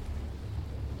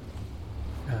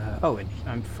there. And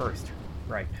I'm first.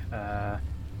 Right.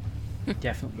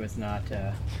 Definitely was not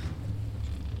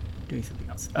doing something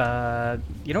else.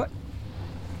 You know what?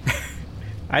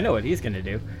 I know what he's going to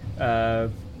do.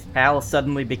 Hal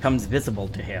suddenly becomes visible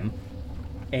to him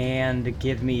and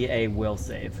give me a will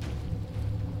save.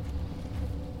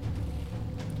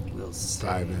 We'll see.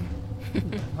 Dive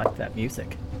in. Like that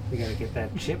music. We gotta get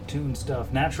that chiptune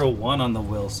stuff. Natural 1 on the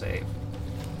will save.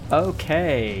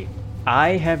 Okay.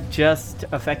 I have just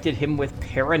affected him with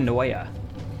paranoia.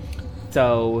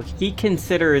 So he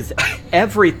considers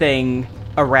everything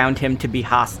around him to be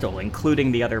hostile,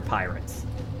 including the other pirates.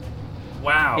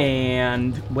 Wow.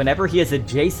 And whenever he is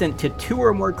adjacent to 2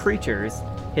 or more creatures,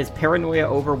 his paranoia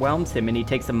overwhelms him and he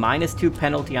takes a -2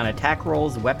 penalty on attack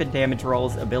rolls, weapon damage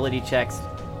rolls, ability checks,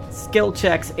 skill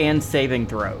checks, and saving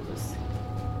throws.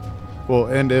 Well,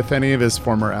 and if any of his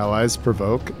former allies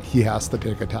provoke, he has to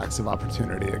take attacks of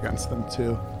opportunity against them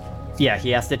too. Yeah, he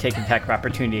has to take attack of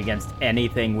opportunity against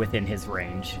anything within his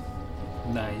range.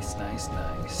 Nice.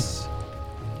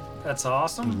 That's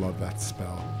awesome. Love that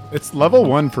spell. It's level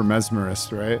 1 for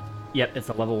Mesmerist, right? Yep, it's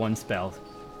a level 1 spell.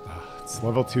 It's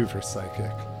level 2 for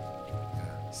Psychic.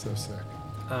 Yeah, so sick.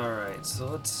 Alright, so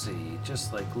let's see.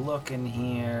 Just like looking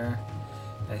here.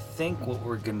 I think what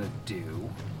we're gonna do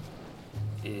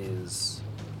is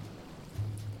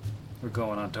we're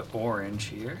going on to orange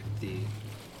here. The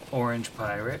orange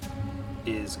pirate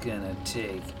is gonna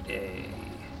take a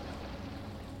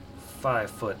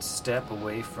 5-foot step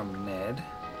away from Ned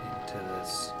into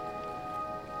this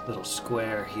little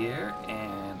square here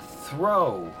and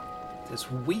throw this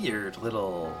weird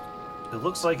little, it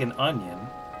looks like an onion.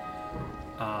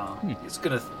 He's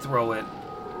gonna throw it.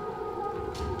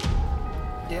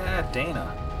 Yeah,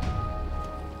 Dana.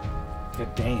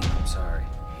 Dane, I'm sorry.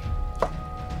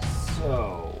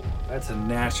 So that's a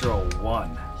natural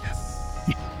 1. Yes.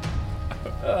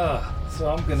 So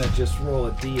I'm gonna just roll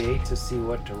a d8 to see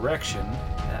what direction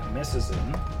that misses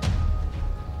in.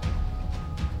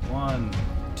 1,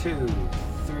 2,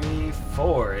 3,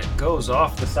 4. It goes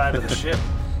off the side of the ship,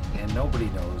 and nobody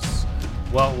knows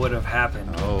what would have happened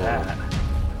with that.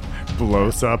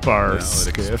 Blows up our Now it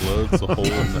skiff. explodes a hole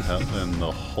in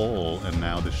the hull, and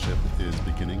now the ship is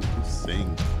beginning to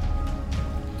sink.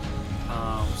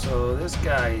 So this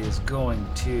guy is going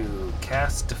to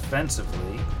cast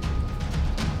defensively.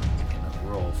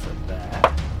 Gonna roll for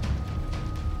that.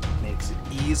 Makes it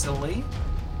easily.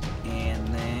 And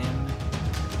then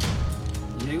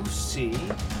you see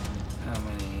how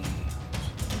many?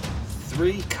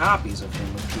 3 copies of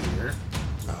him appear.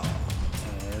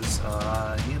 As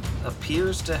he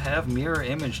appears to have mirror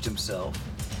imaged himself.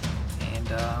 And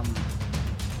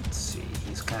let's see,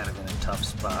 he's kind of in a tough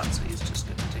spot, so he's just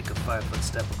gonna take a 5-foot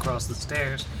step across the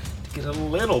stairs to get a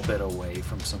little bit away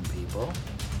from some people.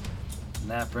 And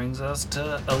that brings us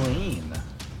to Aline.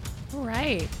 All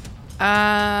right.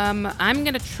 I'm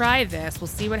gonna try this. We'll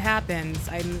see what happens.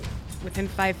 I'm within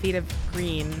 5 feet of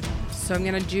green, so I'm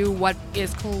gonna do what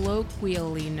is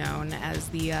colloquially known as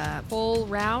the full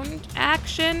round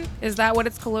action. Is that what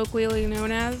it's colloquially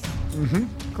known as? Mm-hmm.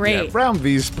 Great. Yeah, round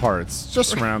these parts.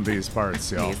 Just round these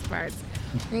parts, y'all. These parts.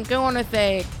 I'm going with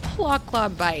a claw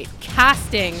bite,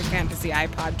 casting Fantasy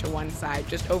iPod to one side,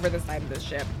 just over the side of the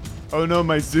ship. Oh no,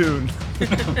 my Zune.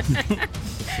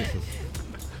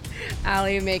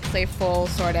 Allie makes a full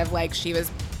sort of like she was.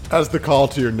 As the call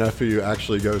to your nephew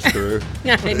actually goes through.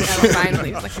 I know,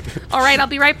 finally. He's like, all right, I'll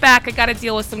be right back. I got to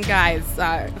deal with some guys.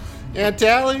 Aunt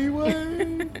Allie, what?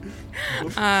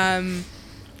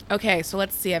 Okay, so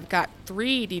let's see. I've got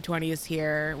 3 d20s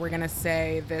here. We're going to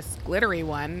say this glittery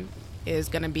one is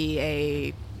going to be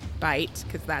a bite,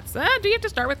 because that's... do you have to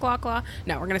start with claw?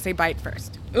 No, we're going to say bite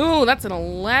first. Ooh, that's an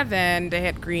 11 to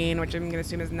hit green, which I'm going to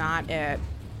assume is not it.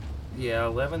 Yeah,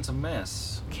 11's a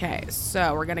miss. Okay,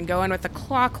 so we're going to go in with the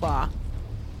claw.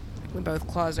 Both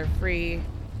claws are free.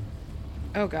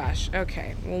 Oh, gosh.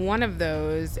 Okay. Well, one of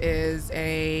those is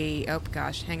a... Oh,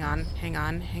 gosh. Hang on.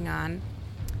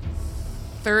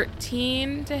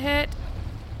 13 to hit.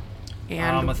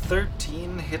 And A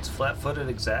 13 hits flat-footed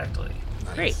exactly.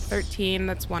 great. 13,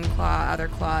 that's one claw. Other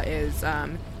claw is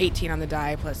 18 on the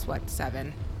die plus,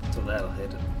 7? So that'll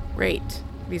hit it. Great.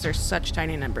 These are such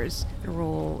tiny numbers.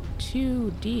 Roll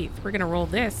 2d. We're gonna roll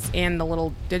this and the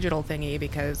little digital thingy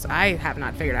because I have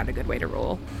not figured out a good way to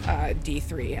roll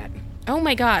d3 yet. Oh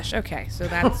my gosh. Okay, so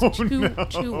that's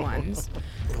two ones.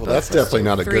 Well, that's definitely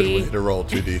not a good Three. way to roll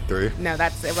 2d3. No, it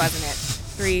wasn't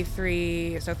it.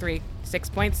 3, so 6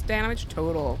 points damage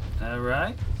total. All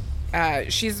right.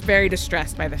 She's very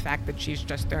distressed by the fact that she's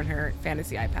just thrown her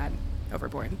fantasy iPad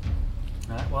overboard.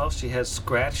 All right. Well, she has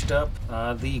scratched up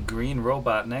the green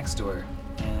robot next to her.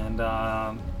 And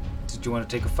did you want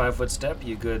to take a 5-foot step?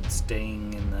 You good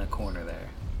staying in the corner there?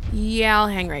 Yeah, I'll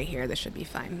hang right here. This should be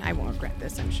fine. I won't regret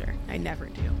this, I'm sure. I never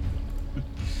do.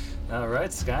 All right,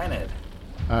 Skynet.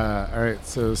 All right,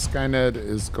 so Skynet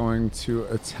is going to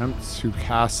attempt to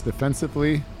cast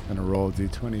defensively. Gonna roll a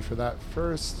d20 for that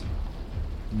first.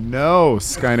 No,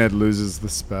 Skynet loses the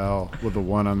spell with a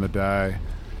 1 on the die.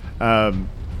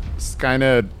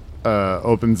 Skynet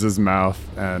opens his mouth,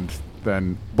 and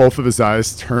then both of his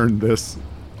eyes turn this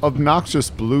obnoxious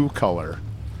blue color.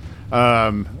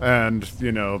 And,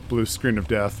 blue screen of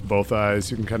death, both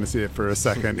eyes. You can kind of see it for a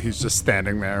second. He's just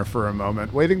standing there for a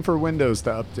moment, waiting for Windows to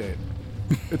update.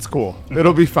 It's cool.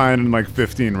 It'll be fine in like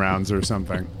 15 rounds or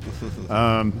something.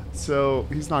 So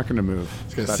he's not going to move.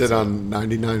 It's going to sit on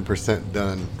 99%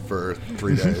 done for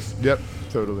 3 days. Yep,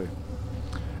 totally.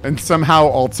 And somehow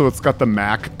also it's got the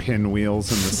Mac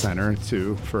pinwheels in the center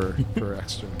too for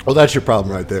extra. Well, that's your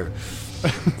problem right there.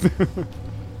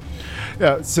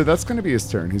 Yeah, so that's going to be his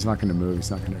turn. He's not going to move.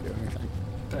 He's not going to do anything.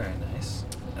 Very nice.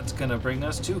 That's going to bring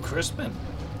us to Crispin.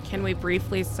 Can we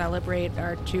briefly celebrate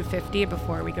our 250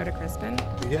 before we go to Crispin?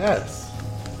 Yes.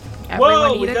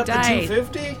 Everyone we eat a got die. the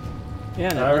 250? Yeah,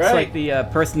 and it All looks right. like the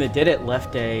person that did it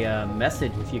left a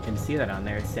message, if you can see that on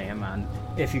there, Sam.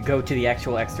 If you go to the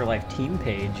actual Extra Life team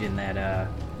page in that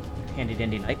Handy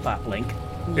Dandy Nightbot link.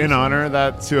 In honor of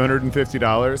that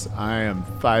 $250, I am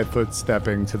 5 foot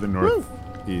stepping to the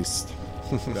northeast.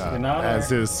 In honor.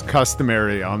 As is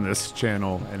customary on this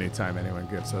channel anytime anyone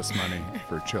gives us money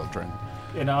for children.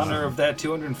 In honor of that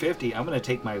 250, I'm going to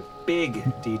take my big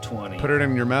D20. Put it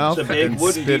in your mouth It's a big and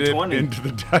wooden spit D20. it into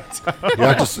the die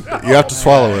You have to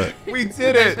swallow it. We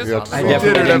did it! You have to I swallow definitely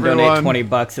did it, didn't donate everyone.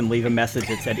 $20 and leave a message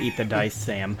that said, "Eat the dice,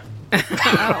 Sam."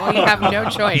 Oh, you have no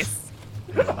choice.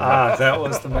 That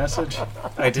was the message.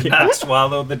 I did not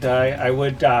swallow the die. I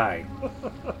would die.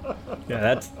 Yeah,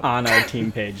 that's on our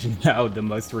team page now. The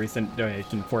most recent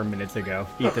donation 4 minutes ago.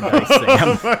 Eat the dice,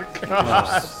 Sam.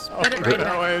 Put it right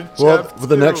back. Well,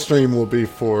 the next stream will be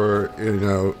for,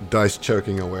 dice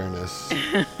choking awareness.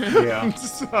 Yeah.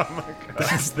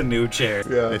 That's the new chair.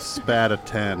 I spat a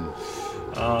 10.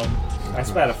 I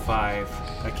spat a 5.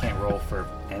 I can't roll for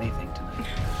anything tonight.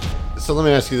 So let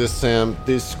me ask you this, Sam.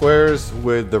 These squares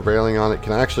with the railing on it,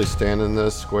 can I actually stand in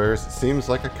those squares? It seems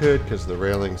like I could because the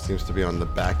railing seems to be on the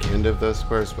back end of those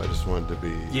squares, but I just wanted to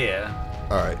be... Yeah.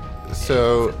 All right.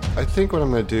 So I think what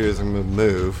I'm going to do is I'm going to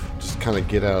move, just kind of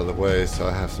get out of the way so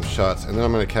I have some shots, and then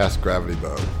I'm going to cast Gravity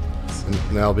Bow. And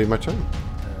that'll be my turn.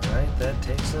 All right, that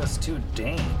takes us to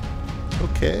Dane.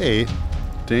 Okay.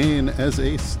 Dane, as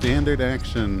a standard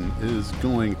action, is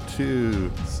going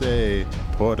to say,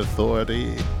 Port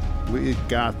Authority, we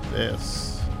got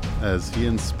this. As he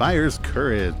inspires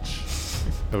courage.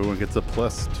 Everyone gets a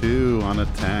 +2 on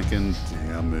attack and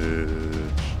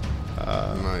damage.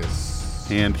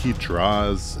 Nice. And he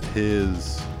draws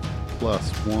his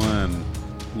 +1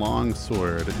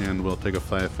 longsword and will take a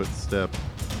 5-foot step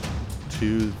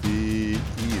to the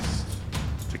east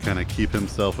to kind of keep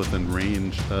himself within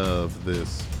range of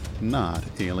this not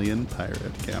alien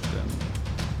pirate captain.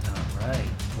 All right.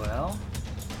 Well,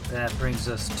 that brings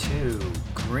us to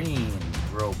Green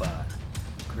Robot.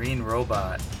 Green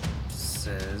Robot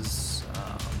says,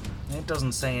 it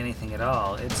doesn't say anything at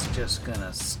all. It's just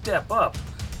gonna step up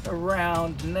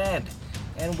around Ned.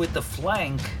 And with the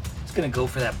flank, it's gonna go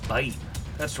for that bite.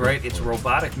 That's right, its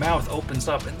robotic mouth opens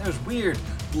up and there's weird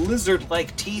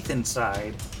lizard-like teeth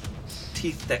inside.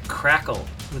 Teeth that crackle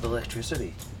with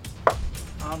electricity.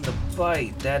 On the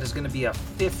bite, that is gonna be a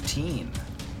 15.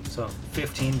 So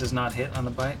 15 does not hit on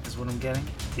the bite, is what I'm getting.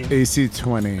 here. AC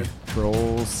 20.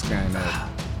 Troll Skynet.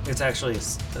 It's actually a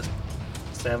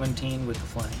 17 with the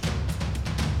flank.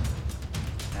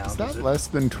 Now, Is does that it- less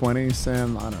than 20,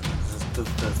 Sam? I don't know. the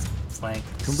flank?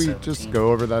 Can we 17. just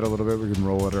go over that a little bit? We can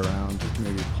roll it around.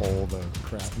 Maybe pull the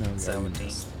crap. No, yeah, 17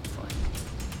 just- flank.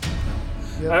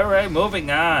 Yep. All right,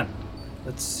 moving on.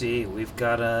 Let's see. We've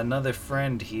got another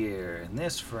friend here, and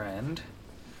this friend,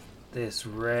 this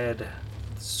red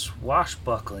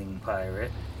swashbuckling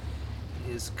pirate,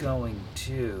 is going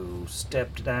to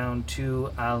step down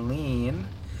to Aline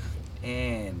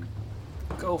and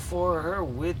go for her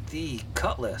with the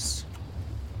cutlass.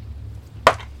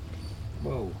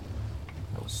 Whoa.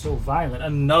 That was so violent.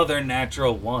 Another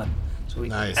natural 1. So he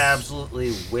Nice.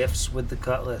 absolutely whiffs with the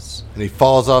cutlass. And he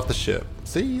falls off the ship.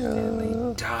 See ya. And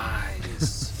he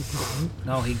dies.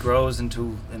 No, he grows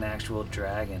into an actual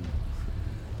dragon.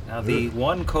 Now, the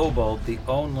one kobold, the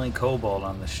only kobold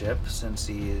on the ship, since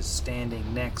he is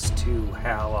standing next to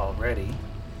Hal already,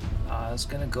 is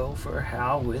going to go for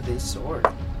Hal with his sword.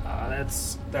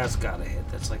 That's got to hit.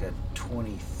 That's like a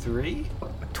 23?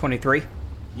 23.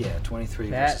 Yeah, 23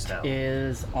 versus That Hal.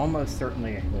 is almost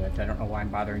certainly a hit. I don't know why I'm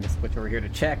bothering to switch over here to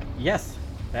check. Yes,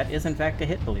 that is in fact a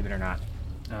hit, believe it or not.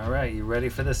 All right, you ready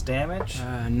for this damage?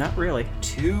 Not really.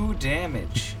 2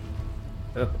 damage.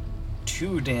 Oh.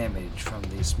 2 damage from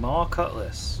the small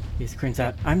cutlass. He screams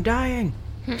out, "I'm dying!"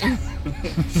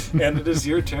 And it is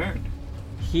your turn.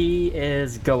 He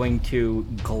is going to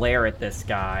glare at this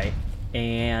guy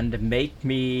and make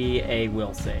me a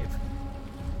will save.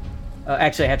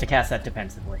 Actually, I have to cast that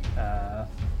defensively,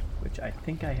 which I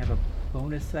think I have a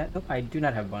bonus that. Nope, I do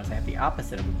not have a bonus. I have the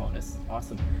opposite of a bonus.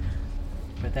 Awesome.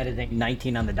 But that is a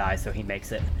 19 on the die, so he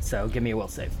makes it. So give me a will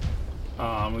save.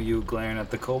 Were you glaring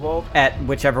at the kobold? At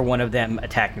whichever one of them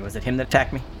attacked me. Was it him that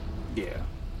attacked me? Yeah.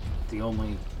 The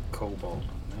only kobold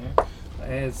on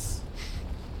there. It's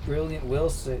brilliant will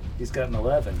save. He's got an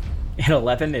 11. An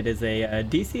 11, it is a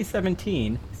DC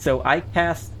 17. So I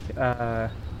cast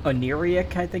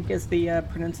Oniric, I think is the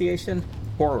pronunciation.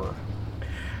 Horror.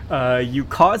 You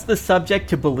cause the subject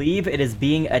to believe it is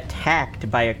being attacked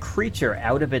by a creature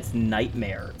out of its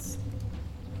nightmares.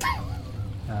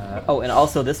 And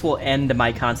also this will end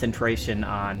my concentration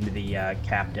on the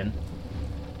captain.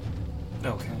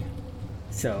 Okay.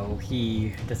 So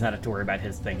he does not have to worry about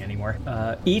his thing anymore.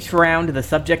 Each round, the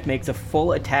subject makes a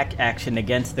full attack action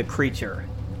against the creature.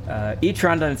 Each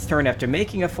round on its turn, after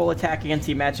making a full attack against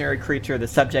the imaginary creature, the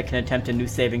subject can attempt a new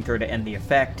saving throw to end the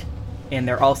effect. And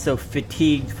they're also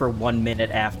fatigued for 1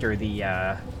 minute after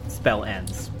the spell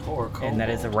ends. Poor kobold. And that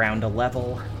is around a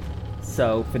level.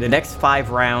 So for the next 5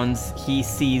 rounds, he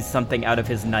sees something out of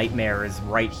his nightmares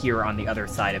right here on the other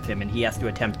side of him, and he has to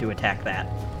attempt to attack that.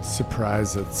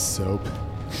 Surprise, it's soap.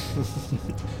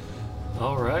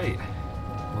 All right.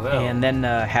 Well. And then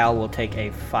Hal will take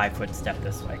a 5-foot step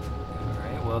this way.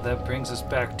 Alright, well, that brings us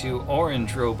back to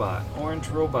Orange Robot. Orange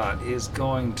Robot is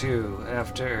going to,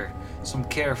 after some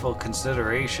careful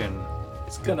consideration,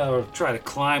 it's gonna try to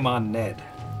climb on Ned.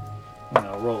 I'm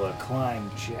gonna roll a climb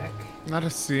check. Not a Or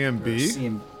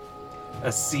CMB.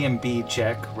 a CMB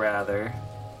check, rather.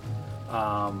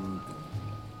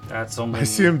 That's only... My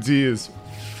CMD is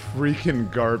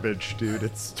freaking garbage, dude.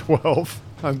 It's 12.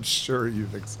 I'm sure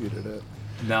you've exceeded it.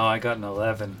 No, I got an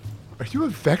 11. Are you a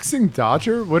vexing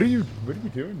dodger? What are you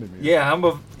doing to me? Yeah,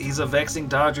 he's a vexing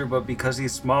dodger, but because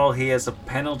he's small, he has a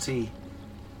penalty.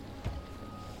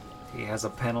 He has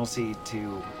a penalty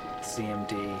to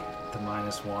CMD. The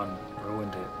 -1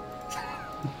 ruined it.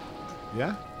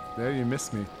 Yeah, there you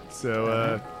missed me.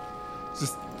 So,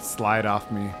 just slide off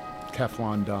me,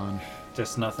 Keflon Don.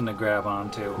 Just nothing to grab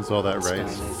onto. Is all that This right? guy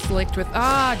needs- Slicked with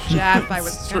Jeff, I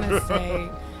was gonna say.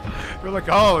 You're like,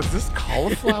 oh, is this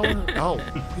cauliflower? Oh,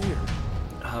 weird.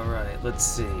 All right, let's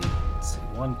see.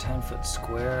 1 10-foot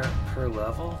square per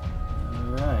level.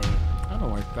 All right. I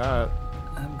don't like that.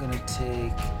 I'm gonna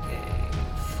take a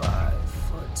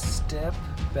 5-foot step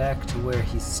back to where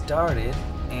he started,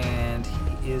 and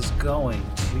he is going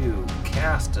to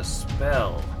cast a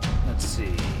spell. Let's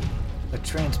see. A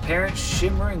transparent,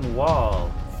 shimmering wall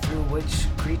through which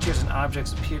creatures and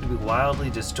objects appear to be wildly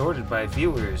distorted by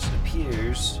viewers.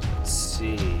 Appears. Let's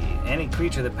see. Any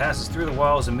creature that passes through the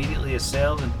wall is immediately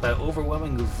assailed by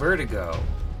overwhelming vertigo.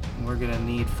 And we're gonna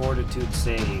need fortitude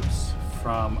saves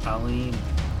from Aline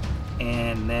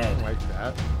and I Ned don't like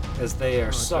that. as they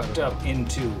are sucked up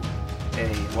into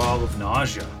a wall of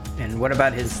nausea. And what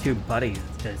about his 2 buddies?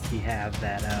 Does he have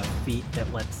that feat that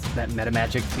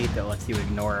metamagic feat that lets you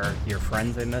ignore your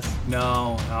friends in this?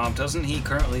 No, doesn't he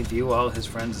currently view all his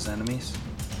friends as enemies?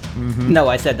 No,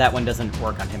 I said that one doesn't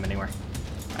work on him anymore.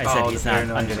 I said Oh, he's the not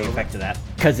paranoid under the over? effect of that.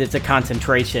 Because it's a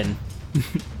concentration.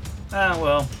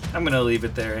 Well, I'm gonna leave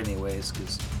it there anyways,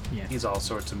 because Yeah. he's all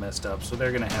sorts of messed up. So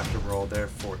they're gonna have to roll their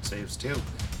fort saves too,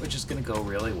 which is gonna go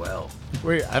really well.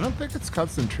 Wait, I don't think it's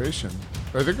concentration.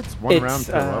 I think it's one round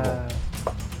per level.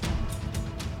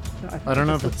 no, I don't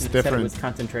know if think it's it said different. It was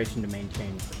concentration to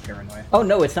maintain for paranoia. Oh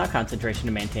no, it's not concentration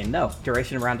to maintain. No,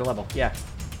 duration around a level. Yeah.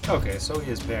 Okay, so he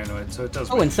is paranoid, so it does.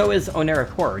 Oh, and so is Oneric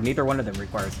Horror. Neither one of them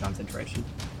requires concentration.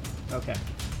 Okay.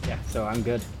 Yeah, so I'm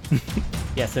good.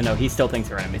 Yeah, so no, he still thinks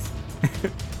they're enemies.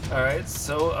 All right,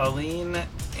 so Aline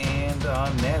and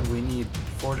Ned, we need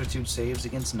fortitude saves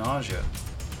against nausea.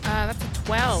 That's a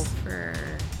 12 for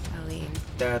Aline.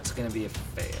 That's going to be a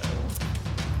fail.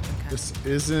 This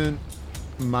isn't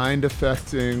mind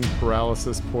affecting,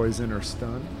 paralysis, poison, or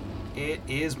stun. It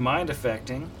is mind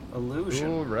affecting illusion.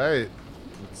 All right.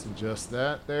 Let's adjust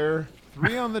that there.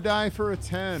 3 on the die for a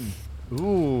 10.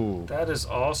 Ooh. That is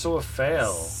also a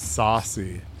fail.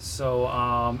 Saucy.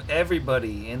 So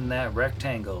everybody in that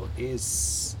rectangle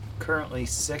is currently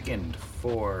sickened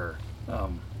for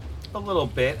a little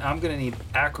bit. I'm going to need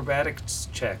acrobatics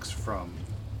checks from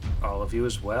all of you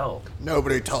as well.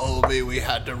 Nobody told me we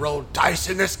had to roll dice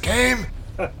in this game.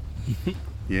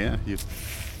 Yeah, you.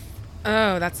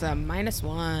 Oh, that's a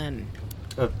 -1.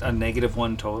 A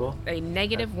 -1 total. A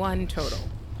 -1 total.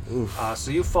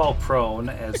 So you fall prone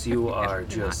as you are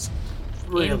just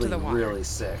Into the water. really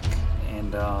sick.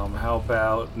 And how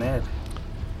about Ned?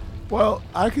 Well,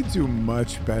 I could do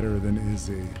much better than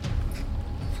Izzy.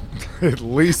 At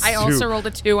least I two. also rolled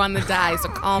a 2 on the die, so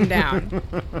calm down.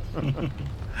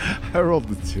 I rolled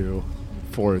the 2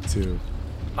 for a 2.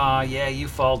 Yeah, you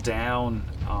fall down.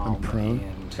 I'm prone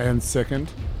And and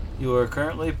sickened. you are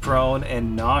currently prone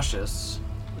and nauseous.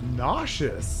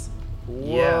 Nauseous.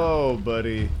 Yeah. Whoa,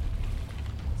 buddy.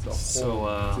 It's a So,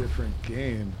 whole different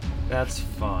game. That's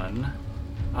fun.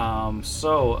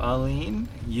 So, Aline,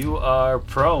 you are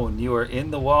prone. You are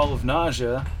in the wall of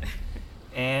nausea,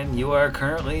 and you are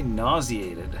currently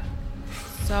nauseated.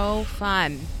 So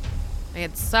fun. I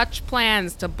had such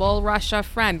plans to bull rush a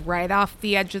friend right off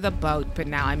the edge of the boat, but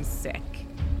now I'm sick.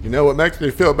 You know what makes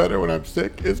me feel better when I'm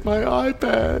sick? Is my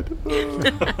iPad.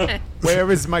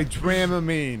 Where is my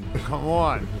Dramamine? Come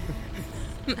on.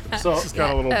 So, She's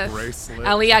got a little Yes. bracelet.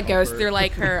 Aliyah goes through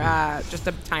like her, just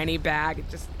a tiny bag. It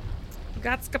just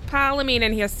got scopolamine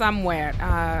in here somewhere.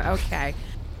 Okay.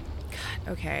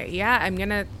 God, okay. Yeah, I'm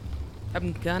gonna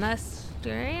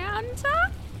stand.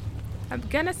 I'm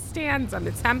gonna stand. I'm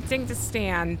attempting to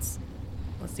stand.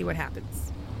 Let's see what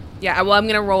happens. Yeah, well, I'm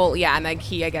gonna roll. Yeah, and like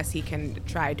I guess he can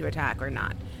try to attack or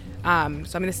not. So I'm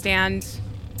gonna stand.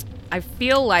 I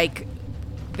feel like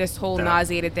this whole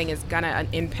nauseated thing is gonna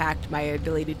impact my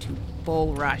ability to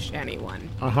bull rush anyone.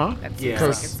 Uh-huh. That's Yeah.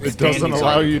 Because It's it doesn't standing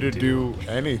allow zone you can to do. do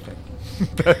anything.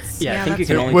 That's, Yeah, Yeah, I think you that's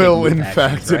can right. only it will, take in move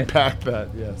fact, actions, right? impact that,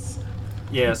 yes.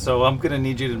 yeah, so I'm going to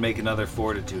need you to make another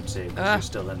fortitude save because Ugh. you're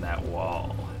still in that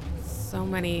wall. So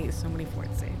many fort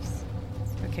saves.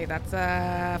 Okay, that's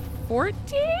a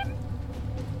 14.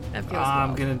 That feels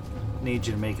I'm low. going to need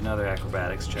you to make another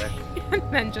acrobatics check. And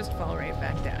then just fall right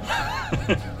back down.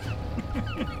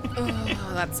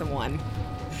 Oh, that's a 1.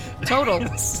 Total.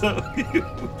 So you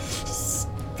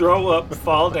throw up,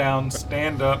 fall down,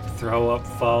 stand up, throw up,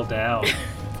 fall down.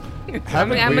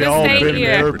 Haven't I'm we gonna all stay been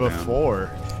here. there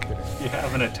before? You're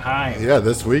having a time. Yeah,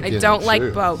 this I weekend. don't like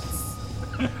shoot. boats.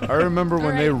 I remember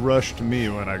when they Alright. rushed me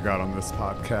when I got on this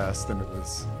podcast, and it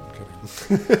was...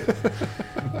 Kidding.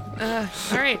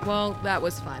 All right, well, that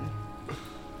was fun.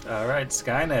 All right,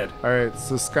 Skynet. All right,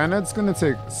 so Skynet's going to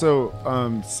take... So,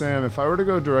 Sam, if I were to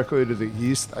go directly to the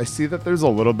east, I see that there's a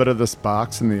little bit of this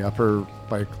box in the upper,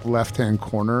 like, left-hand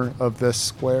corner of this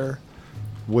square.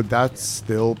 Would that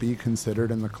still be considered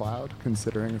in the cloud,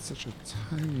 considering it's such a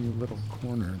tiny little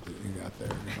corner that you got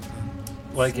there?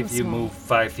 Like So if you small. move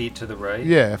 5 feet to the right.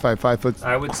 Yeah, if I 5 foot...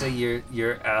 I would say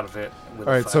you're out of it. With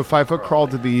All a right, so 5 foot crawl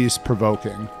to crawling. the east,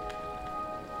 provoking.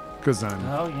 Because I'm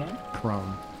Oh yeah.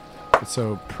 prone.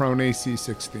 So prone AC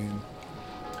 16.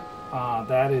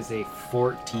 That is a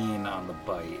 14 on the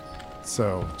bite.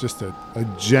 So just a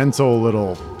gentle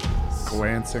little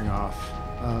glancing off.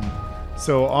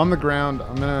 So on the ground,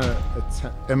 I'm gonna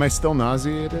attempt. Am I still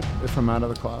nauseated if I'm out of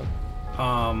the cloud?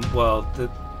 Well, the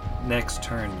next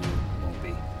turn you won't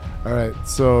be. All right,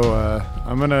 so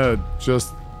I'm gonna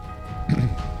just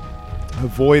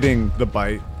avoiding the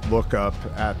bite, look up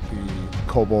at the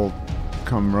kobold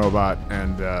come robot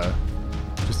and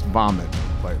just vomit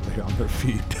lightly on their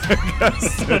feet. I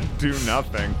guess and do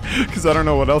nothing because I don't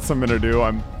know what else I'm gonna do.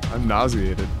 I'm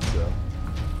nauseated. So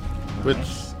Which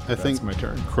I That's think my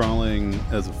turn. crawling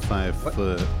as a 5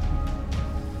 foot.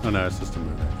 Oh no, it's just a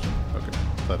move action. Okay,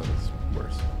 thought it was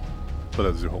worse. But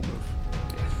that was your whole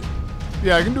move.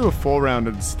 yeah, I can do a full round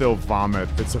and still vomit.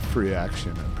 It's a free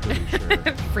action. I'm pretty sure.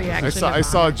 Free action. I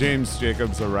saw James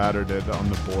Jacobs Aratter did on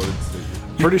the boards.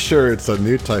 That Pretty sure it's a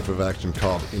new type of action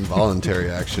called involuntary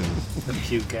action. The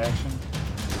puke action.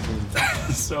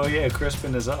 So yeah,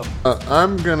 Crispin is up.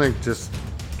 I'm gonna just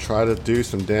try to do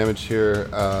some damage here.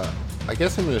 I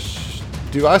guess I'm gonna.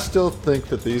 Do I still think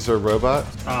that these are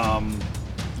robots?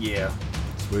 Yeah.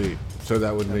 Sweet. So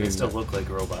that would And mean they still look like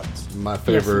robots. my Yes,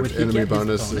 favorite would he enemy get his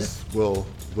bonuses will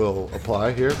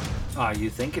apply here. You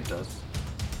think it does?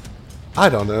 I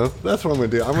don't know. That's what I'm gonna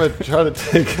do. I'm gonna try to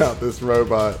take out this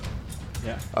robot.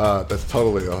 Yeah. That's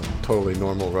totally a totally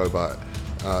normal robot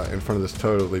in front of this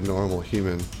totally normal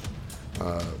human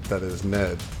that is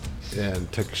Ned,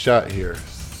 and take a shot here.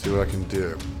 See what I can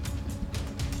do.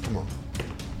 Come on.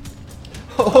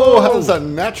 Oh, how's a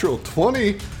natural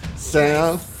 20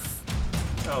 sound?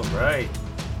 All right.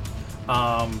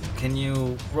 Can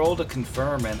you roll to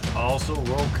confirm and also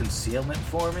roll concealment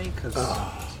for me? Because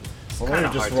Well, let kinda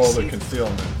me just hard to roll the see.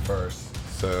 concealment first.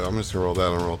 So I'm just gonna roll that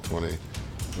on roll 20.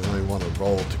 I only want to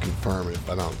roll to confirm if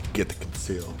I don't get to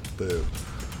conceal. Boo.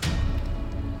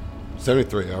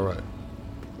 73, all right.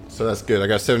 So that's good. I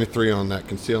got 73 on that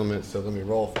concealment, so let me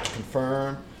roll to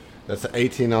confirm. That's an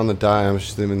 18 on the die. I'm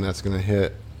assuming that's going to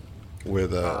hit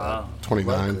with 29.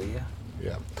 luckily, yeah.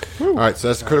 Yeah. All right, so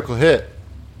that's a critical hit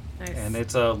Nice. And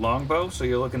it's a longbow, so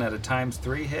you're looking at a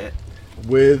 ×3 hit.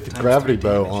 with Times gravity 3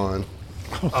 bow damage. on.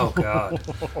 Oh god.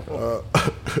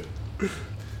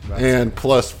 And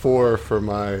 +4 for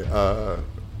my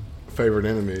favorite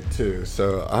enemy too.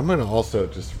 So I'm gonna also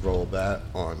just roll that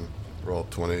on roll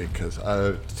 20 because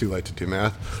it's too late to do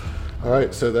math. All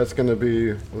right, so that's gonna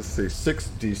be, let's see,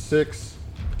 6d6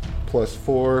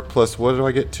 +4 plus what do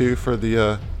I get 2 for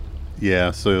the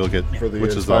Yeah, so you'll get, For the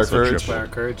which is Inspire also Courage? triple. Fire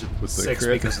courage With the 6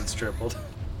 crit. because it's tripled.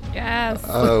 Yes.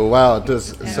 oh wow,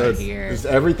 does Out so here. is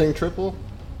everything triple?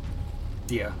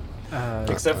 Yeah.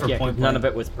 Except for Yeah, 'cause point none blank. of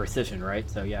it was precision, right?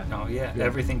 So yeah. No, yeah,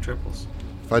 everything triples.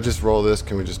 If I just roll this,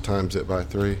 can we just times it by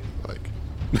 3? Like,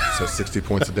 so 60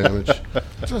 points of damage.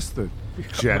 Just the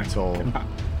gentle.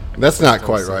 That's not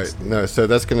quite right. No, so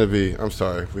that's going to be. I'm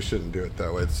sorry, we shouldn't do it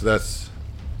that way. So that's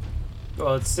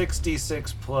Well, it's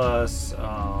 66 plus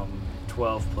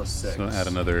 12 plus 6. So add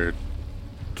another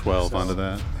 12 So- onto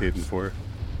that, 8 and 4.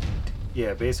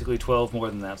 Yeah, basically 12 more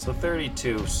than that. So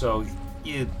 32. So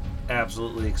you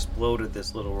absolutely exploded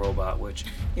this little robot, which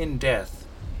in death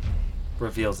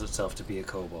reveals itself to be a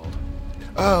kobold.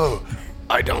 Oh,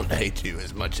 I don't hate you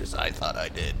as much as I thought I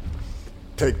did.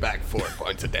 Take back 4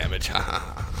 points of damage. And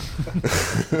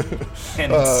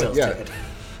it's still yeah. dead.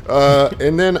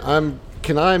 and then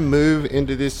Can I move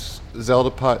into this Zelda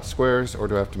pot squares, or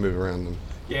do I have to move around them?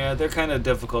 Yeah, they're kind of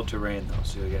difficult terrain, though,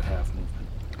 so you'll get half movement.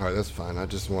 All right, that's fine. I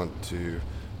just want to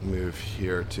move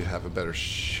here to have a better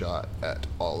shot at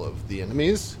all of the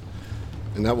enemies,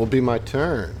 and that will be my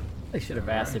turn. I should have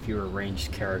asked if you were a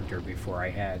ranged character before I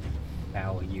had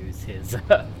Al use his.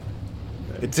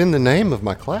 It's in the name of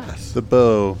my class. The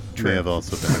bow may have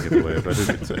also been a giveaway, but as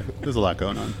you can say, there's a lot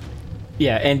going on.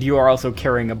 Yeah, and you are also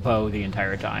carrying a bow the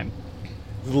entire time.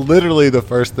 Literally the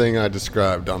first thing I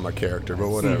described on my character, but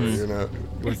whatever, you know.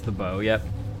 Was the bow? Yep.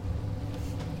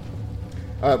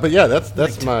 But yeah,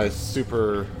 that's my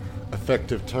super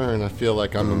effective turn. I feel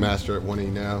like I'm a master at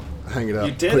 1E now. Hang it up.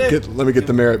 You did it. Let me get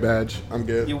the merit badge. I'm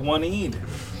good. You one-e'd.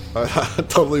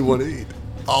 Totally 1E.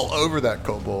 All over that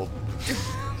kobold.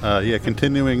 Yeah,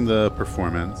 continuing the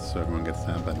performance, so everyone gets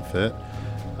that benefit.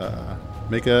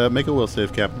 Make a will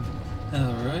save, Captain.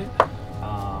 All right.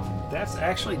 That's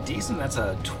actually decent. That's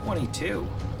a 22.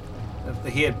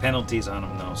 He had penalties on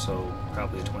him, though, so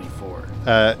probably a 24.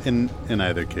 In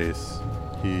either case,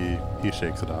 he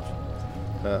shakes it off.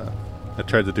 I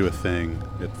tried to do a thing,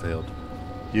 it failed.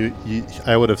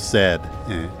 I would have said,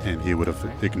 and he would have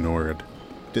ignored,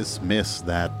 dismiss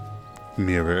that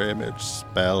mirror image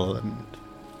spell, and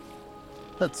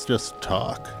let's just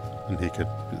talk. And he could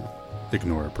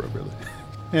ignore appropriately.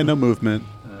 And no movement.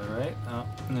 All right.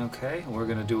 Okay. We're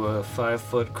going to do a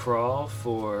 5-foot crawl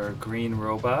for Green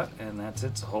Robot, and that's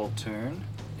its whole turn.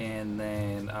 And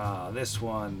then this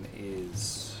one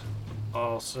is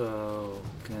also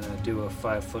going to do a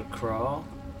 5-foot crawl.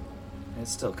 It's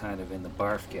still kind of in the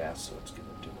barf gas, so it's going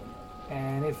to do it.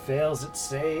 And it fails its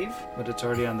save, but it's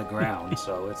already on the ground,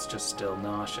 so it's just still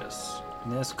nauseous.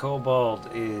 And this kobold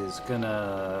is going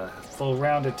to full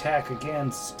round attack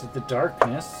against the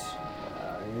darkness.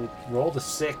 It rolled a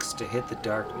 6 to hit the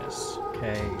darkness.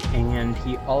 Okay, and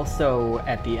he also,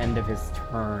 at the end of his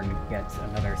turn, gets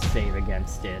another save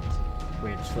against it,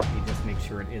 which, let me just make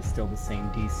sure it is still the same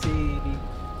DC.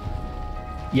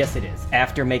 Yes, it is.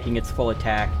 After making its full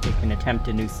attack, it can attempt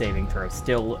a new saving throw,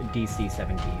 still DC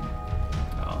 17.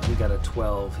 Oh, he got a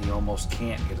 12. He almost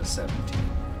can't hit a 17.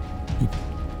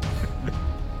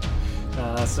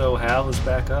 So Hal is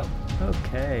back up.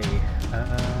 Okay,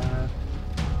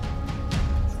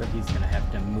 so he's gonna have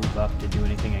to move up to do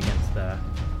anything against the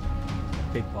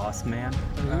big boss man.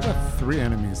 You got 3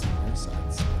 enemies on your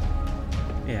sides.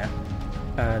 Yeah.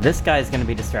 This guy's going to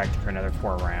be distracted for another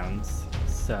 4 rounds.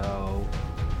 So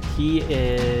he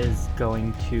is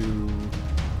going to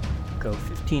go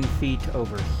 15 feet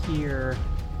over here.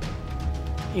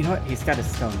 You know what? He's got his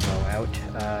stone bow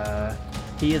out.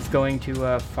 He is going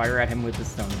to fire at him with the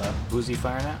stone bow. Who's he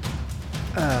firing at?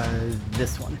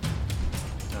 This one.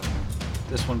 Okay.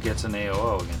 This one gets an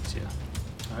AOO against you.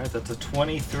 All right, that's a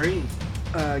 23.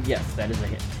 Yes, that is a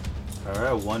hit. All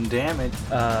right, 1 damage.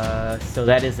 So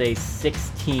that is a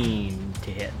 16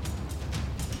 to hit.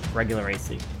 Regular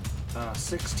AC.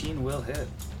 16 will hit.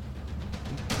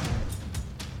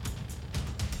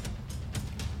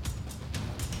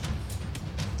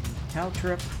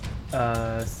 Caltrip.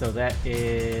 So that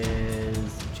is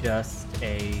just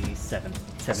a 7.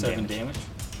 7 damage.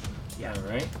 Yeah. All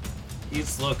right.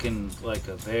 He's looking like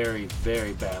a very,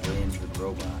 very badly injured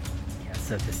robot. Yeah,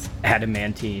 so this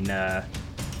adamantine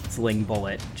sling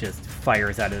bullet just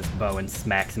fires out of his bow and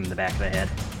smacks him in the back of the head.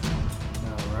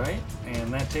 All right,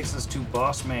 and that takes us to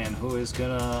Boss Man, who is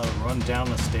gonna run down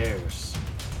the stairs.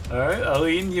 All right,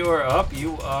 Aline, you are up.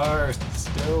 You are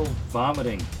still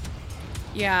vomiting.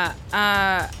 Yeah,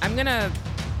 I'm gonna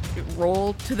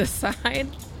roll to the side,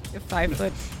 a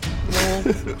 5-foot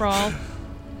roll crawl.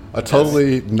 A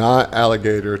totally not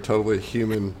alligator, totally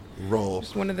human roll.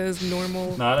 Just one of those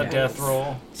normal. Not a guys. death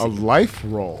roll. A life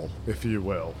roll, if you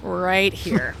will. Right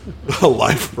here, A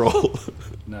life roll.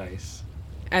 Nice.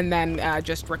 and then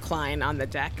just recline on the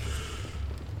deck.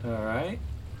 All right,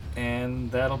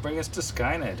 and that'll bring us to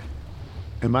Skynet.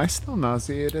 Am I still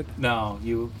nauseated? No,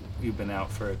 you've been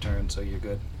out for a turn, so you're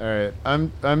good. All right,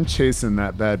 I'm chasing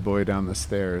that bad boy down the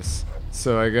stairs.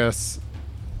 So I guess,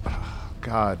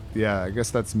 God, yeah, I guess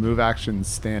that's move action,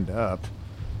 stand up,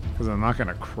 because I'm not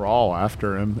gonna crawl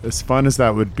after him. As fun as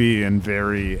that would be in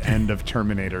very end of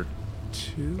Terminator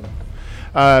 2,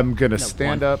 I'm gonna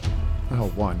stand 1. up. Oh,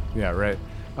 1. Yeah, right.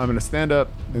 I'm gonna stand up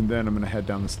and then I'm gonna head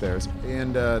down the stairs,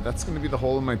 and that's gonna be the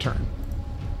whole of my turn.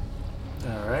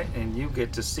 All right, and you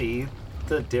get to see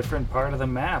the different part of the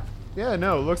map. Yeah,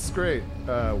 no, it looks great.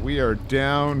 We are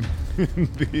down in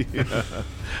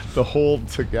the hold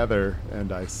together,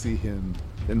 and I see him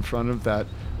in front of that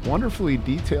wonderfully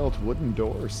detailed wooden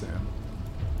door, Sam.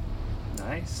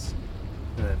 Nice.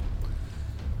 Good.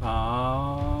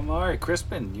 All right,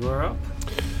 Crispin, you are up.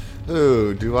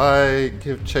 Ooh, do I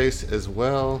give chase as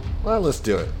well? Well, let's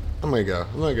do it. I'm gonna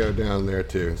go down there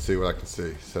too and see what I can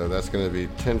see. So that's gonna be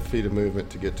 10 feet of movement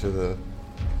to get to the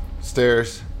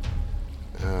stairs.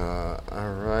 All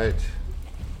right.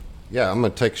 Yeah, I'm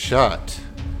gonna take a shot.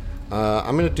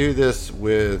 I'm gonna do this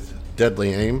with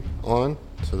deadly aim on.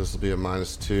 So this will be a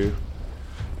 -2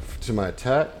 to my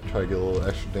attack. Try to get a little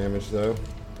extra damage though.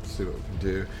 Let's see what we can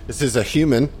do. This is a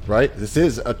human, right? This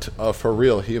is a for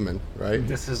real human, right?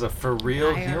 This is a for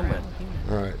real IRL human.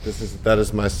 All right, that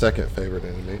is my second favorite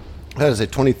enemy. That is a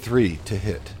 23 to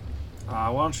hit.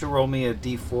 Why don't you roll me a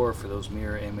d4 for those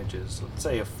mirror images? Let's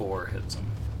say a 4 hits him.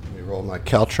 Let me roll my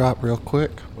caltrop real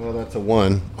quick. Well, that's a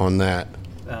 1 on that.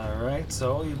 All right,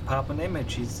 so you pop an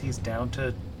image. He's down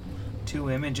to 2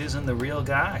 images and the real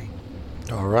guy.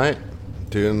 All right,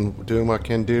 doing what I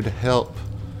can do to help.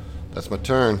 That's my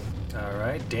turn. All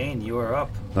right, Dane, you are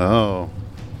up. Oh,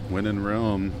 when in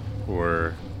Rome,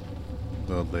 or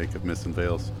the Lake of Mist and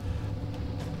Veils,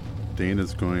 Dane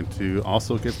is going to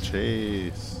also give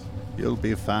chase. You'll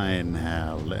be fine,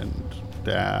 Howland.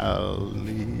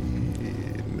 Dally,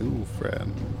 new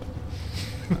friend.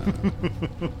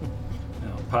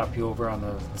 I'll pop you over on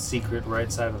the secret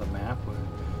right side of the map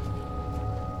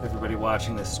where everybody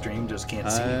watching this stream just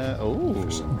can't see it Oh,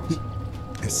 for some reason.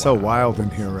 It's so wild in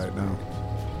here right now.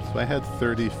 so I had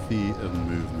 30 feet of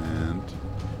movement.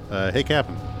 Hey,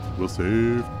 Captain, we'll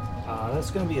save.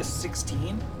 That's going to be a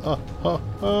 16.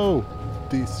 Oh,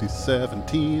 DC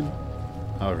 17.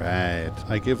 All right,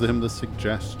 I give him the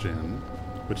suggestion,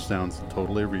 which sounds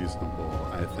totally reasonable,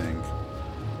 I think.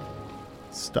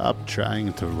 Stop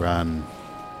trying to run.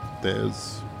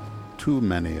 There's too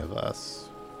many of us.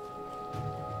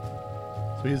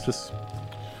 So he's just...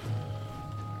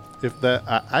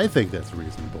 I think that's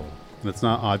reasonable. And it's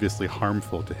not obviously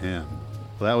harmful to him.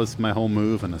 Well, that was my whole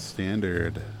move in a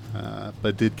standard,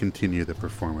 but did continue the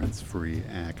performance-free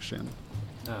action.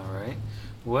 All right.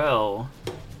 Well,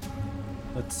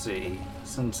 let's see.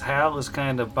 Since Hal is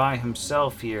kind of by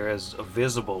himself here as a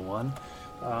visible one,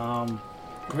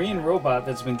 Green Robot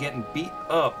that's been getting beat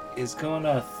up is going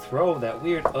to throw that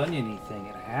weird oniony thing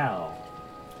at Hal.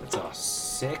 It's a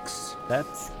 6.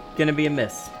 That's gonna be a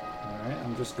miss. All right,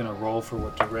 I'm just going to roll for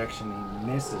what direction he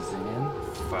misses in.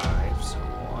 5, so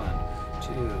 1,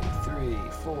 2, 3,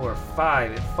 4,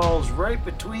 5. It falls right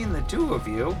between the two of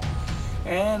you.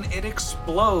 and it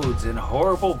explodes, and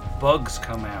horrible bugs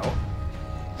come out,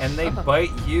 and they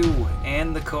bite you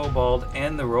and the kobold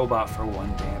and the robot for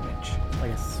 1 damage.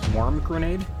 Like a swarm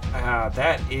grenade?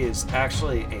 That is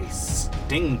actually a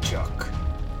sting chuck.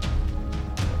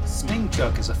 Sting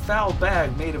chuck is a foul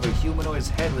bag made of a humanoid's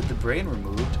head with the brain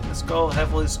removed and the skull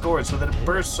heavily scored so that it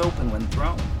bursts open when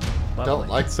thrown. Don't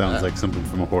like Sounds that. like something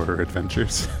from Horror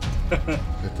Adventures.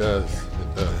 It does.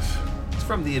 It does. It's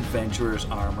from the Adventurer's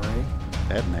Armory.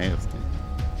 That nasty.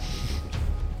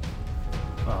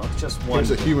 Well, it's just one.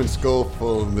 Here's a human skull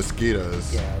full of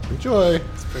mosquitoes. Yeah. Enjoy.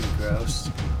 It's pretty gross.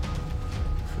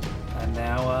 And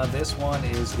now this one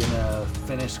is gonna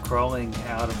finish crawling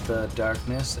out of the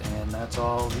darkness, and that's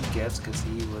all he gets because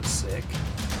he was sick.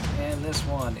 And this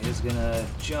one is gonna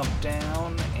jump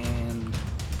down and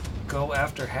go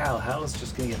after Hal. Hal is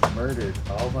just gonna get murdered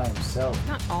all by himself.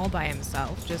 Not all by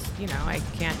himself. Just, I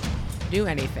can't do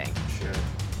anything. Sure.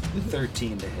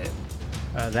 13 to hit.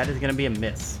 That is going to be a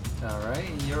miss. All right,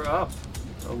 you're up.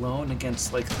 Alone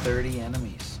against like 30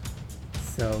 enemies.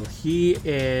 So he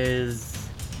is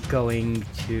going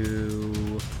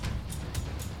to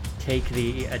take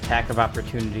the attack of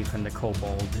opportunity from the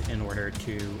kobold in order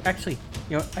to... Actually,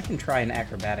 I can try an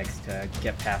acrobatics to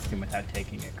get past him without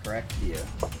taking it, correct? Yeah.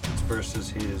 It's versus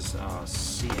his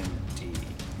CMD,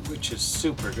 which is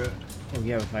super good. Oh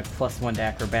yeah, with my +1 to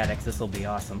acrobatics, this will be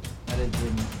awesome. That is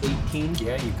an 18.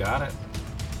 Yeah, you got it.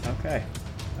 Okay.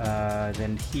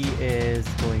 Then he is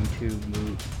going to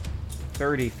move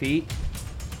 30 feet.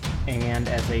 And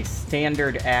as a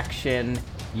standard action,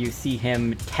 you see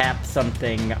him tap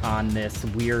something on this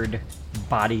weird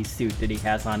bodysuit that he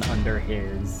has on under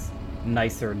his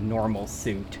nicer normal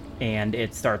suit. And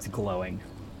it starts glowing.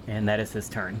 And that is his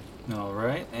turn. All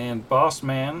right, and Boss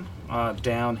Man,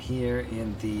 down here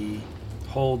in the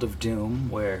Hold of Doom,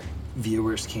 where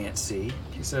viewers can't see,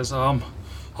 he says, all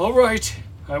right,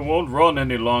 I won't run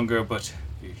any longer, but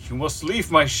you must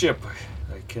leave my ship.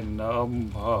 I can,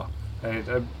 I'm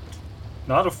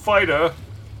not a fighter.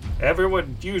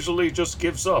 Everyone usually just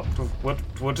gives up.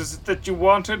 What is it that you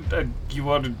wanted?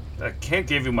 I can't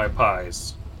give you my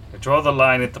pies. I draw the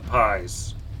line at the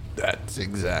pies. That's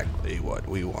exactly what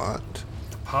we want.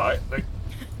 Pie, like,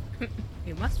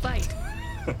 You must fight.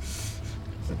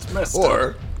 it's messed up.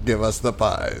 Or give us the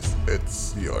pies.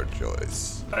 It's your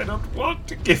choice. I don't want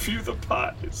to give you the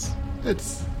pies. It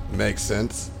makes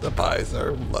sense. The pies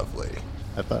are lovely.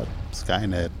 I thought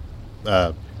Skynet,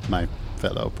 my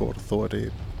fellow Port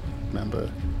Authority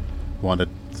member, wanted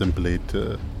simply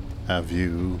to have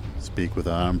you speak with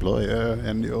our employer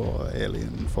in your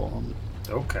alien form.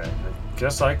 Okay, I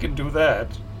guess I can do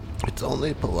that. It's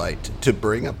only polite to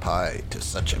bring a pie to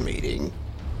such a meeting.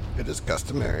 It is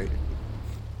customary.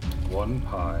 1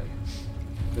 pie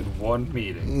in 1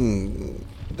 meeting.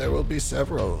 There will be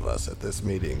several of us at this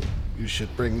meeting. You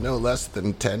should bring no less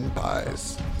than 10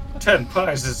 pies. 10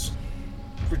 pies is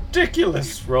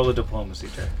ridiculous. Roll a diplomacy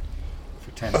check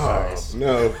for 10 pies.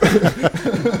 No.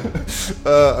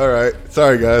 All right.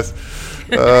 Sorry, guys.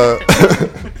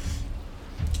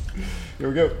 Here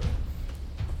we go.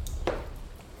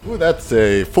 Ooh, that's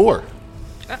a 4.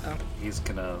 Uh-oh. He's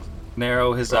gonna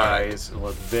narrow his eyes and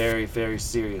look very, very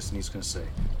serious, and he's gonna say,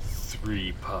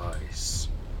 3 pies.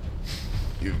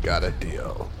 You've got a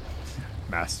deal.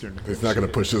 Master. He's not going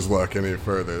to push his luck any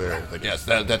further there. Like, yes,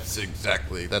 that's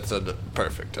a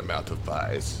perfect amount of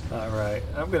pies. All right,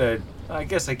 I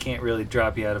guess I can't really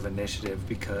drop you out of initiative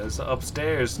because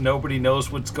upstairs nobody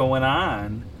knows what's going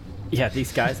on. Yeah,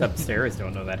 these guys upstairs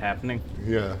don't know that happening.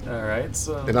 Yeah. All right,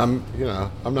 so And I'm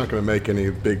not going to make any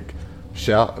big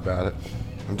shout about it.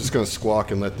 I'm just going to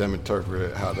squawk and let them interpret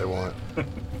it how they want.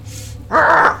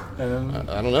 I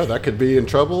don't know. That could be in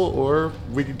trouble, or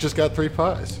we just got 3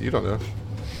 pies. You don't know.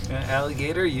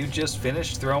 Alligator, you just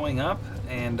finished throwing up,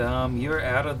 and you're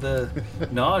out of the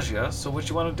nausea. So what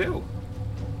you want to do?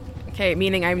 Okay,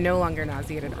 meaning I'm no longer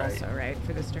nauseated Right. also, right,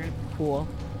 for this turn? Cool.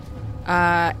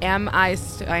 I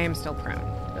am still prone,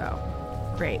 though.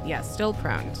 Great, yes, still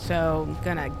prone. So I'm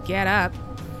gonna get up.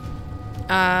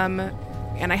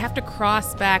 And I have to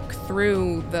cross back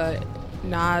through the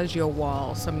nausea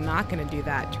wall, so I'm not gonna do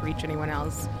that to reach anyone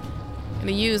else. I'm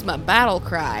gonna use my battle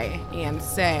cry and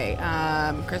say,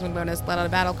 charisma bonus, let out a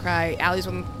battle cry,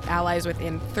 allies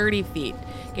within 30 feet.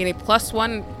 Gain a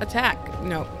 +1 attack.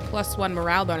 No, +1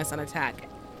 morale bonus on attack.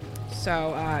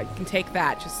 So you can take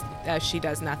that just as she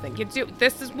does nothing.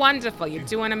 This is wonderful. You're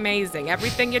doing amazing.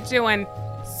 Everything you're doing,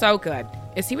 so good.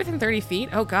 Is he within 30 feet?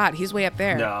 Oh God, he's way up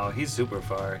there. No, he's super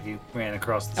far. He ran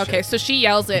across the Okay, ship. so she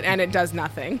yells it and it does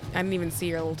nothing. I didn't even see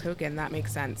your little token. That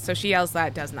makes sense. So she yells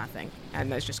that, does nothing.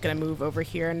 And is just going to move over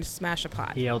here and smash a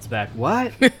pot. He yells back,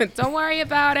 "What?" Don't worry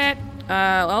about it.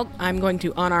 Well, I'm going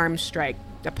to unarmed strike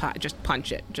the pot. Just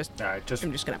punch it. All right,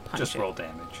 I'm just going to punch just it. roll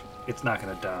damage. It's not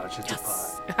going to dodge. It's a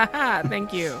pot. Haha,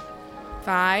 thank you.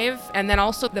 5. And then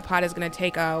also the pot is going to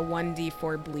take a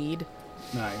 1d4 bleed.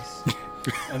 Nice.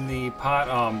 And the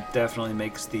pot definitely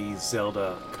makes the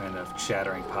Zelda kind of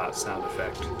shattering pot sound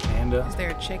effect. And Is there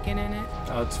a chicken in it?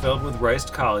 it's filled with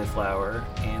riced cauliflower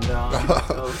and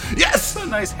Yes! a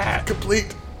nice hat.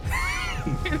 Complete.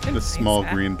 The small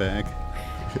green bag.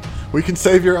 We can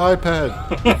save your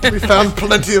iPad. We found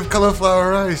plenty of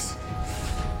cauliflower rice.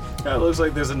 It looks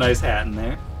like there's a nice hat in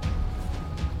there.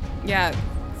 Yeah.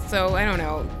 So I don't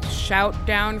know. Shout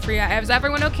down for you. Is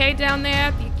everyone okay down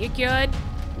there? You good?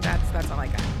 That's all I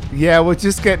got. Yeah, we're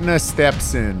just getting our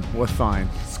steps in. We're fine.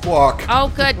 Squawk.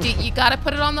 Oh, good. You gotta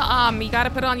put it on the You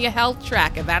gotta put it on your health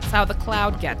tracker. That's how the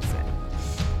cloud gets it.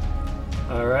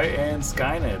 All right, and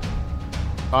Skynet.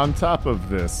 On top of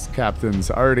this,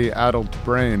 Captain's already addled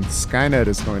brain, Skynet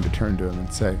is going to turn to him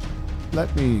and say,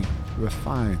 "Let me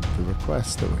refine the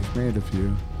request that we've made of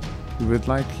you. We would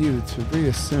like you to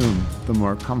reassume the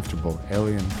more comfortable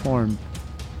alien form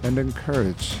and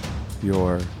encourage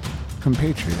your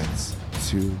compatriots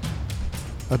to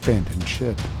abandon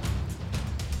ship.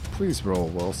 Please roll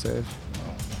a will save."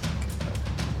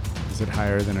 Is it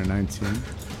higher than a 19?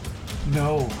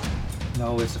 No,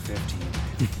 it's a 15.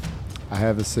 I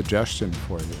have a suggestion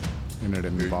for you, and it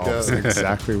involves go.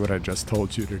 exactly what I just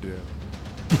told you to do.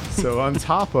 So on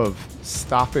top of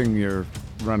stopping your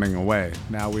running away,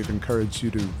 now we've encouraged you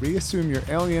to reassume your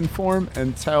alien form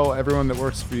and tell everyone that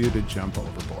works for you to jump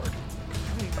overboard.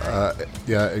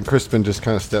 Yeah, and Crispin just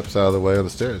kind of steps out of the way on the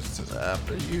stairs and says,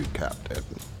 "After you, Captain."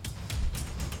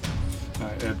 All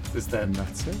right, is that... And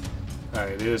that's it. All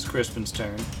right, it is Crispin's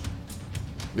turn.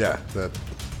 Yeah, that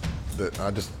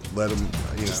I just let him,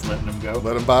 Just letting him go.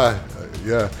 let him by.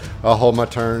 Yeah, I'll hold my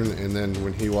turn, and then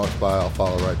when he walks by, I'll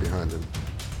follow right behind him.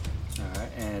 All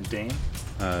right, and Dane.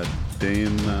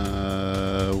 Dane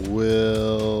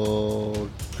will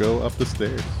go up the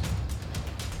stairs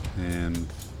and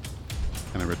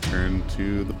kind of return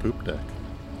to the poop deck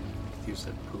You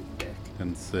said poop deck.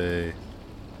 and say,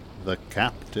 "The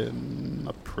captain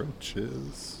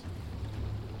approaches,"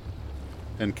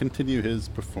 and continue his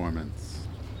performance.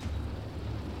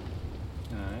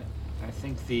 All right. I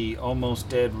think the almost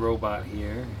dead robot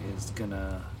here is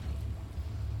gonna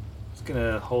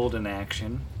hold an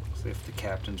action if the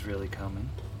captain's really coming,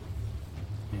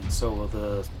 and so will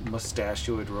the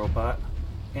mustachioed robot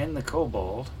and the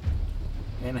kobold.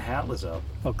 And Hal is up.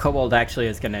 Well, Kobold actually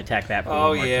is going to attack that. for Oh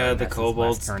one more yeah, turn. the That's his last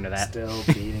kobold's turn to that. still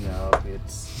beating up.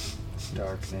 It's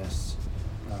darkness.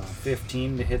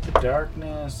 15 to hit the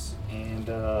darkness, and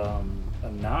a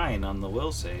 9 on the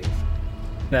will save.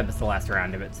 That was the last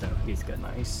round of it, so he's good.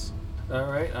 Nice.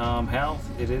 All right, Hal,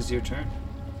 it is your turn.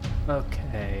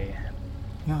 Okay.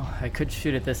 Well, I could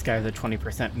shoot at this guy with a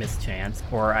 20% mischance,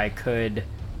 or I could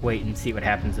wait and see what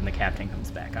happens when the captain comes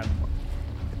back on board.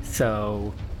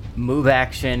 So, move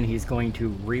action, he's going to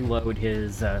reload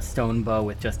his stone bow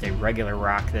with just a regular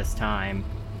rock this time,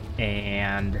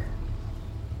 and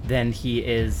then he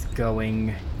is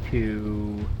going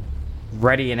to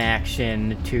ready in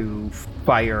action to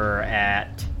fire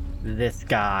at this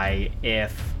guy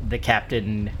if the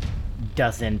captain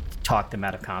doesn't talk them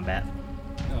out of combat.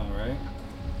 All right.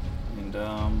 And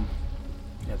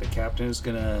yeah, the captain is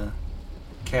gonna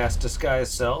cast Disguise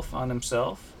Self on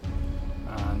himself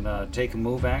and take a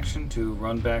move action to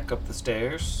run back up the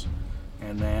stairs,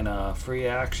 and then free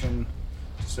action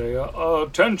to say,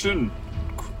 "Attention,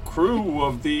 crew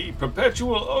of the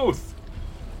Perpetual Oath!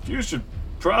 You should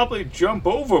probably jump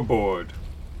overboard."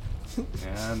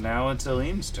 And now it's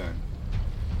Alim's turn.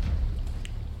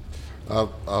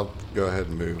 I'll go ahead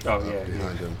and move Oh, up yeah,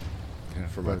 behind him Yeah,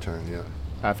 for my but turn. Yeah.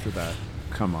 After that,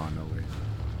 come on, Ali.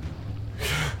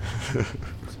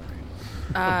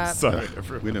 Sorry,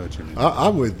 everyone. We know what you mean.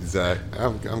 I'm with you, Zach.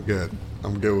 I'm good.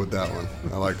 I'm good with that one.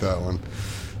 I like that one.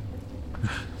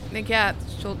 I think, yeah,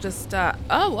 she'll just,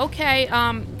 okay.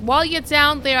 While you're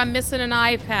down there, I'm missing an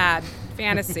iPad.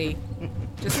 Fantasy.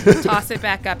 Just toss it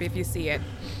back up if you see it.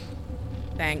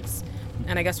 Thanks.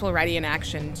 And I guess we'll ready in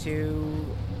action to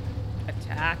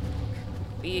attack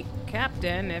the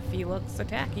captain if he looks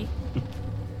attacky.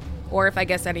 Or if I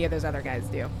guess any of those other guys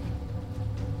do.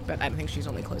 But I think she's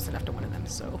only close enough to one of them,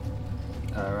 so.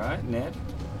 All right, Ned.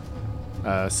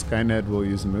 Skynet will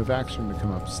use a move action to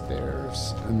come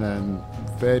upstairs, and then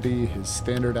Vedi his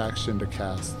standard action to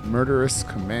cast Murderous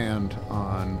Command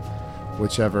on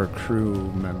whichever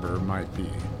crew member might be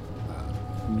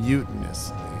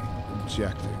mutinously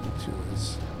objecting to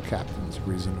his captain's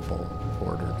reasonable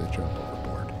order to jump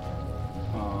overboard.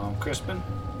 Crispin?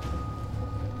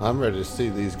 I'm ready to see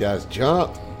these guys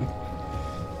jump.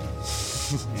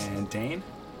 And Dane?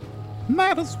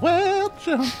 Might as well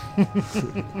jump.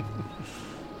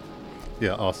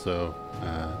 Yeah, also,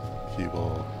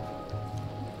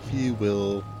 he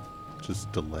will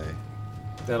just delay.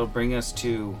 That'll bring us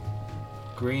to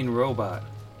Green Robot.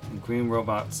 And Green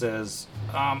Robot says,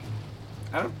 I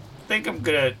don't think I'm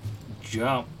gonna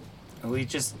jump. Are we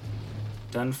just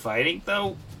done fighting,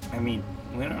 though? I mean,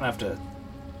 we don't have to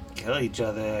kill each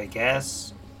other, I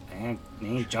guess. I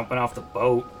ain't jumping off the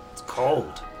boat. It's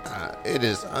cold. It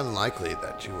is unlikely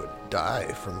that you would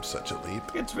die from such a leap.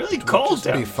 It's really It would cold just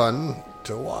down be there. fun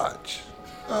to watch.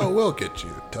 Oh, we'll get you,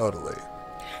 totally.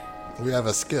 We have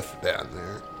a skiff down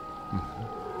there.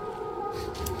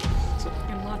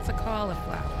 And lots of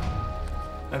cauliflower.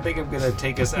 I think I'm gonna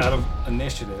take us out of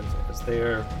initiative, as they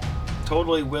are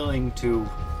totally willing to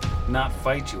not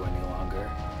fight you any longer.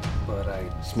 But I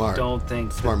Smart. don't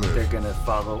think Smart that move. they're gonna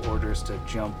follow orders to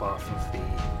jump off of the.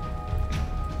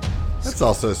 That's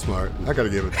also smart. I gotta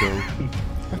give it to him.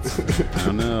 I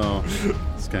don't know.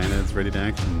 Skynet's ready to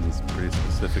action is a pretty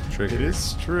specific trigger. It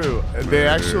is true. They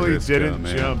actually Murderous didn't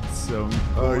Command. jump, so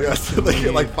Oh, yes. They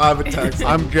get like 5 attacks.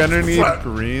 I'm gonna need Flat.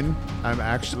 green. I'm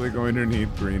actually going to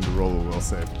need green to roll a will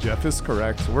save. Jeff is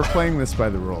correct. We're playing this by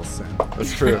the rules, Sam.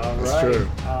 That's true. That's true.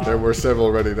 There were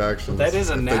several ready actions. That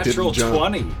is a If they natural didn't jump.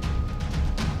 20.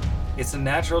 It's a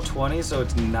natural 20, so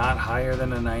it's not higher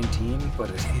than a 19,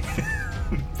 but it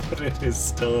but it is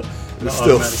still an It's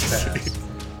still automatic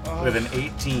pass. With an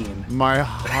 18. My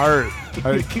heart,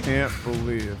 I can't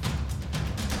believe.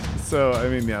 So, I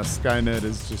mean, yeah, Skynet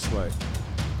is just like,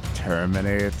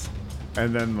 terminate.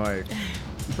 And then, like,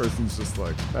 the person's just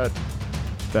like,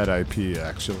 that IP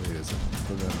actually isn't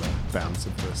within the bounds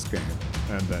of this game.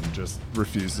 And then just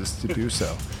refuses to do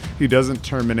so. He doesn't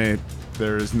terminate.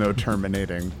 There is no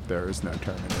terminating. There is no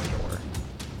terminator.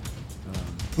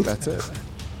 That's it.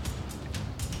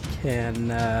 Can,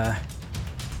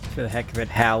 for the heck of it,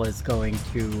 Hal is going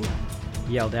to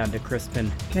yell down to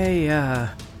Crispin, "Hey,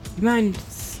 you mind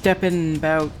stepping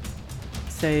about,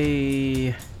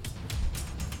 say,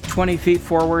 20 feet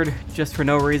forward just for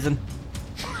no reason?"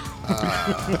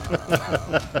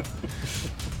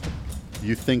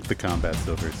 You think the combat's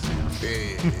over, Sam.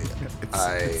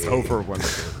 It's over when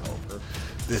it's over.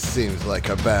 This seems like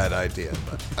a bad idea,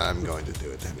 but I'm going to do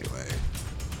it anyway.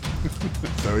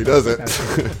 So he does it.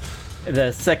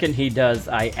 The second he does,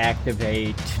 I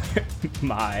activate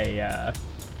my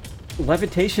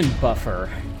levitation buffer.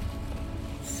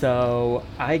 So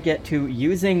I get to,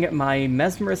 using my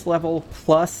Mesmerist level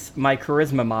plus my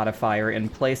Charisma modifier in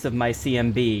place of my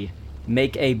CMB,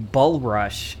 make a bull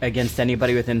rush against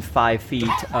anybody within 5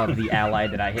 feet of the ally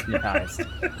that I hypnotized.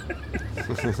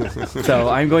 So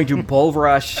I'm going to bull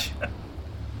rush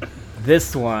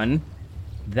this one,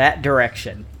 that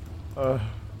direction. The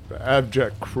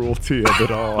abject cruelty of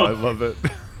it all. I love it.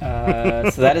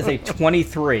 So that is a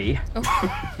 23.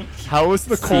 How is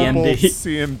the CMD. Kobold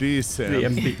CMD, Sam?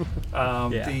 CMB.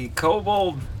 Yeah. The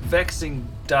Kobold Vexing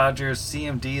Dodger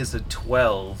CMD is a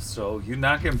 12, so you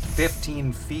knock him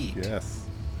 15 feet. Yes.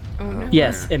 Oh no.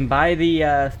 Yes, and by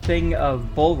the thing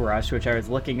of Bull Rush, which I was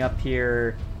looking up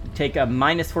here, take a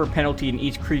 -4 penalty in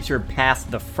each creature past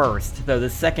the first. Though the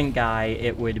second guy,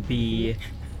 it would be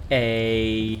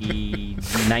a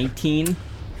 19.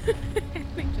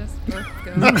 They just both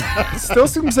go. Still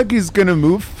seems like he's gonna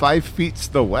move 5 feet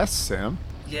to the west, Sam.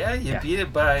 Yeah, you Yeah. beat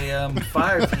it by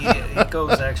 5 feet. It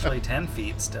goes actually 10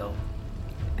 feet still.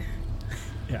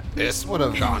 This would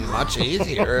have gone much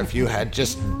easier if you had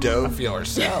just dove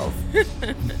yourself.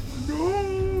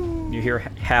 You hear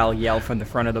Hal yell from the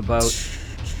front of the boat.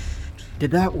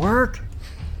 Did that work?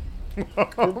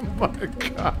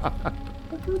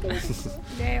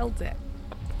 Nailed it.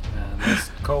 And this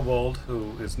kobold,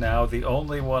 who is now the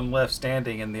only one left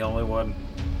standing and the only one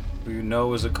who you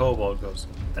know is a kobold, goes,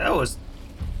 That was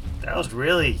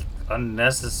really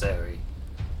unnecessary.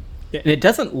 And it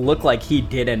doesn't look like he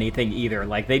did anything either.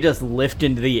 Like, they just lift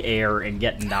into the air and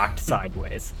get knocked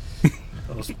sideways.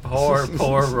 Those poor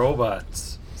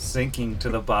robots sinking to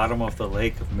the bottom of the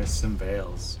lake of mists and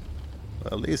veils.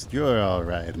 Well, at least you're all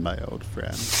right, my old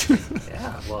friend.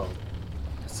 Yeah, well,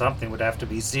 something would have to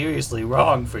be seriously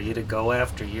wrong for you to go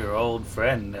after your old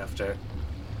friend after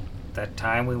that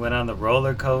time we went on the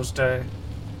roller coaster.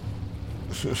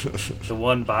 The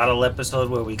one bottle episode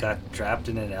where we got trapped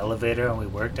in an elevator and we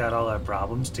worked out all our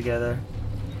problems together.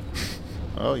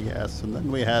 Oh, yes. And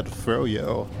then we had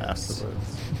Froyo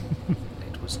afterwards.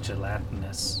 It was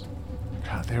gelatinous.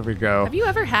 Oh, there we go. Have you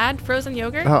ever had frozen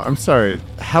yogurt? Oh, I'm sorry.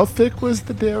 How thick was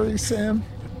the dairy, Sam?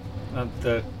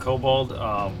 The kobold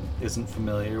isn't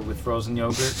familiar with frozen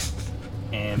yogurt,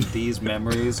 and these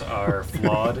memories are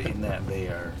flawed in that they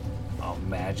are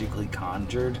magically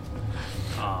conjured.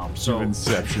 So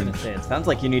Inception. It sounds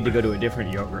like you need to go to a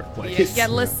different yogurt place. Yeah,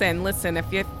 listen.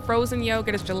 If your frozen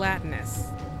yogurt is gelatinous,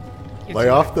 you're Lay too-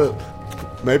 off the.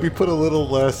 Maybe put a little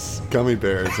less gummy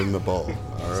bears in the bowl.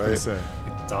 All right. Say.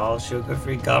 it's all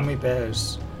sugar-free gummy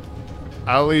bears.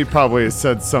 Ali probably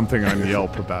said something on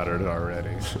Yelp about it already.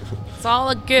 It's all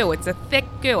a goo. It's a thick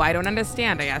goo. I don't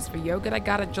understand. I asked for yogurt. I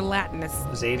got a gelatinous. It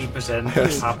was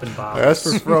 80% popping I bottles.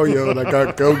 asked for Froyo and I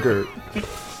got Go-Gurt.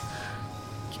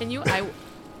 Can you? I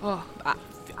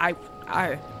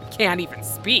can't even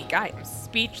speak. I am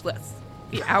speechless.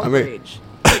 The outrage.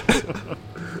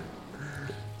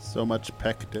 So much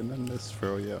pectin in this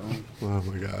Froyo. Oh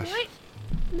my gosh. What?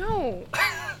 No.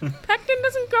 Pectin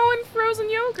doesn't go in frozen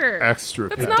yogurt. Extra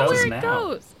That's pectin. not does where it now.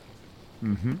 goes.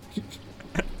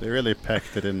 They really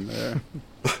pecked it in there.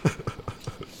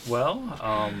 Well,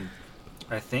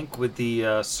 I think with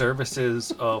the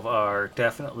services of our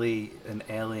definitely an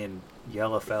alien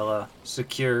yellow fella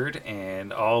secured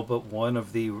and all but one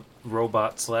of the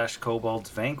robot/kobolds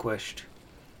vanquished,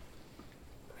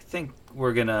 I think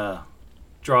we're gonna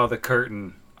draw the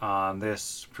curtain on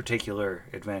this particular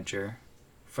adventure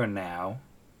for now.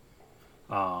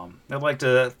 I'd like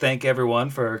to thank everyone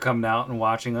for coming out and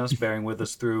watching us, bearing with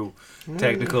us through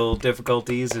technical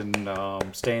difficulties, and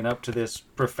staying up to this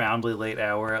profoundly late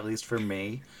hour, at least for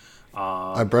me.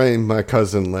 I blame my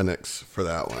cousin Lennox for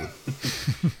that one.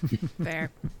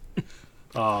 There.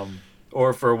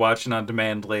 Or for watching on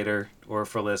demand later, or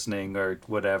for listening, or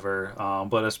whatever.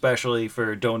 But especially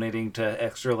for donating to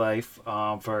Extra Life,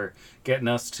 for getting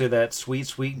us to that sweet,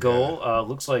 sweet goal.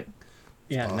 Looks like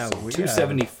Yeah, no, we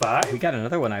 275. we got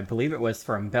another one. I believe it was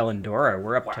from Bellendora.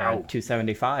 We're up to Wow.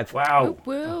 275. Wow.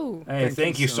 Woo. Hey,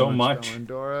 thank you so much.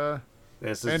 Dora,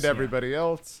 This and is, everybody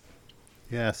else.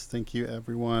 Yes, thank you,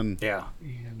 everyone. Yeah.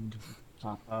 And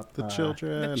pop up The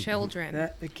children. The children.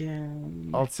 that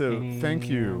again. Also, thank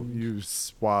you, And- you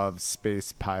suave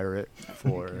space pirate,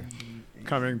 for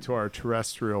coming to our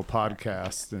terrestrial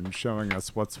podcast and showing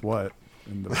us what's what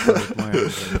in the flooded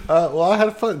land. Well, I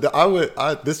had fun.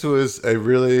 This was a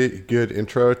really good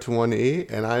intro to 1E,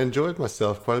 and I enjoyed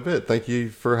myself quite a bit. Thank you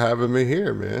for having me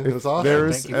here, man. It was awesome.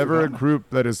 There's Thank you for ever a coming. group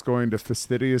that is going to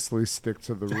fastidiously stick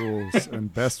to the rules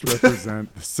and best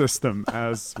represent the system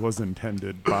as was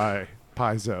intended by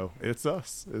Paizo, it's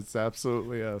us. It's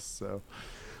absolutely us. So,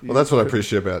 Well, that's what I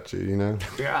appreciate about you, you know?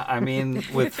 Yeah, I mean,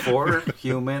 with 4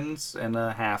 humans and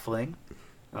a halfling,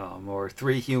 or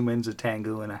 3 humans, a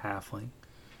Tengu, and a halfling,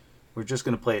 we're just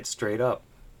going to play it straight up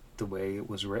the way it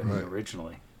was written Right.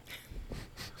 originally.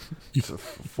 So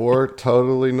 4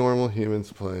 totally normal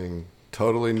humans playing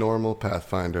totally normal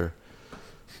Pathfinder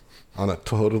on a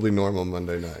totally normal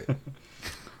Monday night.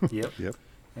 Yep. Yep.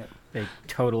 A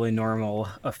totally normal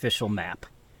official map.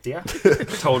 Yeah.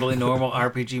 Totally normal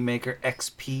RPG Maker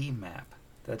XP map.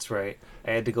 That's right.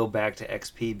 I had to go back to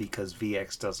XP because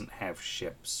VX doesn't have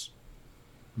ships.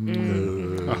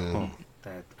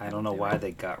 That I don't know why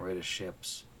they got rid of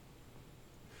ships.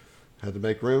 Had to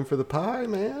make room for the pie,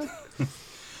 man.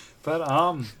 But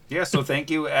yeah, so thank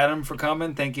you Adam for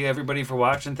coming. Thank you everybody for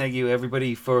watching. Thank you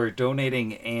everybody for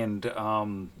donating, and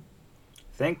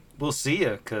think we'll see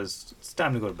you cuz it's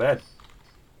time to go to bed.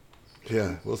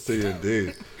 Yeah, we'll see you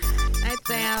indeed. Night,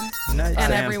 Sam. Night, And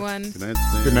Sam. everyone. Good night,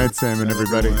 Sam. good night, Sam, and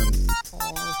everybody.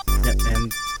 Oh, Yep,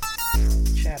 and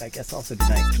Chad, I guess also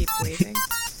tonight. keep waving.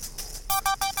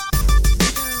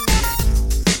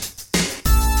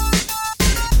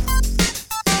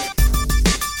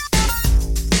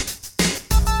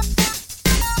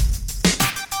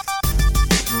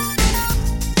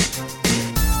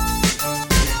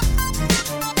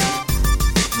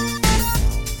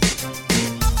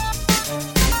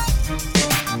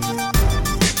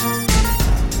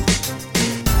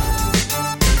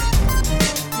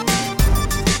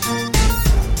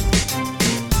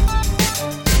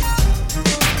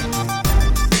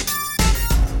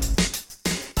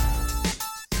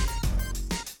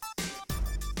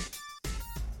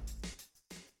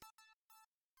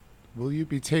 Will you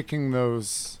be taking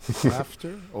those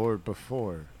after or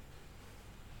before?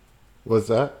 What's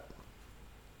that?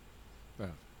 Oh,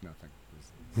 nothing.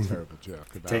 It was a terrible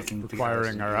joke about Taking the requiring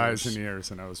eyes and our eyes ears. and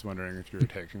ears, and I was wondering if you were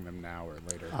taking them now or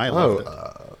later. I Oh, loved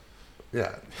it.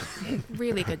 Yeah.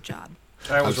 Really good job.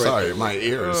 I I'm was right sorry, there. my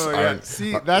ears Oh, yeah. aren't.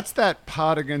 See, that's that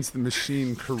Pod Against the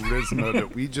Machine charisma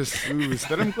that we just oozed.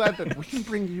 That I'm glad that we can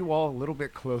bring you all a little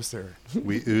bit closer.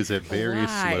 We ooze it very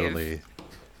Alive. slowly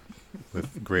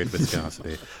with great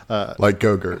viscosity. Like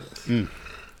Gogurt.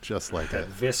 Just like it.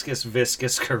 Viscous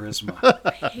charisma.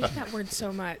 I hate that word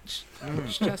so much.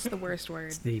 It's just the worst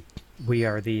word. We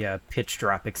are the pitch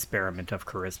drop experiment of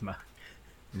charisma.